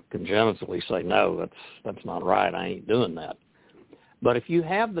 congenitally say, no, that's not right. I ain't doing that. But if you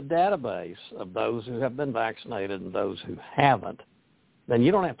have the database of those who have been vaccinated and those who haven't, then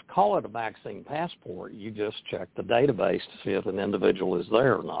you don't have to call it a vaccine passport. You just check the database to see if an individual is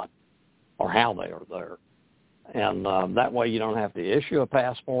there or not, or how they are there. And that way you don't have to issue a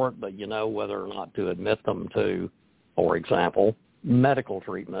passport, but you know whether or not to admit them to, for example, medical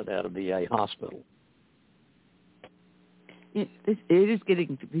treatment at a VA hospital. It is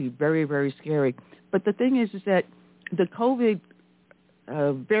getting to be very, very scary. But the thing is that the COVID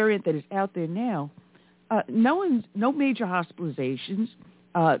variant that is out there now, no major hospitalizations.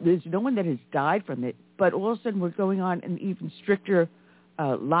 There's no one that has died from it, but all of a sudden we're going on an even stricter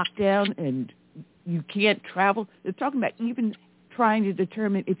lockdown, and you can't travel. They're talking about even trying to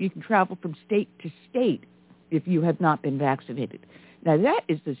determine if you can travel from state to state if you have not been vaccinated. Now, that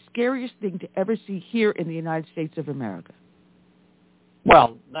is the scariest thing to ever see here in the United States of America.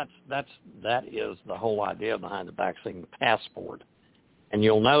 Well, that is the whole idea behind the vaccine passport. And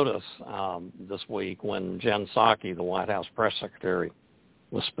you'll notice this week when Jen Psaki, the White House press secretary,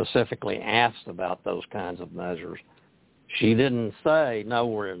 was specifically asked about those kinds of measures, she didn't say, no,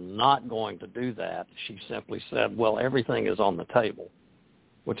 we're not going to do that. She simply said, well, everything is on the table,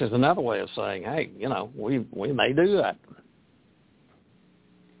 which is another way of saying, hey, we may do that.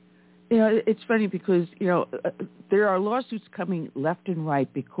 It's funny because, there are lawsuits coming left and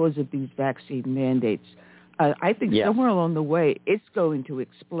right because of these vaccine mandates. I think somewhere along the way it's going to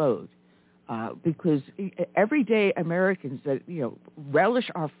explode because everyday Americans that, relish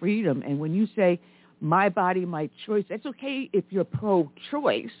our freedom, and when you say my body, my choice, that's okay if you're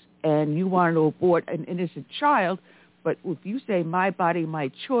pro-choice and you want to abort an innocent child, but if you say my body, my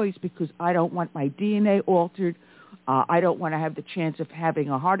choice because I don't want my DNA altered, I don't want to have the chance of having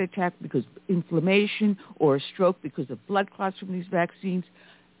a heart attack because of inflammation or a stroke because of blood clots from these vaccines.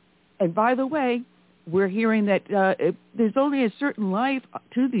 And by the way, we're hearing that there's only a certain life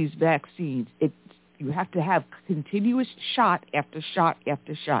to these vaccines. You have to have continuous shot after shot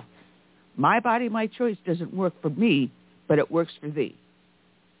after shot. My body, my choice doesn't work for me, but it works for thee.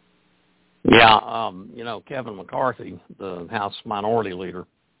 Yeah, Kevin McCarthy, the House Minority Leader,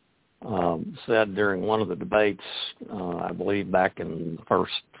 said during one of the debates, I believe back in the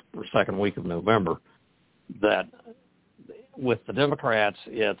first or second week of November, that with the Democrats,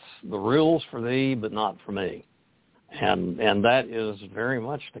 it's the rules for thee, but not for me. And that is very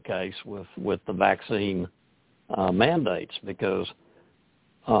much the case with the vaccine mandates because,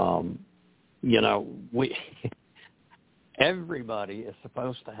 everybody is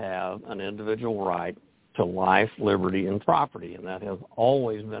supposed to have an individual right to life, liberty, and property, and that has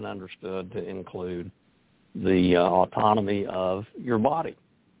always been understood to include the autonomy of your body.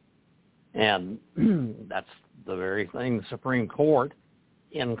 And that's the very thing the Supreme Court,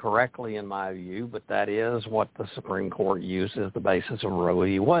 incorrectly in my view, but that is what the Supreme Court used as the basis of Roe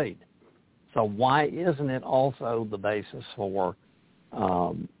v. Wade. So why isn't it also the basis for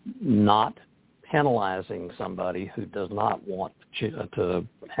not penalizing somebody who does not want to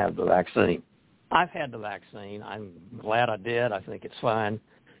have the vaccine? I've had the vaccine. I'm glad I did. I think it's fine.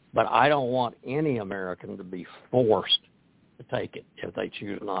 But I don't want any American to be forced to take it if they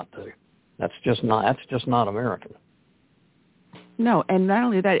choose not to. That's just not American. No, and not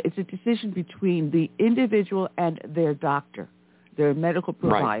only that, it's a decision between the individual and their doctor, their medical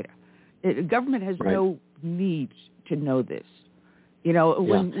provider. Right. The government has no need to know this.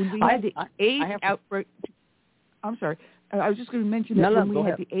 When we had the AIDS outbreak, I'm sorry, I was just going to mention that when we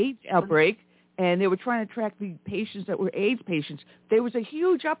had the AIDS outbreak, and they were trying to track the patients that were AIDS patients, there was a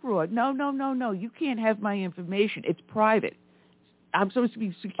huge uproar. No, you can't have my information. It's private. I'm supposed to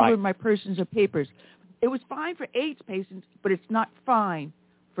be secure in my persons or papers. It was fine for AIDS patients, but it's not fine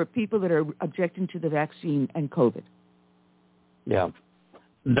for people that are objecting to the vaccine and COVID. Yeah.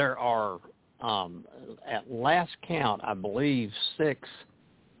 There are, at last count, I believe 6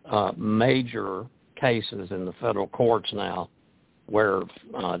 major cases in the federal courts now where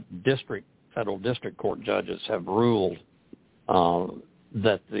federal district court judges have ruled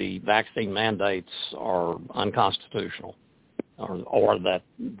that the vaccine mandates are unconstitutional or that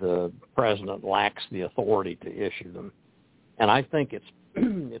the president lacks the authority to issue them. And I think it's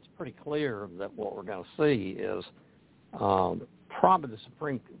pretty clear that what we're going to see is probably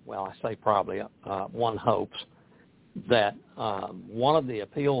the one hopes that one of the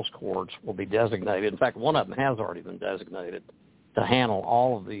appeals courts will be designated. In fact, one of them has already been designated to handle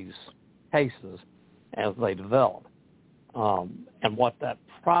all of these cases as they develop. And what that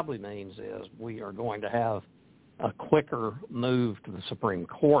probably means is we are going to have a quicker move to the Supreme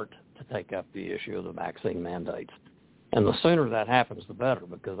Court to take up the issue of the vaccine mandates. And the sooner that happens, the better,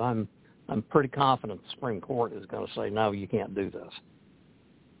 because I'm pretty confident the Supreme Court is going to say, no, you can't do this.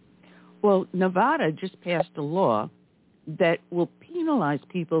 Well, Nevada just passed a law that will penalize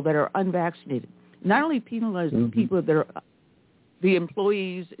people that are unvaccinated. Not only penalize people that are the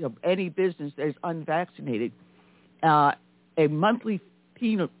employees of any business that is unvaccinated, a monthly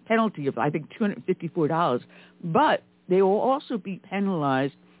penalty of, I think, $254, but they will also be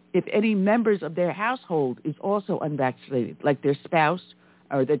penalized if any members of their household is also unvaccinated, like their spouse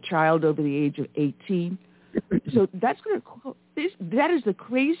or their child over the age of 18. So that is the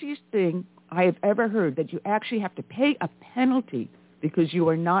craziest thing I have ever heard that you actually have to pay a penalty because you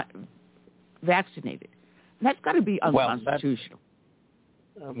are not vaccinated. And that's got to be unconstitutional.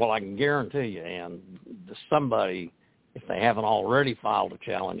 Well, I can guarantee you, and somebody, if they haven't already filed a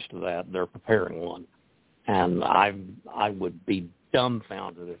challenge to that, they're preparing one. And I would be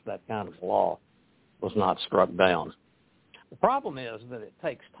dumbfounded if that kind of law was not struck down. The problem is that it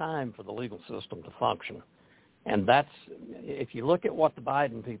takes time for the legal system to function. And that's, if you look at what the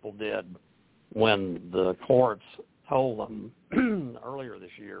Biden people did when the courts told them earlier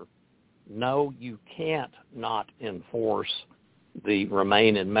this year, no, you can't not enforce the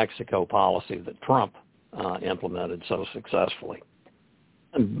Remain in Mexico policy that Trump implemented so successfully.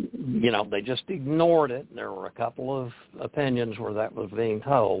 And, they just ignored it. There were a couple of opinions where that was being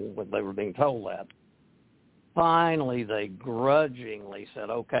told, when they were being told that. Finally, they grudgingly said,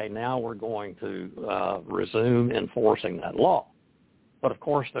 okay, now we're going to resume enforcing that law. But, of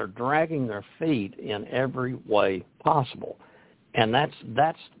course, they're dragging their feet in every way possible. And that's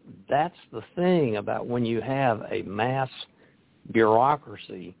the thing about when you have a mass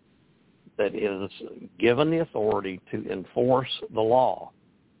bureaucracy that is given the authority to enforce the law.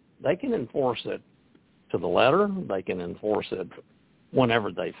 They can enforce it to the letter. They can enforce it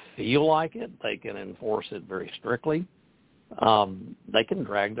whenever they feel like it. They can enforce it very strictly. They can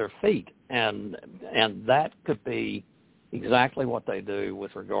drag their feet. And that could be exactly what they do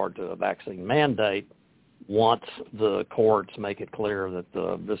with regard to a vaccine mandate once the courts make it clear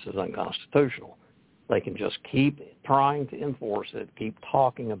that this is unconstitutional. They can just keep trying to enforce it, keep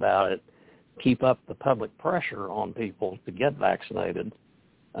talking about it, keep up the public pressure on people to get vaccinated,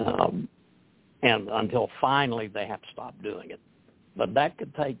 and until finally they have to stop doing it. But that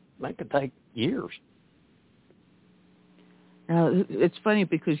could take years. It's funny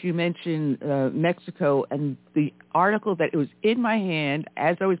because you mentioned Mexico, and the article that it was in my hand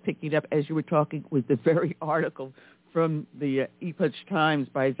as I was picking it up as you were talking was the very article from the Epoch Times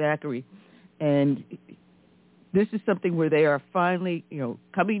by Zachary. And this is something where they are finally,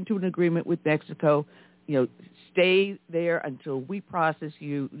 coming to an agreement with Mexico, stay there until we process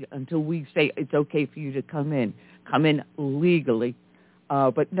you, until we say it's okay for you to come in legally.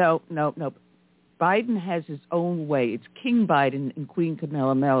 But no. Biden has his own way. It's King Biden and Queen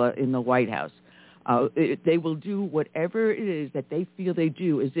Kamala in the White House. They will do whatever it is that they feel they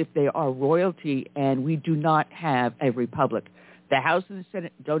do as if they are royalty, and we do not have a republic. The House and the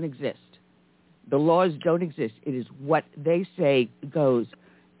Senate don't exist. The laws don't exist. It is what they say goes.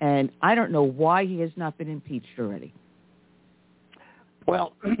 And I don't know why he has not been impeached already.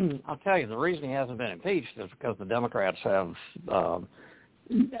 Well, I'll tell you, the reason he hasn't been impeached is because the Democrats have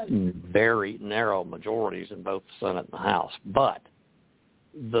very narrow majorities in both the Senate and the House. But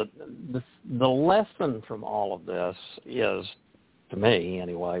the lesson from all of this is, to me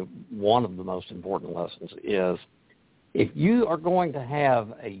anyway, one of the most important lessons is if you are going to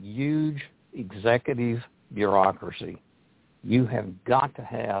have a huge executive bureaucracy, you have got to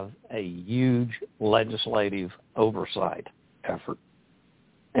have a huge legislative oversight effort.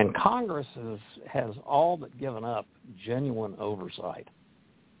 And Congress has all but given up genuine oversight.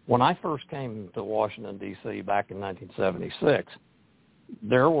 When I first came to Washington, D.C. back in 1976,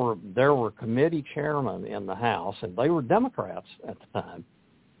 there were committee chairmen in the House, and they were Democrats at the time,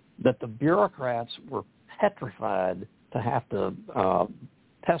 that the bureaucrats were petrified to have to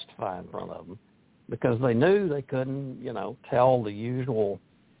testify in front of them because they knew they couldn't, tell the usual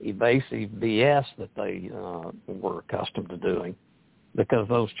evasive BS that they were accustomed to doing, because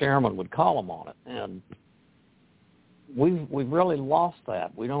those chairmen would call them on it. And we've really lost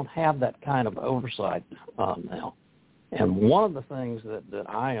that. We don't have that kind of oversight now. And one of the things that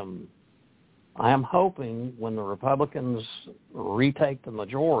I am hoping when the Republicans retake the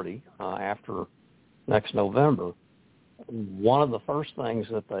majority after next November, one of the first things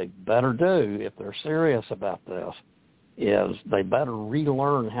that they better do, if they're serious about this, is they better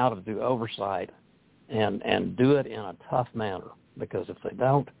relearn how to do oversight and do it in a tough manner. Because if they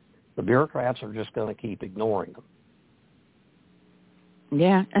don't, the bureaucrats are just going to keep ignoring them.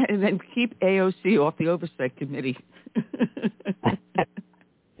 Yeah, and then keep AOC off the Oversight Committee.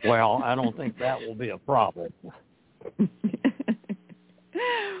 Well, I don't think that will be a problem.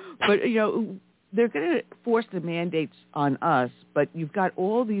 But, they're going to force the mandates on us, but you've got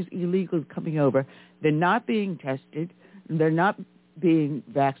all these illegals coming over. They're not being tested. They're not being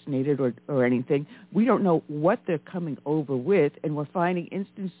vaccinated or anything. We don't know what they're coming over with, and we're finding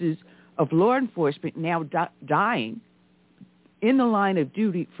instances of law enforcement now dying in the line of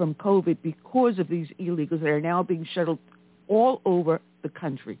duty from COVID because of these illegals that are now being shuttled all over the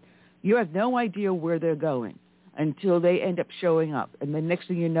country. You have no idea where they're going until they end up showing up. And the next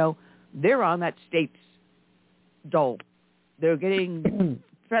thing you know, they're on that state's dole. They're getting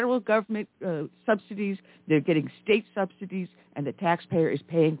federal government subsidies, they're getting state subsidies, and the taxpayer is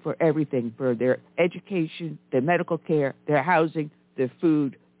paying for everything, for their education, their medical care, their housing, their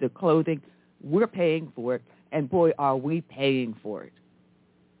food, their clothing. We're paying for it, and boy, are we paying for it.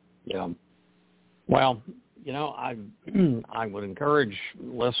 Yeah. Well, I would encourage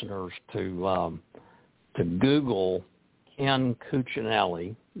listeners to Google Ken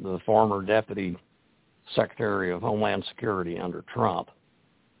Cuccinelli, the former Deputy Secretary of Homeland Security under Trump,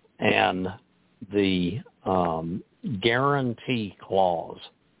 and the guarantee clause.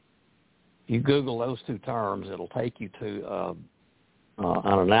 If you Google those two terms, it'll take you to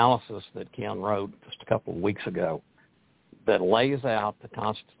an analysis that Ken wrote just a couple of weeks ago that lays out the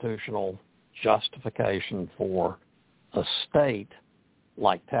constitutional justification for a state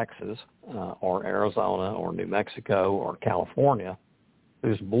like Texas or Arizona or New Mexico or California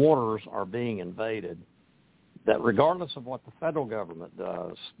whose borders are being invaded, that regardless of what the federal government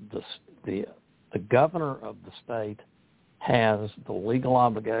does, the governor of the state has the legal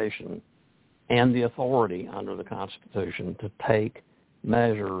obligation and the authority under the Constitution to take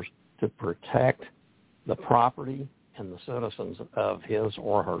measures to protect the property and the citizens of his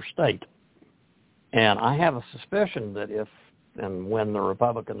or her state. And I have a suspicion that if and when the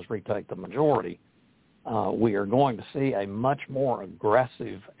Republicans retake the majority, we are going to see a much more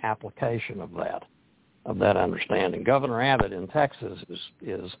aggressive application of that understanding. Governor Abbott in Texas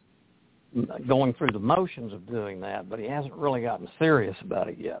is going through the motions of doing that, but he hasn't really gotten serious about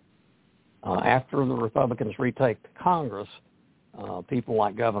it yet. After the Republicans retake Congress, people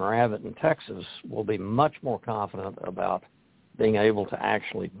like Governor Abbott in Texas will be much more confident about being able to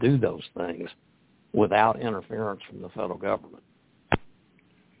actually do those things without interference from the federal government.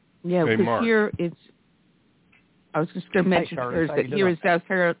 Yeah, hey, because Mark. here it's, I was just going to mention that here in South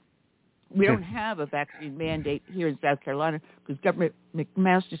Carolina, we don't have a vaccine mandate here in South Carolina because Governor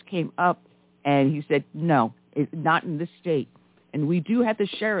McMaster just came up and he said, no, it's not in this state. And we do have the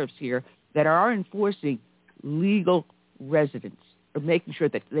sheriffs here that are enforcing legal residents, or making sure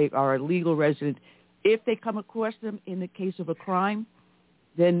that they are a legal resident. If they come across them in the case of a crime,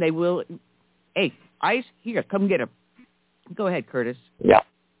 then they will, hey, ICE, here, come get them. Go ahead, Curtis. Yeah.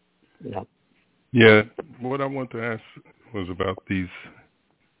 Yeah, what I want to ask was about these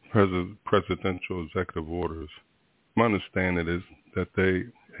presidential executive orders. My understanding is that they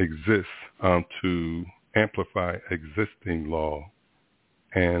exist to amplify existing law,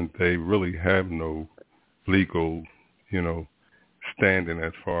 and they really have no legal, standing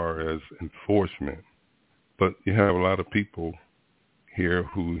as far as enforcement. But you have a lot of people here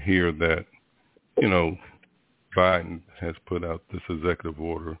who hear that, Biden has put out this executive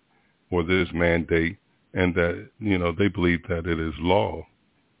order or this mandate, and that, they believe that it is law.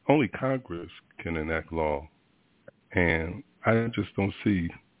 Only Congress can enact law. And I just don't see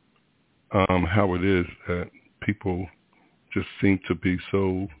how it is that people just seem to be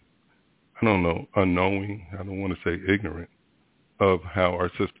so, unknowing, I don't want to say ignorant, of how our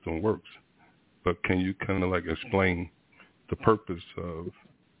system works. But can you kind of explain the purpose of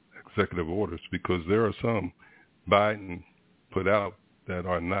executive orders? Because there are some Biden put out that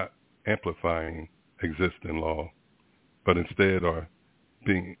are not amplifying existing law, but instead are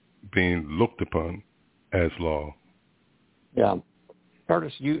being looked upon as law. Yeah.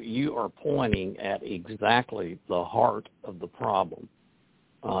 Curtis, you are pointing at exactly the heart of the problem.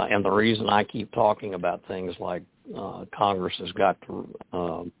 And the reason I keep talking about things like Congress has got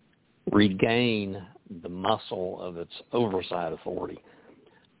to regain the muscle of its oversight authority.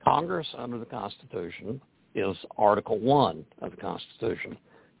 Congress, under the Constitution, is Article 1 of the Constitution.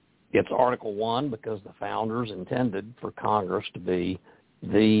 It's Article 1 because the founders intended for Congress to be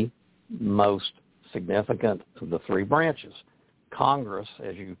the most significant of the three branches. Congress,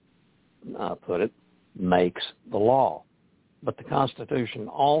 as you put it, makes the law. But the Constitution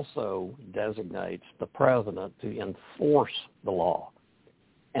also designates the president to enforce the law.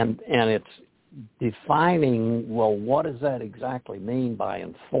 And it's defining, well, what does that exactly mean by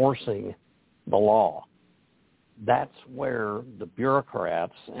enforcing the law? That's where the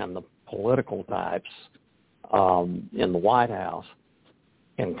bureaucrats and the political types in the White House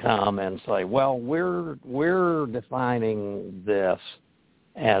can come and say, well, we're defining this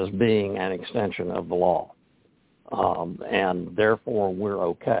as being an extension of the law, and therefore we're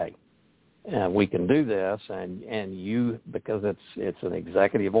okay. And we can do this, and you, because it's an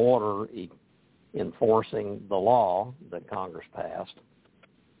executive order enforcing the law that Congress passed,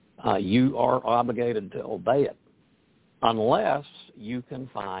 you are obligated to obey it, unless you can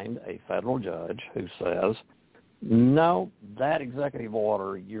find a federal judge who says No, that executive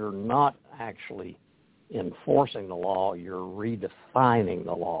order, you're not actually enforcing the law, you're redefining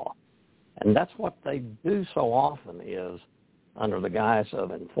the law. And that's what they do so often is, under the guise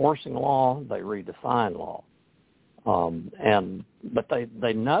of enforcing law, they redefine law. But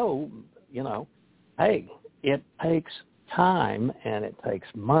they know, hey, it takes time and it takes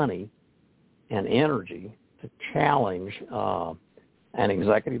money and energy to challenge an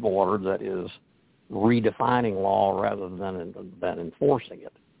executive order that is redefining law rather than enforcing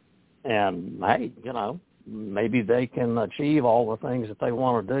it. And, hey, maybe they can achieve all the things that they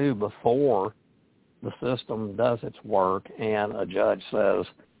want to do before the system does its work and a judge says,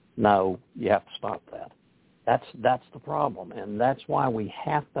 no, you have to stop that. That's the problem. And that's why we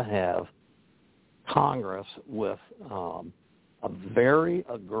have to have Congress with a very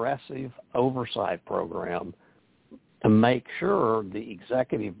aggressive oversight program to make sure the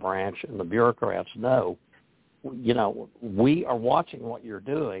executive branch and the bureaucrats know, we are watching what you're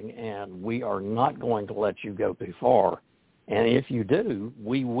doing and we are not going to let you go too far. And if you do,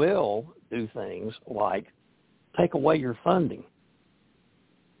 we will do things like take away your funding.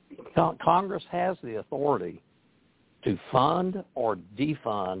 Congress has the authority to fund or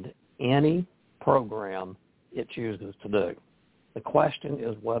defund any program it chooses to do. The question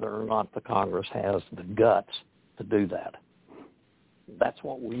is whether or not the Congress has the guts to do that. That's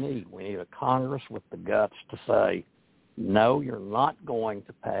what we need. We need a Congress with the guts to say, no, you're not going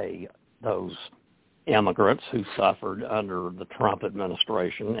to pay those immigrants who suffered under the Trump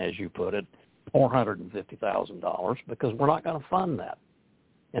administration, as you put it, $450,000, because we're not going to fund that.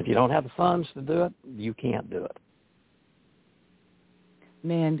 If you don't have the funds to do it, you can't do it.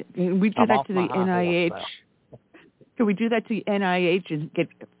 Man, can we do that to the NIH? Can we do that to the NIH and get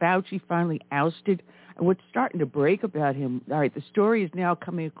Fauci finally ousted? And what's starting to break about him, all right, the story is now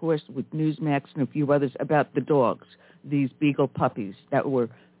coming, of course, with Newsmax and a few others about the dogs, these beagle puppies that were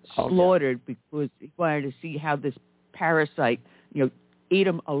slaughtered because he wanted to see how this parasite, ate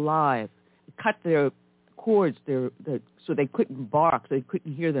them alive, cut their cords so they couldn't bark, so they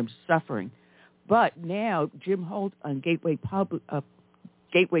couldn't hear them suffering. But now Jim Holt on Gateway Pundit,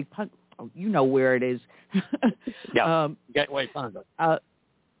 you know where it is. Gateway Pundit.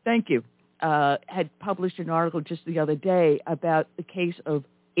 Thank you. Had published an article just the other day about the case of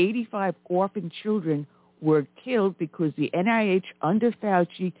 85 orphan children were killed because the NIH under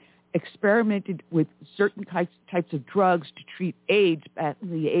Fauci experimented with certain types of drugs to treat AIDS back in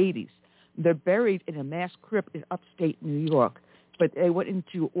the 80s. They're buried in a mass crypt in upstate New York. But they went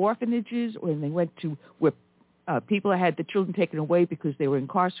into orphanages, or they went to where people had the children taken away because they were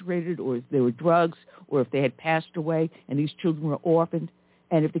incarcerated, or if there were drugs, or if they had passed away, and these children were orphaned.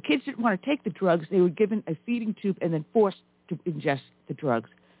 And if the kids didn't want to take the drugs, they were given a feeding tube and then forced to ingest the drugs.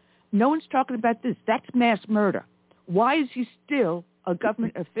 No one's talking about this. That's mass murder. Why is he still a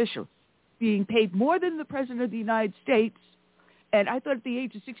government official being paid more than the President of the United States? And I thought at the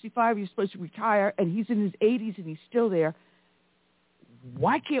age of 65 he was supposed to retire, and he's in his 80s and he's still there.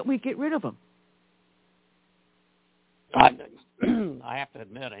 Why can't we get rid of him? I have to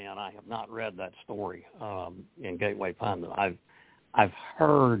admit, Ann, I have not read that story in Gateway Pundit. I've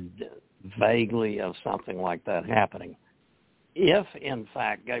heard vaguely of something like that happening. If, in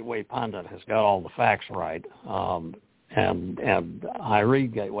fact, Gateway Pundit has got all the facts right, and I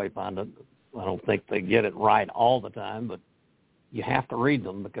read Gateway Pundit, I don't think they get it right all the time, but you have to read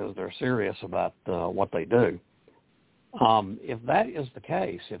them because they're serious about what they do. If that is the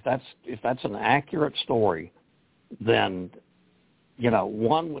case, if that's an accurate story, then,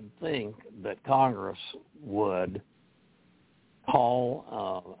 one would think that Congress would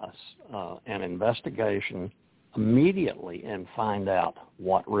call an investigation immediately and find out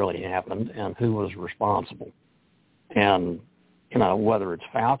what really happened and who was responsible. And, whether it's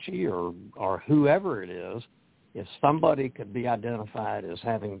Fauci or whoever it is, if somebody could be identified as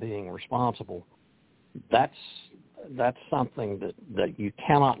being responsible, that's something that you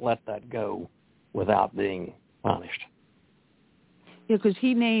cannot let that go without being punished. Yeah, because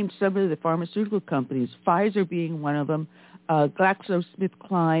he named some of the pharmaceutical companies, Pfizer being one of them,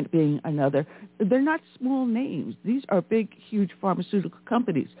 GlaxoSmithKline being another. They're not small names. These are big, huge pharmaceutical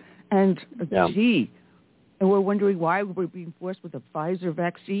companies. And, and we're wondering why we're being forced with a Pfizer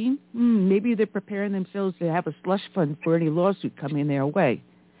vaccine. Maybe they're preparing themselves to have a slush fund for any lawsuit coming their way.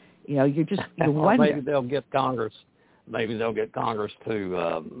 You wonder. Maybe they'll get Congress. Maybe they'll get Congress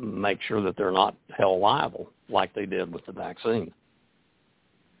to make sure that they're not held liable like they did with the vaccine.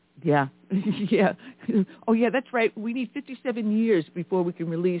 Yeah. Yeah. Oh, yeah, that's right. We need 57 years before we can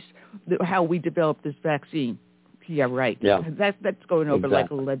release how we developed this vaccine. Yeah, right. Yeah. That's going over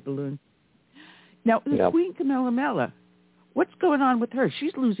like a lead balloon. Now, Queen Camilla, what's going on with her?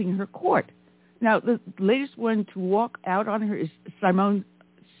 She's losing her court. Now, the latest one to walk out on her is Simone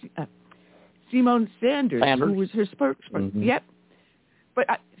Sanders, who was her spokesperson. Mm-hmm. Yep. But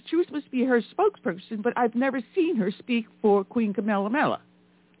she was supposed to be her spokesperson, but I've never seen her speak for Queen Camilla.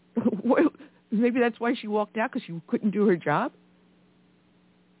 Maybe that's why she walked out, because she couldn't do her job?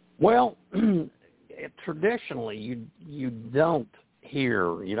 Well, traditionally, you don't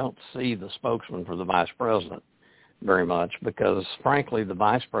see the spokesman for the vice president very much, because, frankly, the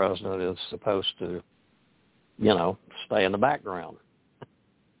vice president is supposed to, stay in the background.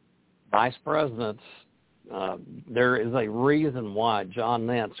 Vice presidents, there is a reason why John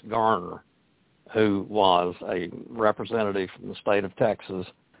Nance Garner, who was a representative from the state of Texas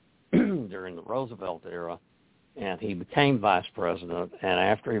during the Roosevelt era, and he became vice president, and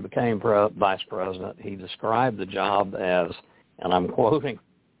after he became vice president, he described the job as, and I'm quoting,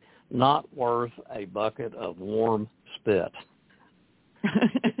 not worth a bucket of warm spit,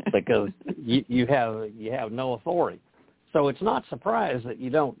 because you have no authority. So it's not surprised that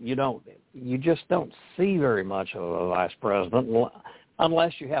you just don't see very much of a vice president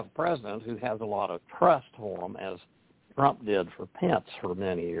unless you have a president who has a lot of trust for him, as Trump did for Pence for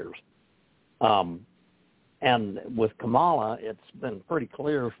many years. And with Kamala, it's been pretty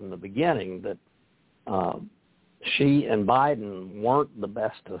clear from the beginning that she and Biden weren't the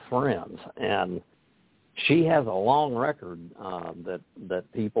best of friends, and she has a long record that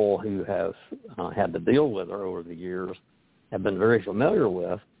people who have had to deal with her over the years have been very familiar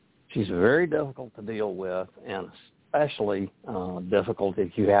with. She's very difficult to deal with, and especially difficult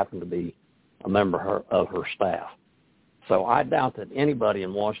if you happen to be a member of her staff. So I doubt that anybody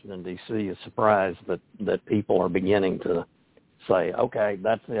in Washington, D.C. is surprised that people are beginning to say, okay,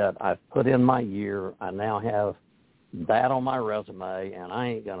 that's it. I've put in my year. I now have that on my resume, and I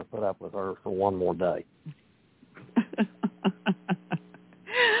ain't going to put up with her for one more day.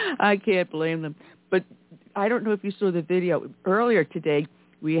 I can't blame them. But I don't know if you saw the video. Earlier today,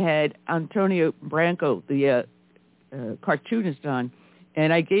 we had Antonio Branco, the cartoonist, on,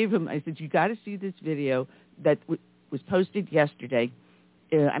 and I said, you got to see this video that was posted yesterday.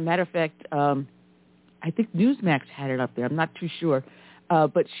 As a matter of fact, I think Newsmax had it up there. I'm not too sure.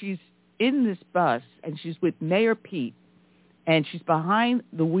 But she's in this bus, and she's with Mayor Pete, and she's behind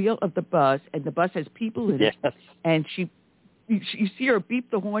the wheel of the bus, and the bus has people in it, and you see her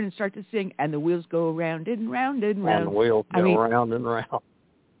beep the horn and start to sing, and the wheels go round and round and round. And the wheels go round and round.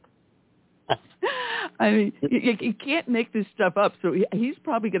 I mean, you can't make this stuff up, so he's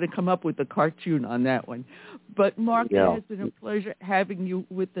probably going to come up with a cartoon on that one. But, Mark, it has been a pleasure having you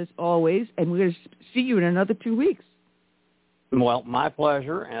with us always, and we're going to see you in another 2 weeks. Well, my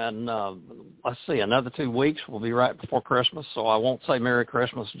pleasure, and let's see, another 2 weeks will be right before Christmas, so I won't say Merry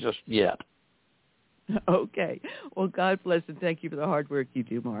Christmas just yet. Okay. Well, God bless, and thank you for the hard work you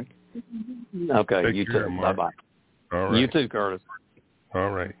do, Mark. Okay, Take you care, too. Mark. Bye-bye. All right. You too, Curtis. All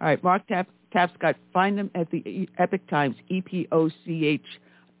right. All right, Mark Tapscott. Find them at the Epoch Times, EPOCH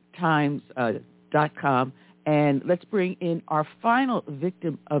Times.com. And let's bring in our final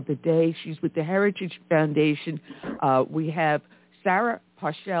victim of the day. She's with the Heritage Foundation. We have Sarah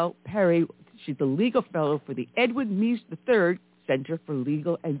Parshell Perry. She's the legal fellow for the Edwin Meese III Center for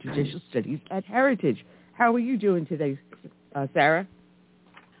Legal and Judicial Studies at Heritage. How are you doing today, Sarah?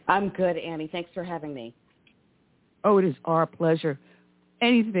 I'm good, Annie. Thanks for having me. Oh, it is our pleasure.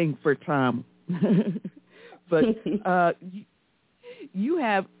 Anything for Tom. But you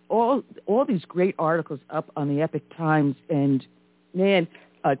have all these great articles up on the Epoch Times, and man,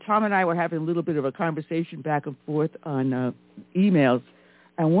 Tom and I were having a little bit of a conversation back and forth on emails,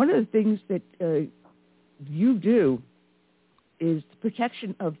 and one of the things that you do is the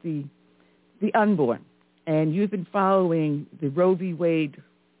protection of the unborn, and you've been following the Roe v. Wade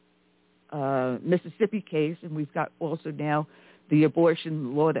Mississippi case, and we've got also now the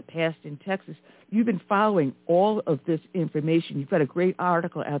abortion law that passed in Texas. You've been following all of this information. You've got a great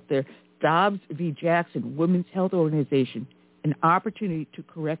article out there, Dobbs v. Jackson, Women's Health Organization, an opportunity to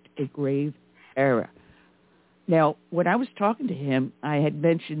correct a grave error. Now, when I was talking to him, I had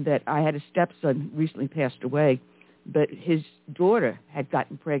mentioned that I had a stepson recently passed away, but his daughter had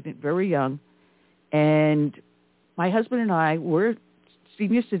gotten pregnant very young, and my husband and I were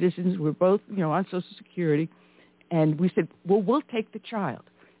senior citizens. We're both, on Social Security. And we said, well, we'll take the child.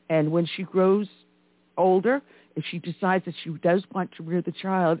 And when she grows older, if she decides that she does want to rear the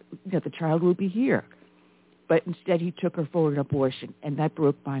child will be here. But instead, he took her for an abortion, and that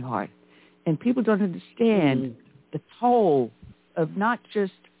broke my heart. And people don't understand the toll of not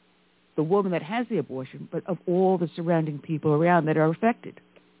just the woman that has the abortion, but of all the surrounding people around that are affected.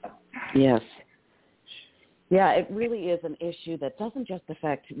 Yes. Yeah, it really is an issue that doesn't just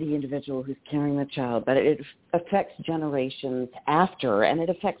affect the individual who's carrying the child, but it affects generations after, and it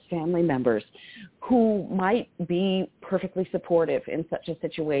affects family members who might be perfectly supportive in such a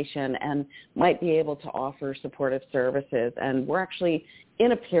situation and might be able to offer supportive services. And we're actually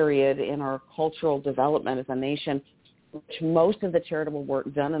in a period in our cultural development as a nation which most of the charitable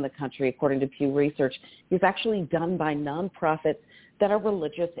work done in the country, according to Pew Research, is actually done by nonprofits that are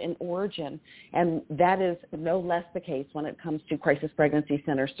religious in origin. And that is no less the case when it comes to crisis pregnancy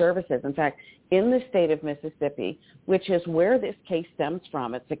center services. In fact, in the state of Mississippi, which is where this case stems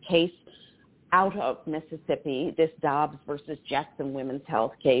from, it's a case out of Mississippi, this Dobbs versus Jackson Women's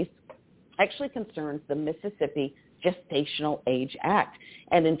Health case, actually concerns the Mississippi Gestational Age Act.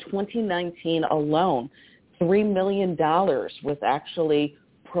 And in 2019 alone, $3 million was actually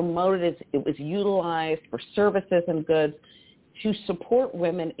promoted. It was utilized for services and goods to support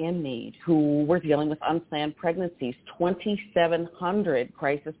women in need who were dealing with unplanned pregnancies. 2,700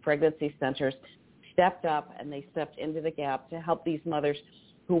 crisis pregnancy centers stepped up, and they stepped into the gap to help these mothers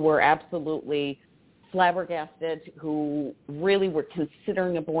who were absolutely flabbergasted, who really were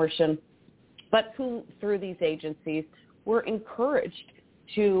considering abortion, but who, through these agencies, were encouraged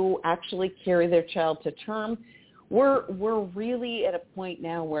to actually carry their child to term. We're really at a point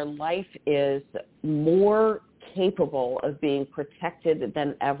now where life is more capable of being protected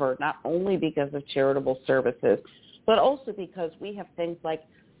than ever, not only because of charitable services, but also because we have things like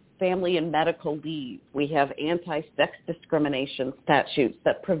family and medical leave. We have anti-sex discrimination statutes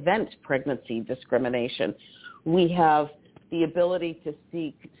that prevent pregnancy discrimination. We have the ability to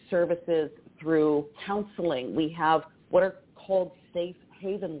seek services through counseling. We have what are called safe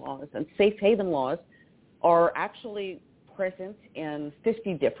haven laws, and safe haven laws are actually present in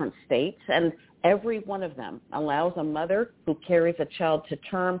 50 different states, and every one of them allows a mother who carries a child to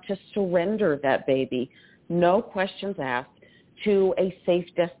term to surrender that baby, no questions asked, to a safe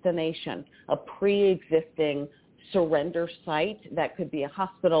destination, a pre-existing surrender site. That could be a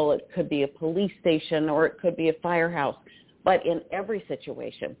hospital, it could be a police station, or it could be a firehouse. But in every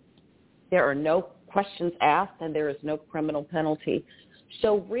situation, there are no questions asked and there is no criminal penalty.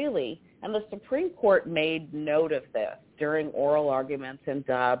 So really, and the Supreme Court made note of this during oral arguments in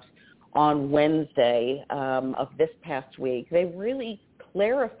Dobbs on Wednesday of this past week. They really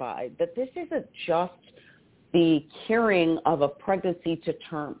clarified that this isn't just the carrying of a pregnancy to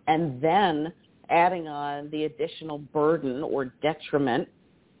term and then adding on the additional burden or detriment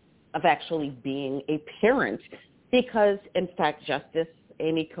of actually being a parent, because, in fact, Justice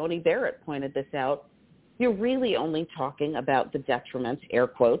Amy Coney Barrett pointed this out, you're really only talking about the detriment, air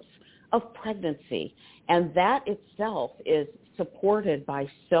quotes, of pregnancy. And that itself is supported by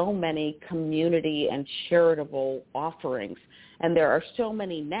so many community and charitable offerings. And there are so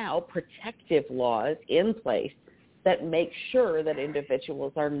many now protective laws in place that make sure that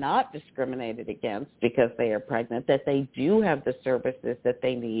individuals are not discriminated against because they are pregnant, that they do have the services that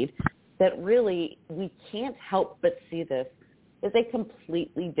they need, that really we can't help but see this as a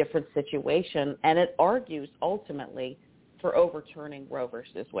completely different situation, and it argues ultimately for overturning Roe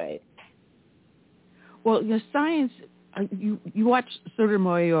versus Wade. Well, science, you watch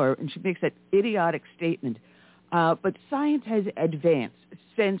Sotomayor, and she makes that idiotic statement, but science has advanced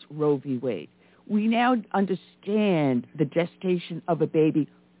since Roe v. Wade. We now understand the gestation of a baby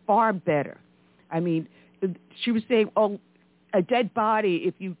far better. I mean, she was saying, a dead body,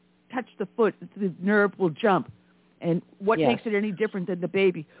 if you touch the foot, the nerve will jump. And what makes it any different than the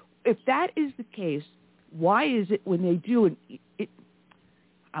baby? If that is the case, why is it when they do it,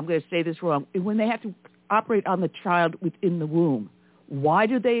 I'm going to say this wrong, when they have to operate on the child within the womb, why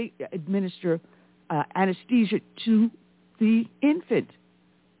do they administer anesthesia to the infant?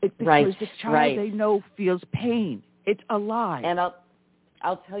 Because the child they know feels pain. It's alive. And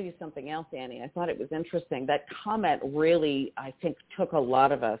I'll tell you something else, Annie. I thought it was interesting. That comment really, I think, took a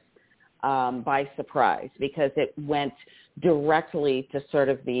lot of us by surprise, because it went directly to sort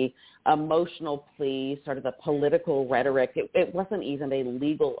of the emotional plea, sort of the political rhetoric. It wasn't even a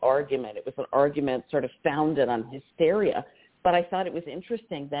legal argument. It was an argument sort of founded on hysteria. But I thought it was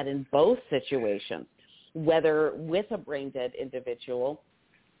interesting that in both situations, whether with a brain-dead individual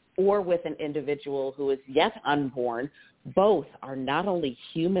or with an individual who is yet unborn, both are not only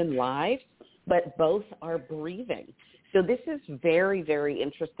human lives, but both are breathing. So this is very, very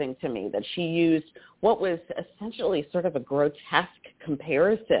interesting to me that she used what was essentially sort of a grotesque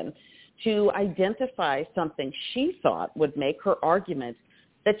comparison to identify something she thought would make her argument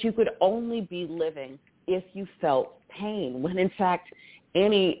that you could only be living if you felt pain, when in fact,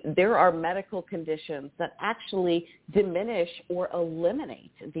 Annie, there are medical conditions that actually diminish or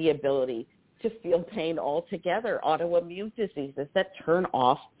eliminate the ability to feel pain altogether, autoimmune diseases that turn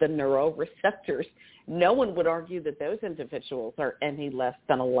off the neuroreceptors. No one would argue that those individuals are any less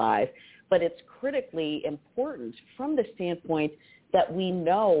than alive, but it's critically important from the standpoint that we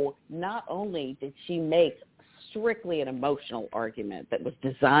know not only did she make strictly an emotional argument that was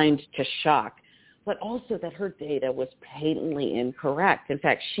designed to shock, but also that her data was patently incorrect. In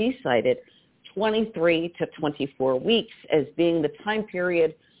fact, she cited 23 to 24 weeks as being the time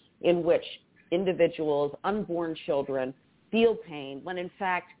period in which individuals, unborn children, feel pain, when in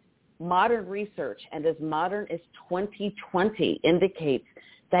fact modern research, and as modern as 2020, indicates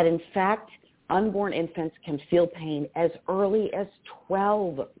that in fact unborn infants can feel pain as early as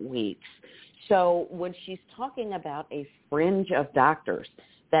 12 weeks. So when she's talking about a fringe of doctors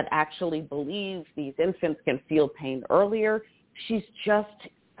that actually believe these infants can feel pain earlier, she's just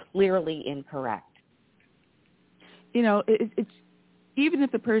clearly incorrect. You know, it's even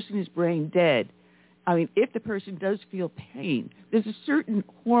if the person is brain dead, I mean, if the person does feel pain, there's a certain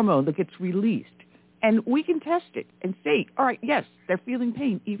hormone that gets released, and we can test it and say, all right, yes, they're feeling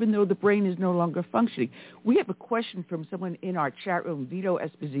pain, even though the brain is no longer functioning. We have a question from someone in our chat room, Vito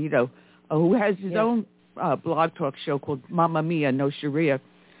Esposito, who has his own blog talk show called Mamma Mia, No Sharia.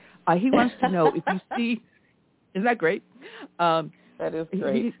 He wants to know if you see, isn't that great? That is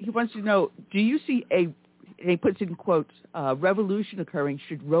great. He wants to know, do you see and he puts in quotes, revolution occurring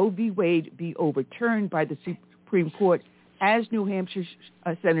should Roe v. Wade be overturned by the Supreme Court, as New Hampshire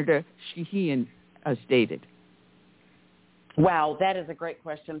Senator Sheehan stated? Wow, that is a great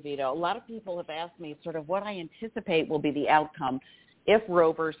question, Vito. A lot of people have asked me sort of what I anticipate will be the outcome if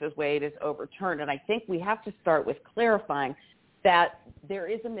Roe versus Wade is overturned. And I think we have to start with clarifying that there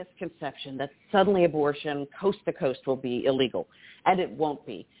is a misconception that suddenly abortion coast to coast will be illegal, and it won't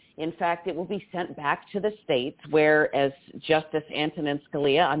be. In fact, it will be sent back to the states where, as Justice Antonin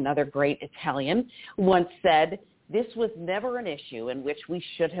Scalia, another great Italian, once said, this was never an issue in which we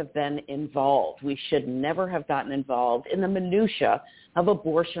should have been involved. We should never have gotten involved in the minutia of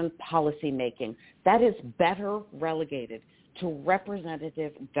abortion policymaking. That is better relegated to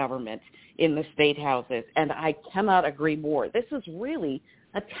representative government in the state houses, and I cannot agree more. This is really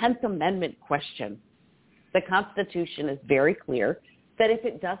a 10th Amendment question. The Constitution is very clear that if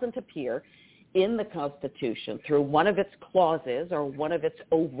it doesn't appear in the Constitution through one of its clauses or one of its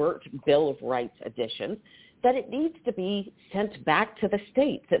overt Bill of Rights additions, that it needs to be sent back to the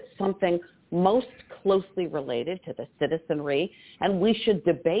states. It's something most closely related to the citizenry, and we should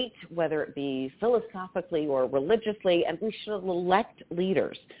debate whether it be philosophically or religiously, and we should elect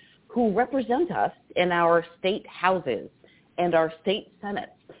leaders who represent us in our state houses and our state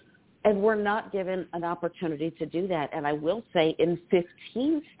senates. And we're not given an opportunity to do that. And I will say in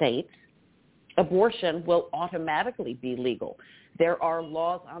 15 states, abortion will automatically be legal. There are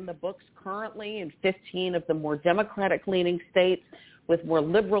laws on the books currently in 15 of the more Democratic-leaning states with more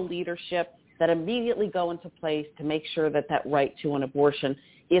liberal leadership that immediately go into place to make sure that that right to an abortion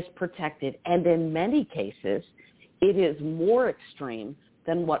is protected. And in many cases, it is more extreme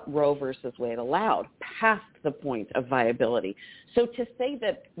than what Roe versus Wade allowed, past the point of viability. So to say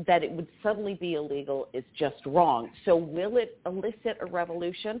that it would suddenly be illegal is just wrong. So will it elicit a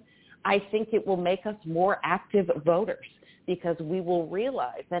revolution? I think it will make us more active voters, because we will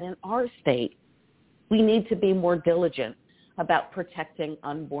realize that in our state, we need to be more diligent about protecting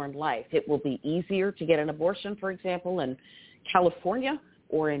unborn life. It will be easier to get an abortion, for example, in California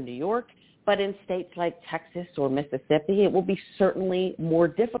or in New York, but in states like Texas or Mississippi, it will be certainly more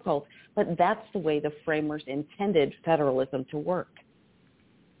difficult. But that's the way the framers intended federalism to work.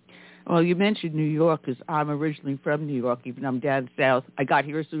 Well, you mentioned New York, because I'm originally from New York, even though I'm down south. I got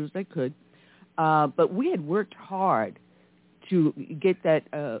here as soon as I could. But we had worked hard to get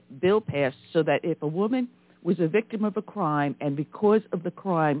that bill passed so that if a woman was a victim of a crime and because of the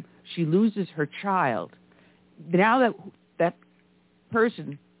crime she loses her child, now that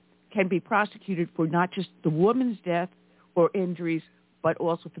person can be prosecuted for not just the woman's death or injuries, but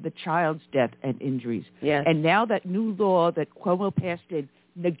also for the child's death and injuries. Yes. And now that new law that Cuomo passed in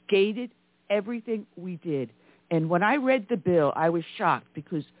negated everything we did. And when I read the bill, I was shocked,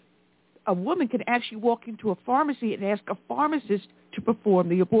 because a woman can actually walk into a pharmacy and ask a pharmacist to perform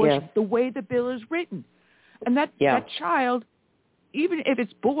the abortion, the way the bill is written. And that child, even if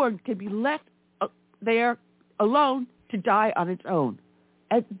it's born, can be left there alone to die on its own.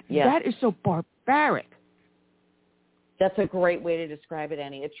 And that is so barbaric. That's a great way to describe it,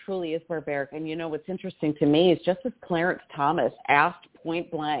 Annie. It truly is barbaric. And you know what's interesting to me is Justice Clarence Thomas asked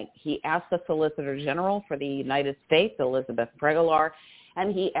point blank. He asked the Solicitor General for the United States, Elizabeth Pregelar,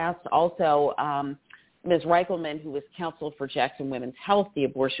 and he asked also Ms. Reichelman, who was counsel for Jackson Women's Health, the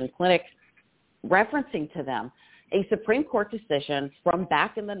abortion clinic. referencing to them a Supreme Court decision from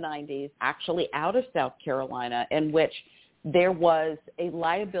back in the 90s, actually out of South Carolina, in which there was a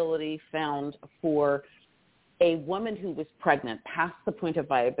liability found for a woman who was pregnant past the point of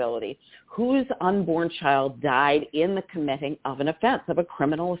viability, whose unborn child died in the committing of an offense, of a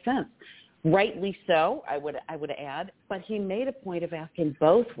criminal offense. Rightly so, I would add, but he made a point of asking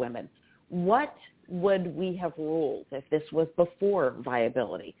both women, what would we have ruled if this was before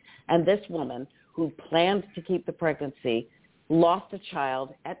viability? And this woman, who planned to keep the pregnancy, lost a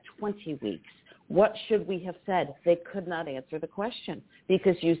child at 20 weeks. What should we have said? They could not answer the question,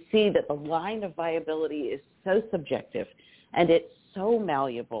 because you see that the line of viability is so subjective, and it's so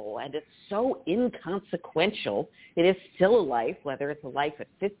malleable, and it's so inconsequential. It is still a life, whether it's a life at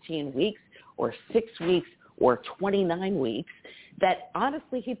 15 weeks or 6 weeks or 29 weeks, that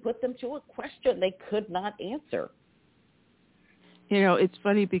honestly he put them to a question they could not answer. You know, it's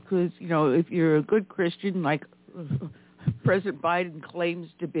funny because, you know, if you're a good Christian like President Biden claims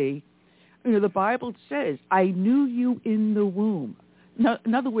to be, you know, the Bible says, I knew you in the womb. No,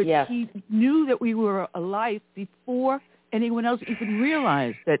 in other words, yes. He knew that we were alive before anyone else even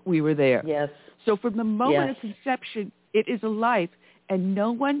realized that we were there. Yes. So from the moment yes. of conception, it is a life, and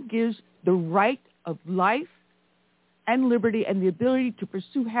no one gives the right of life and liberty and the ability to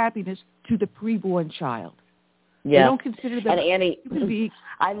pursue happiness to the preborn child. Yeah. They don't consider them. And Annie, to be.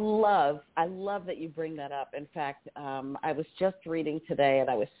 I love that you bring that up. In fact, I was just reading today, and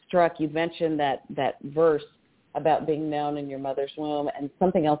I was struck. You mentioned that verse about being known in your mother's womb, and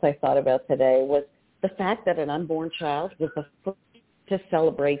something else I thought about today was the fact that an unborn child was the first to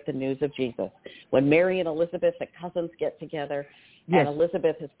celebrate the news of Jesus. When Mary and Elizabeth, the cousins, get together, yes. and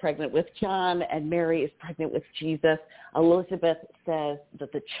Elizabeth is pregnant with John, and Mary is pregnant with Jesus, Elizabeth says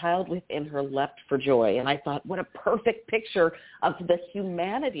that the child within her leapt for joy. And I thought, what a perfect picture of the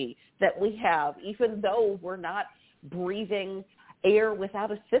humanity that we have, even though we're not breathing air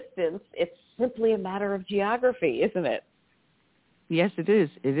without assistance. It's simply a matter of geography, isn't it? Yes, it is.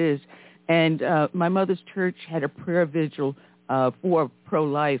 It is. And my mother's church had a prayer vigil for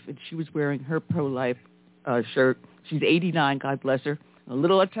pro-life, and she was wearing her pro-life shirt. She's 89, God bless her, a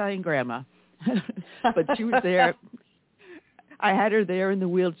little Italian grandma. But she was there. I had her there in the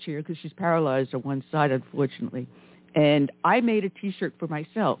wheelchair because she's paralyzed on one side, unfortunately. And I made a T-shirt for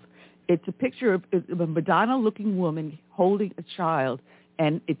myself. It's a picture of a Madonna-looking woman holding a child,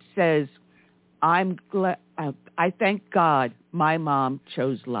 and it says, I thank God my mom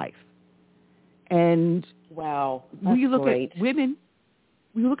chose life. And wow, we look great. at women.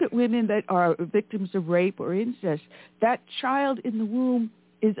 We look at women that are victims of rape or incest. That child in the womb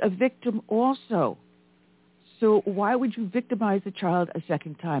is a victim also. So why would you victimize a child a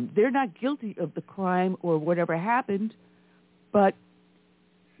second time? They're not guilty of the crime or whatever happened, but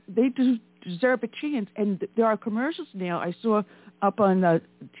they do deserve a chance. And there are commercials now I saw up on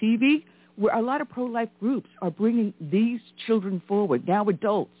TV where a lot of pro-life groups are bringing these children forward, now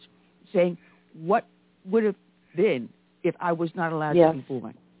adults, saying, what would have been if I was not allowed yes. to be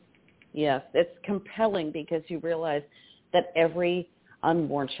born? Yes, it's compelling because you realize that every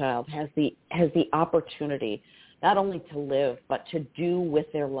unborn child has the opportunity not only to live, but to do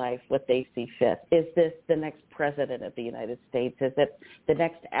with their life what they see fit. Is this the next president of the United States? Is it the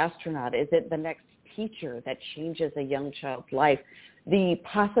next astronaut? Is it the next teacher that changes a young child's life? The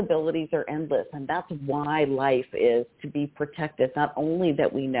possibilities are endless, and that's why life is to be protected. Not only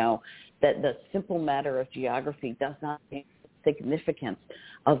that we know that the simple matter of geography does not change the significance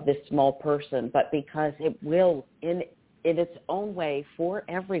of this small person, but because it will, in its own way, for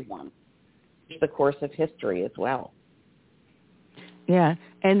everyone, the course of history as well. Yeah,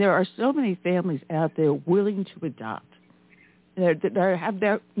 and there are so many families out there willing to adopt. They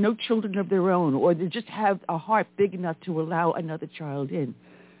have no children of their own, or they just have a heart big enough to allow another child in.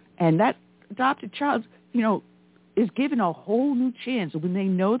 And that adopted child, is given a whole new chance. When they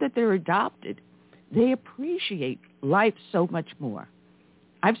know that they're adopted, they appreciate life so much more.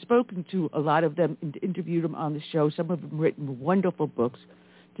 I've spoken to a lot of them and interviewed them on the show. Some of them written wonderful books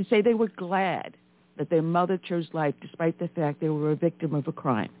to say they were glad that their mother chose life despite the fact they were a victim of a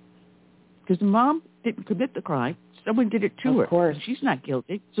crime. Because the mom didn't commit the crime. Someone did it to her. Of course. She's not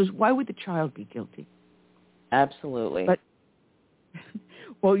guilty. So why would the child be guilty? Absolutely. But,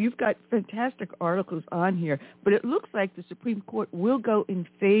 well, you've got fantastic articles on here, but it looks like the Supreme Court will go in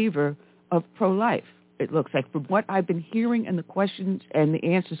favor of pro-life. It looks like, from what I've been hearing and the questions and the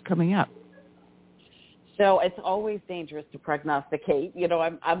answers coming up. So it's always dangerous to prognosticate.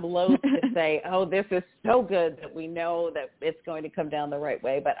 I'm loath to say, oh, this is so good that we know that it's going to come down the right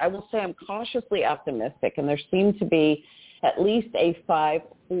way. But I will say I'm cautiously optimistic, and there seem to be at least a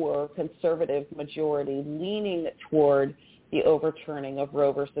 5-4 conservative majority leaning toward the overturning of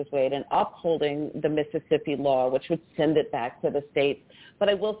Roe versus Wade and upholding the Mississippi law, which would send it back to the states. But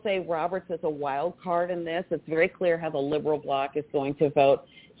I will say Roberts is a wild card in this. It's very clear how the liberal bloc is going to vote.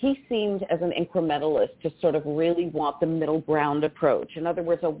 He seemed as an incrementalist to sort of really want the middle ground approach. In other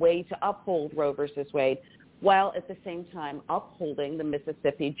words, a way to uphold Roe versus Wade while at the same time upholding the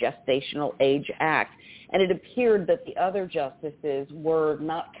Mississippi Gestational Age Act. And it appeared that the other justices were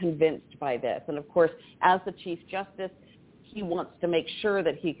not convinced by this. And, of course, as the Chief Justice, he wants to make sure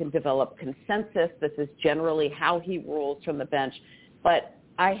that he can develop consensus. This is generally how he rules from the bench. But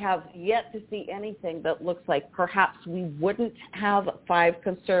I have yet to see anything that looks like perhaps we wouldn't have 5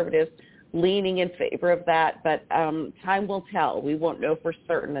 conservatives leaning in favor of that. But time will tell. We won't know for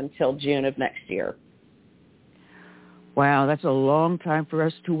certain until June of next year. Wow, that's a long time for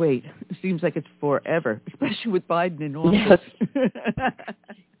us to wait. It seems like it's forever, especially with Biden in office. Yes.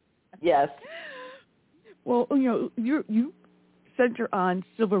 Yes. Well, you center on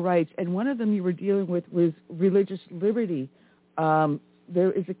civil rights, and one of them you were dealing with was religious liberty.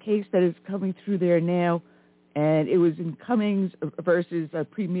 There is a case that is coming through there now, and it was in Cummings versus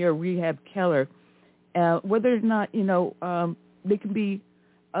Premier Rehab Keller. Whether or not, they can be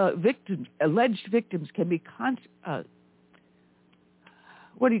victims, alleged victims can be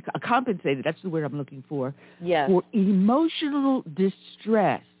compensated, that's the word I'm looking for, yes, for emotional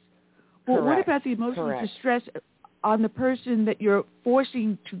distress. Well, correct. What about the emotional distress on the person that you're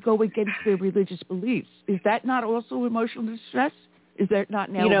forcing to go against their religious beliefs? Is that not also emotional distress? Is there not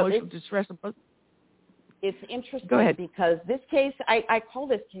now emotional distress? It's interesting because this case, I call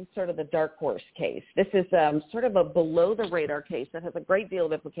this case sort of the dark horse case. This is sort of a below-the-radar case that has a great deal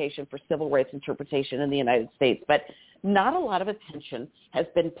of implication for civil rights interpretation in the United States, but not a lot of attention has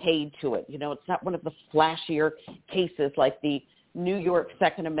been paid to it. It's not one of the flashier cases like the New York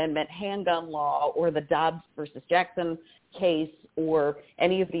Second Amendment handgun law or the Dobbs versus Jackson case or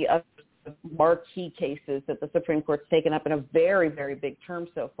any of the other marquee cases that the Supreme Court's taken up in a very, very big term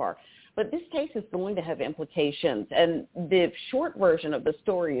so far. But this case is going to have implications. And the short version of the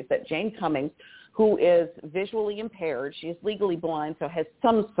story is that Jane Cummings, who is visually impaired, she is legally blind, so has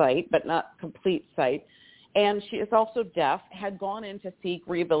some sight, but not complete sight, and she is also deaf, had gone in to seek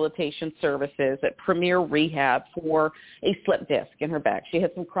rehabilitation services at Premier Rehab for a slip disc in her back. She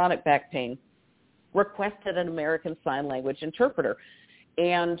had some chronic back pain, requested an American Sign Language interpreter,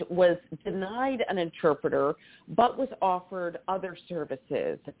 and was denied an interpreter, but was offered other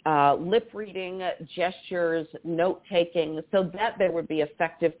services, lip reading, gestures, note-taking, so that there would be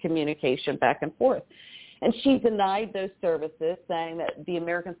effective communication back and forth. And she denied those services, saying that the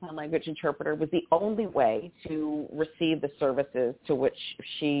American Sign Language interpreter was the only way to receive the services to which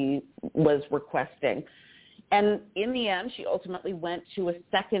she was requesting. And in the end, she ultimately went to a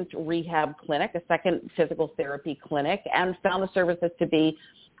second rehab clinic, a second physical therapy clinic, and found the services to be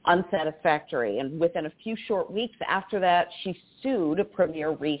unsatisfactory. And within a few short weeks after that, she sued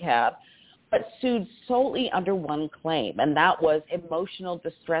Premier Rehab, but sued solely under one claim, and that was emotional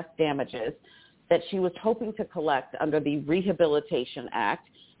distress damages that she was hoping to collect under the Rehabilitation Act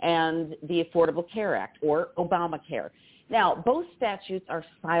and the Affordable Care Act, or Obamacare. Now, both statutes are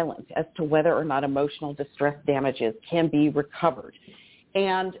silent as to whether or not emotional distress damages can be recovered.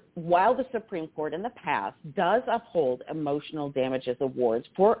 And while the Supreme Court in the past does uphold emotional damages awards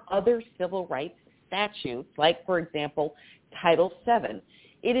for other civil rights statutes, like, for example, Title VII,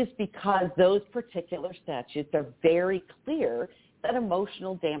 it is because those particular statutes are very clear that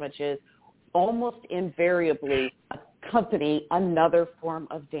emotional damages almost invariably accompany another form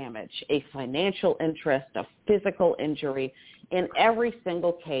of damage, a financial interest, a physical injury. In every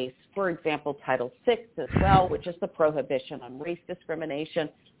single case, for example, Title VI as well, which is the prohibition on race discrimination,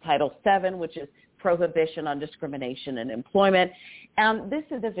 Title VII, which is prohibition on discrimination in employment, and this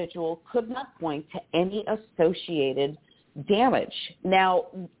individual could not point to any associated damage. Now,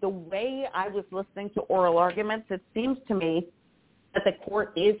 the way I was listening to oral arguments, it seems to me that the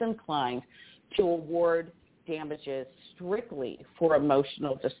court is inclined to award damages strictly for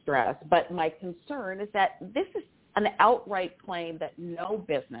emotional distress. But my concern is that this is an outright claim that no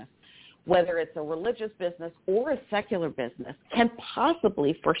business, whether it's a religious business or a secular business, can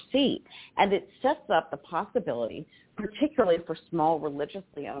possibly foresee. And it sets up the possibility, particularly for small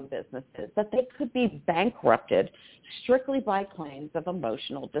religiously owned businesses, that they could be bankrupted strictly by claims of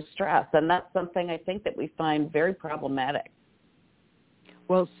emotional distress. And that's something I think that we find very problematic.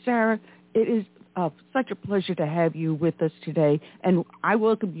 Well, Sarah, it is such a pleasure to have you with us today, and I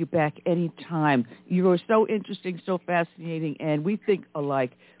welcome you back anytime. You are so interesting, so fascinating, and we think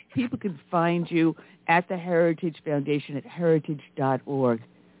alike. people can find you at the Heritage Foundation at heritage.org.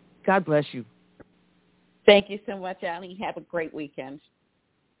 God bless you. Thank you so much, Annie. Have a great weekend.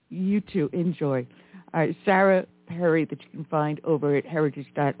 You too. Enjoy. All right, Sarah Perry that you can find over at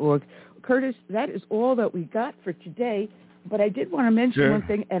heritage.org. Curtis, that is all that we got for today, but I did want to mention one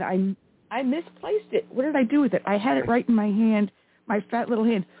thing, and I misplaced it. What did I do with it? I had it right in my hand, my fat little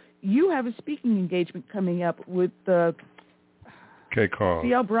hand. You have a speaking engagement coming up with K. Carl.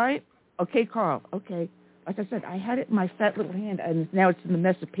 C.L. Bryant? Okay, Carl. Okay. Like I said, I had it in my fat little hand, and now it's in the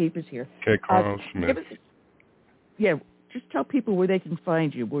mess of papers here. K. Carl Smith. Just tell people where they can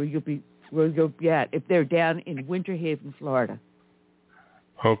find you, where you'll be at if they're down in Winter Haven, Florida.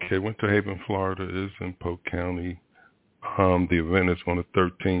 Okay, Winter Haven, Florida is in Polk County. The event is on the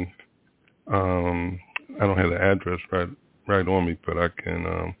 13th. I don't have the address right on me, but I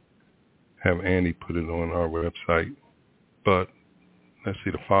can have Annie put it on our website. But let's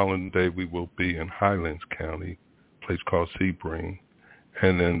see, the following day we will be in Highlands County, a place called Sebring.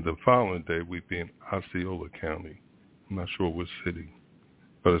 And then the following day we'll be in Osceola County. I'm not sure which city,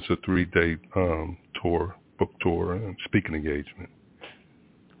 but it's a 3-day book tour, and speaking engagement.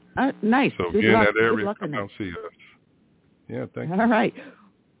 Nice. So Good if you're luck. in that area, come out see us. Yeah, thank you. All right.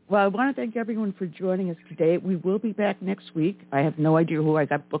 Well, I want to thank everyone for joining us today. We will be back next week. I have no idea who I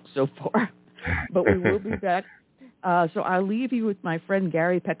got booked so far, but we will be back. So I'll leave you with my friend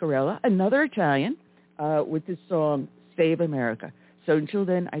Gary Pecorella, another Italian, with his song, Save America. So until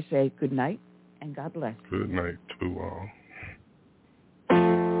then, I say good night and God bless. Good night to all.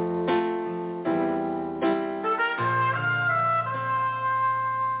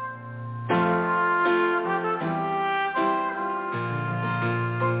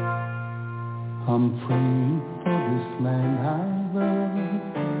 I'm free for this land I love,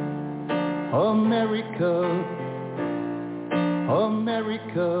 America,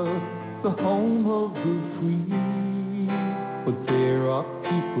 America, the home of the free. But there are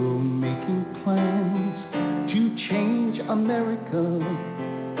people making plans to change America.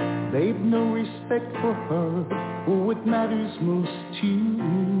 They've no respect for her or what matters most to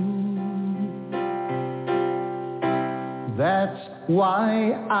you. That's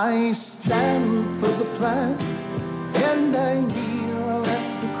why I stand for the plan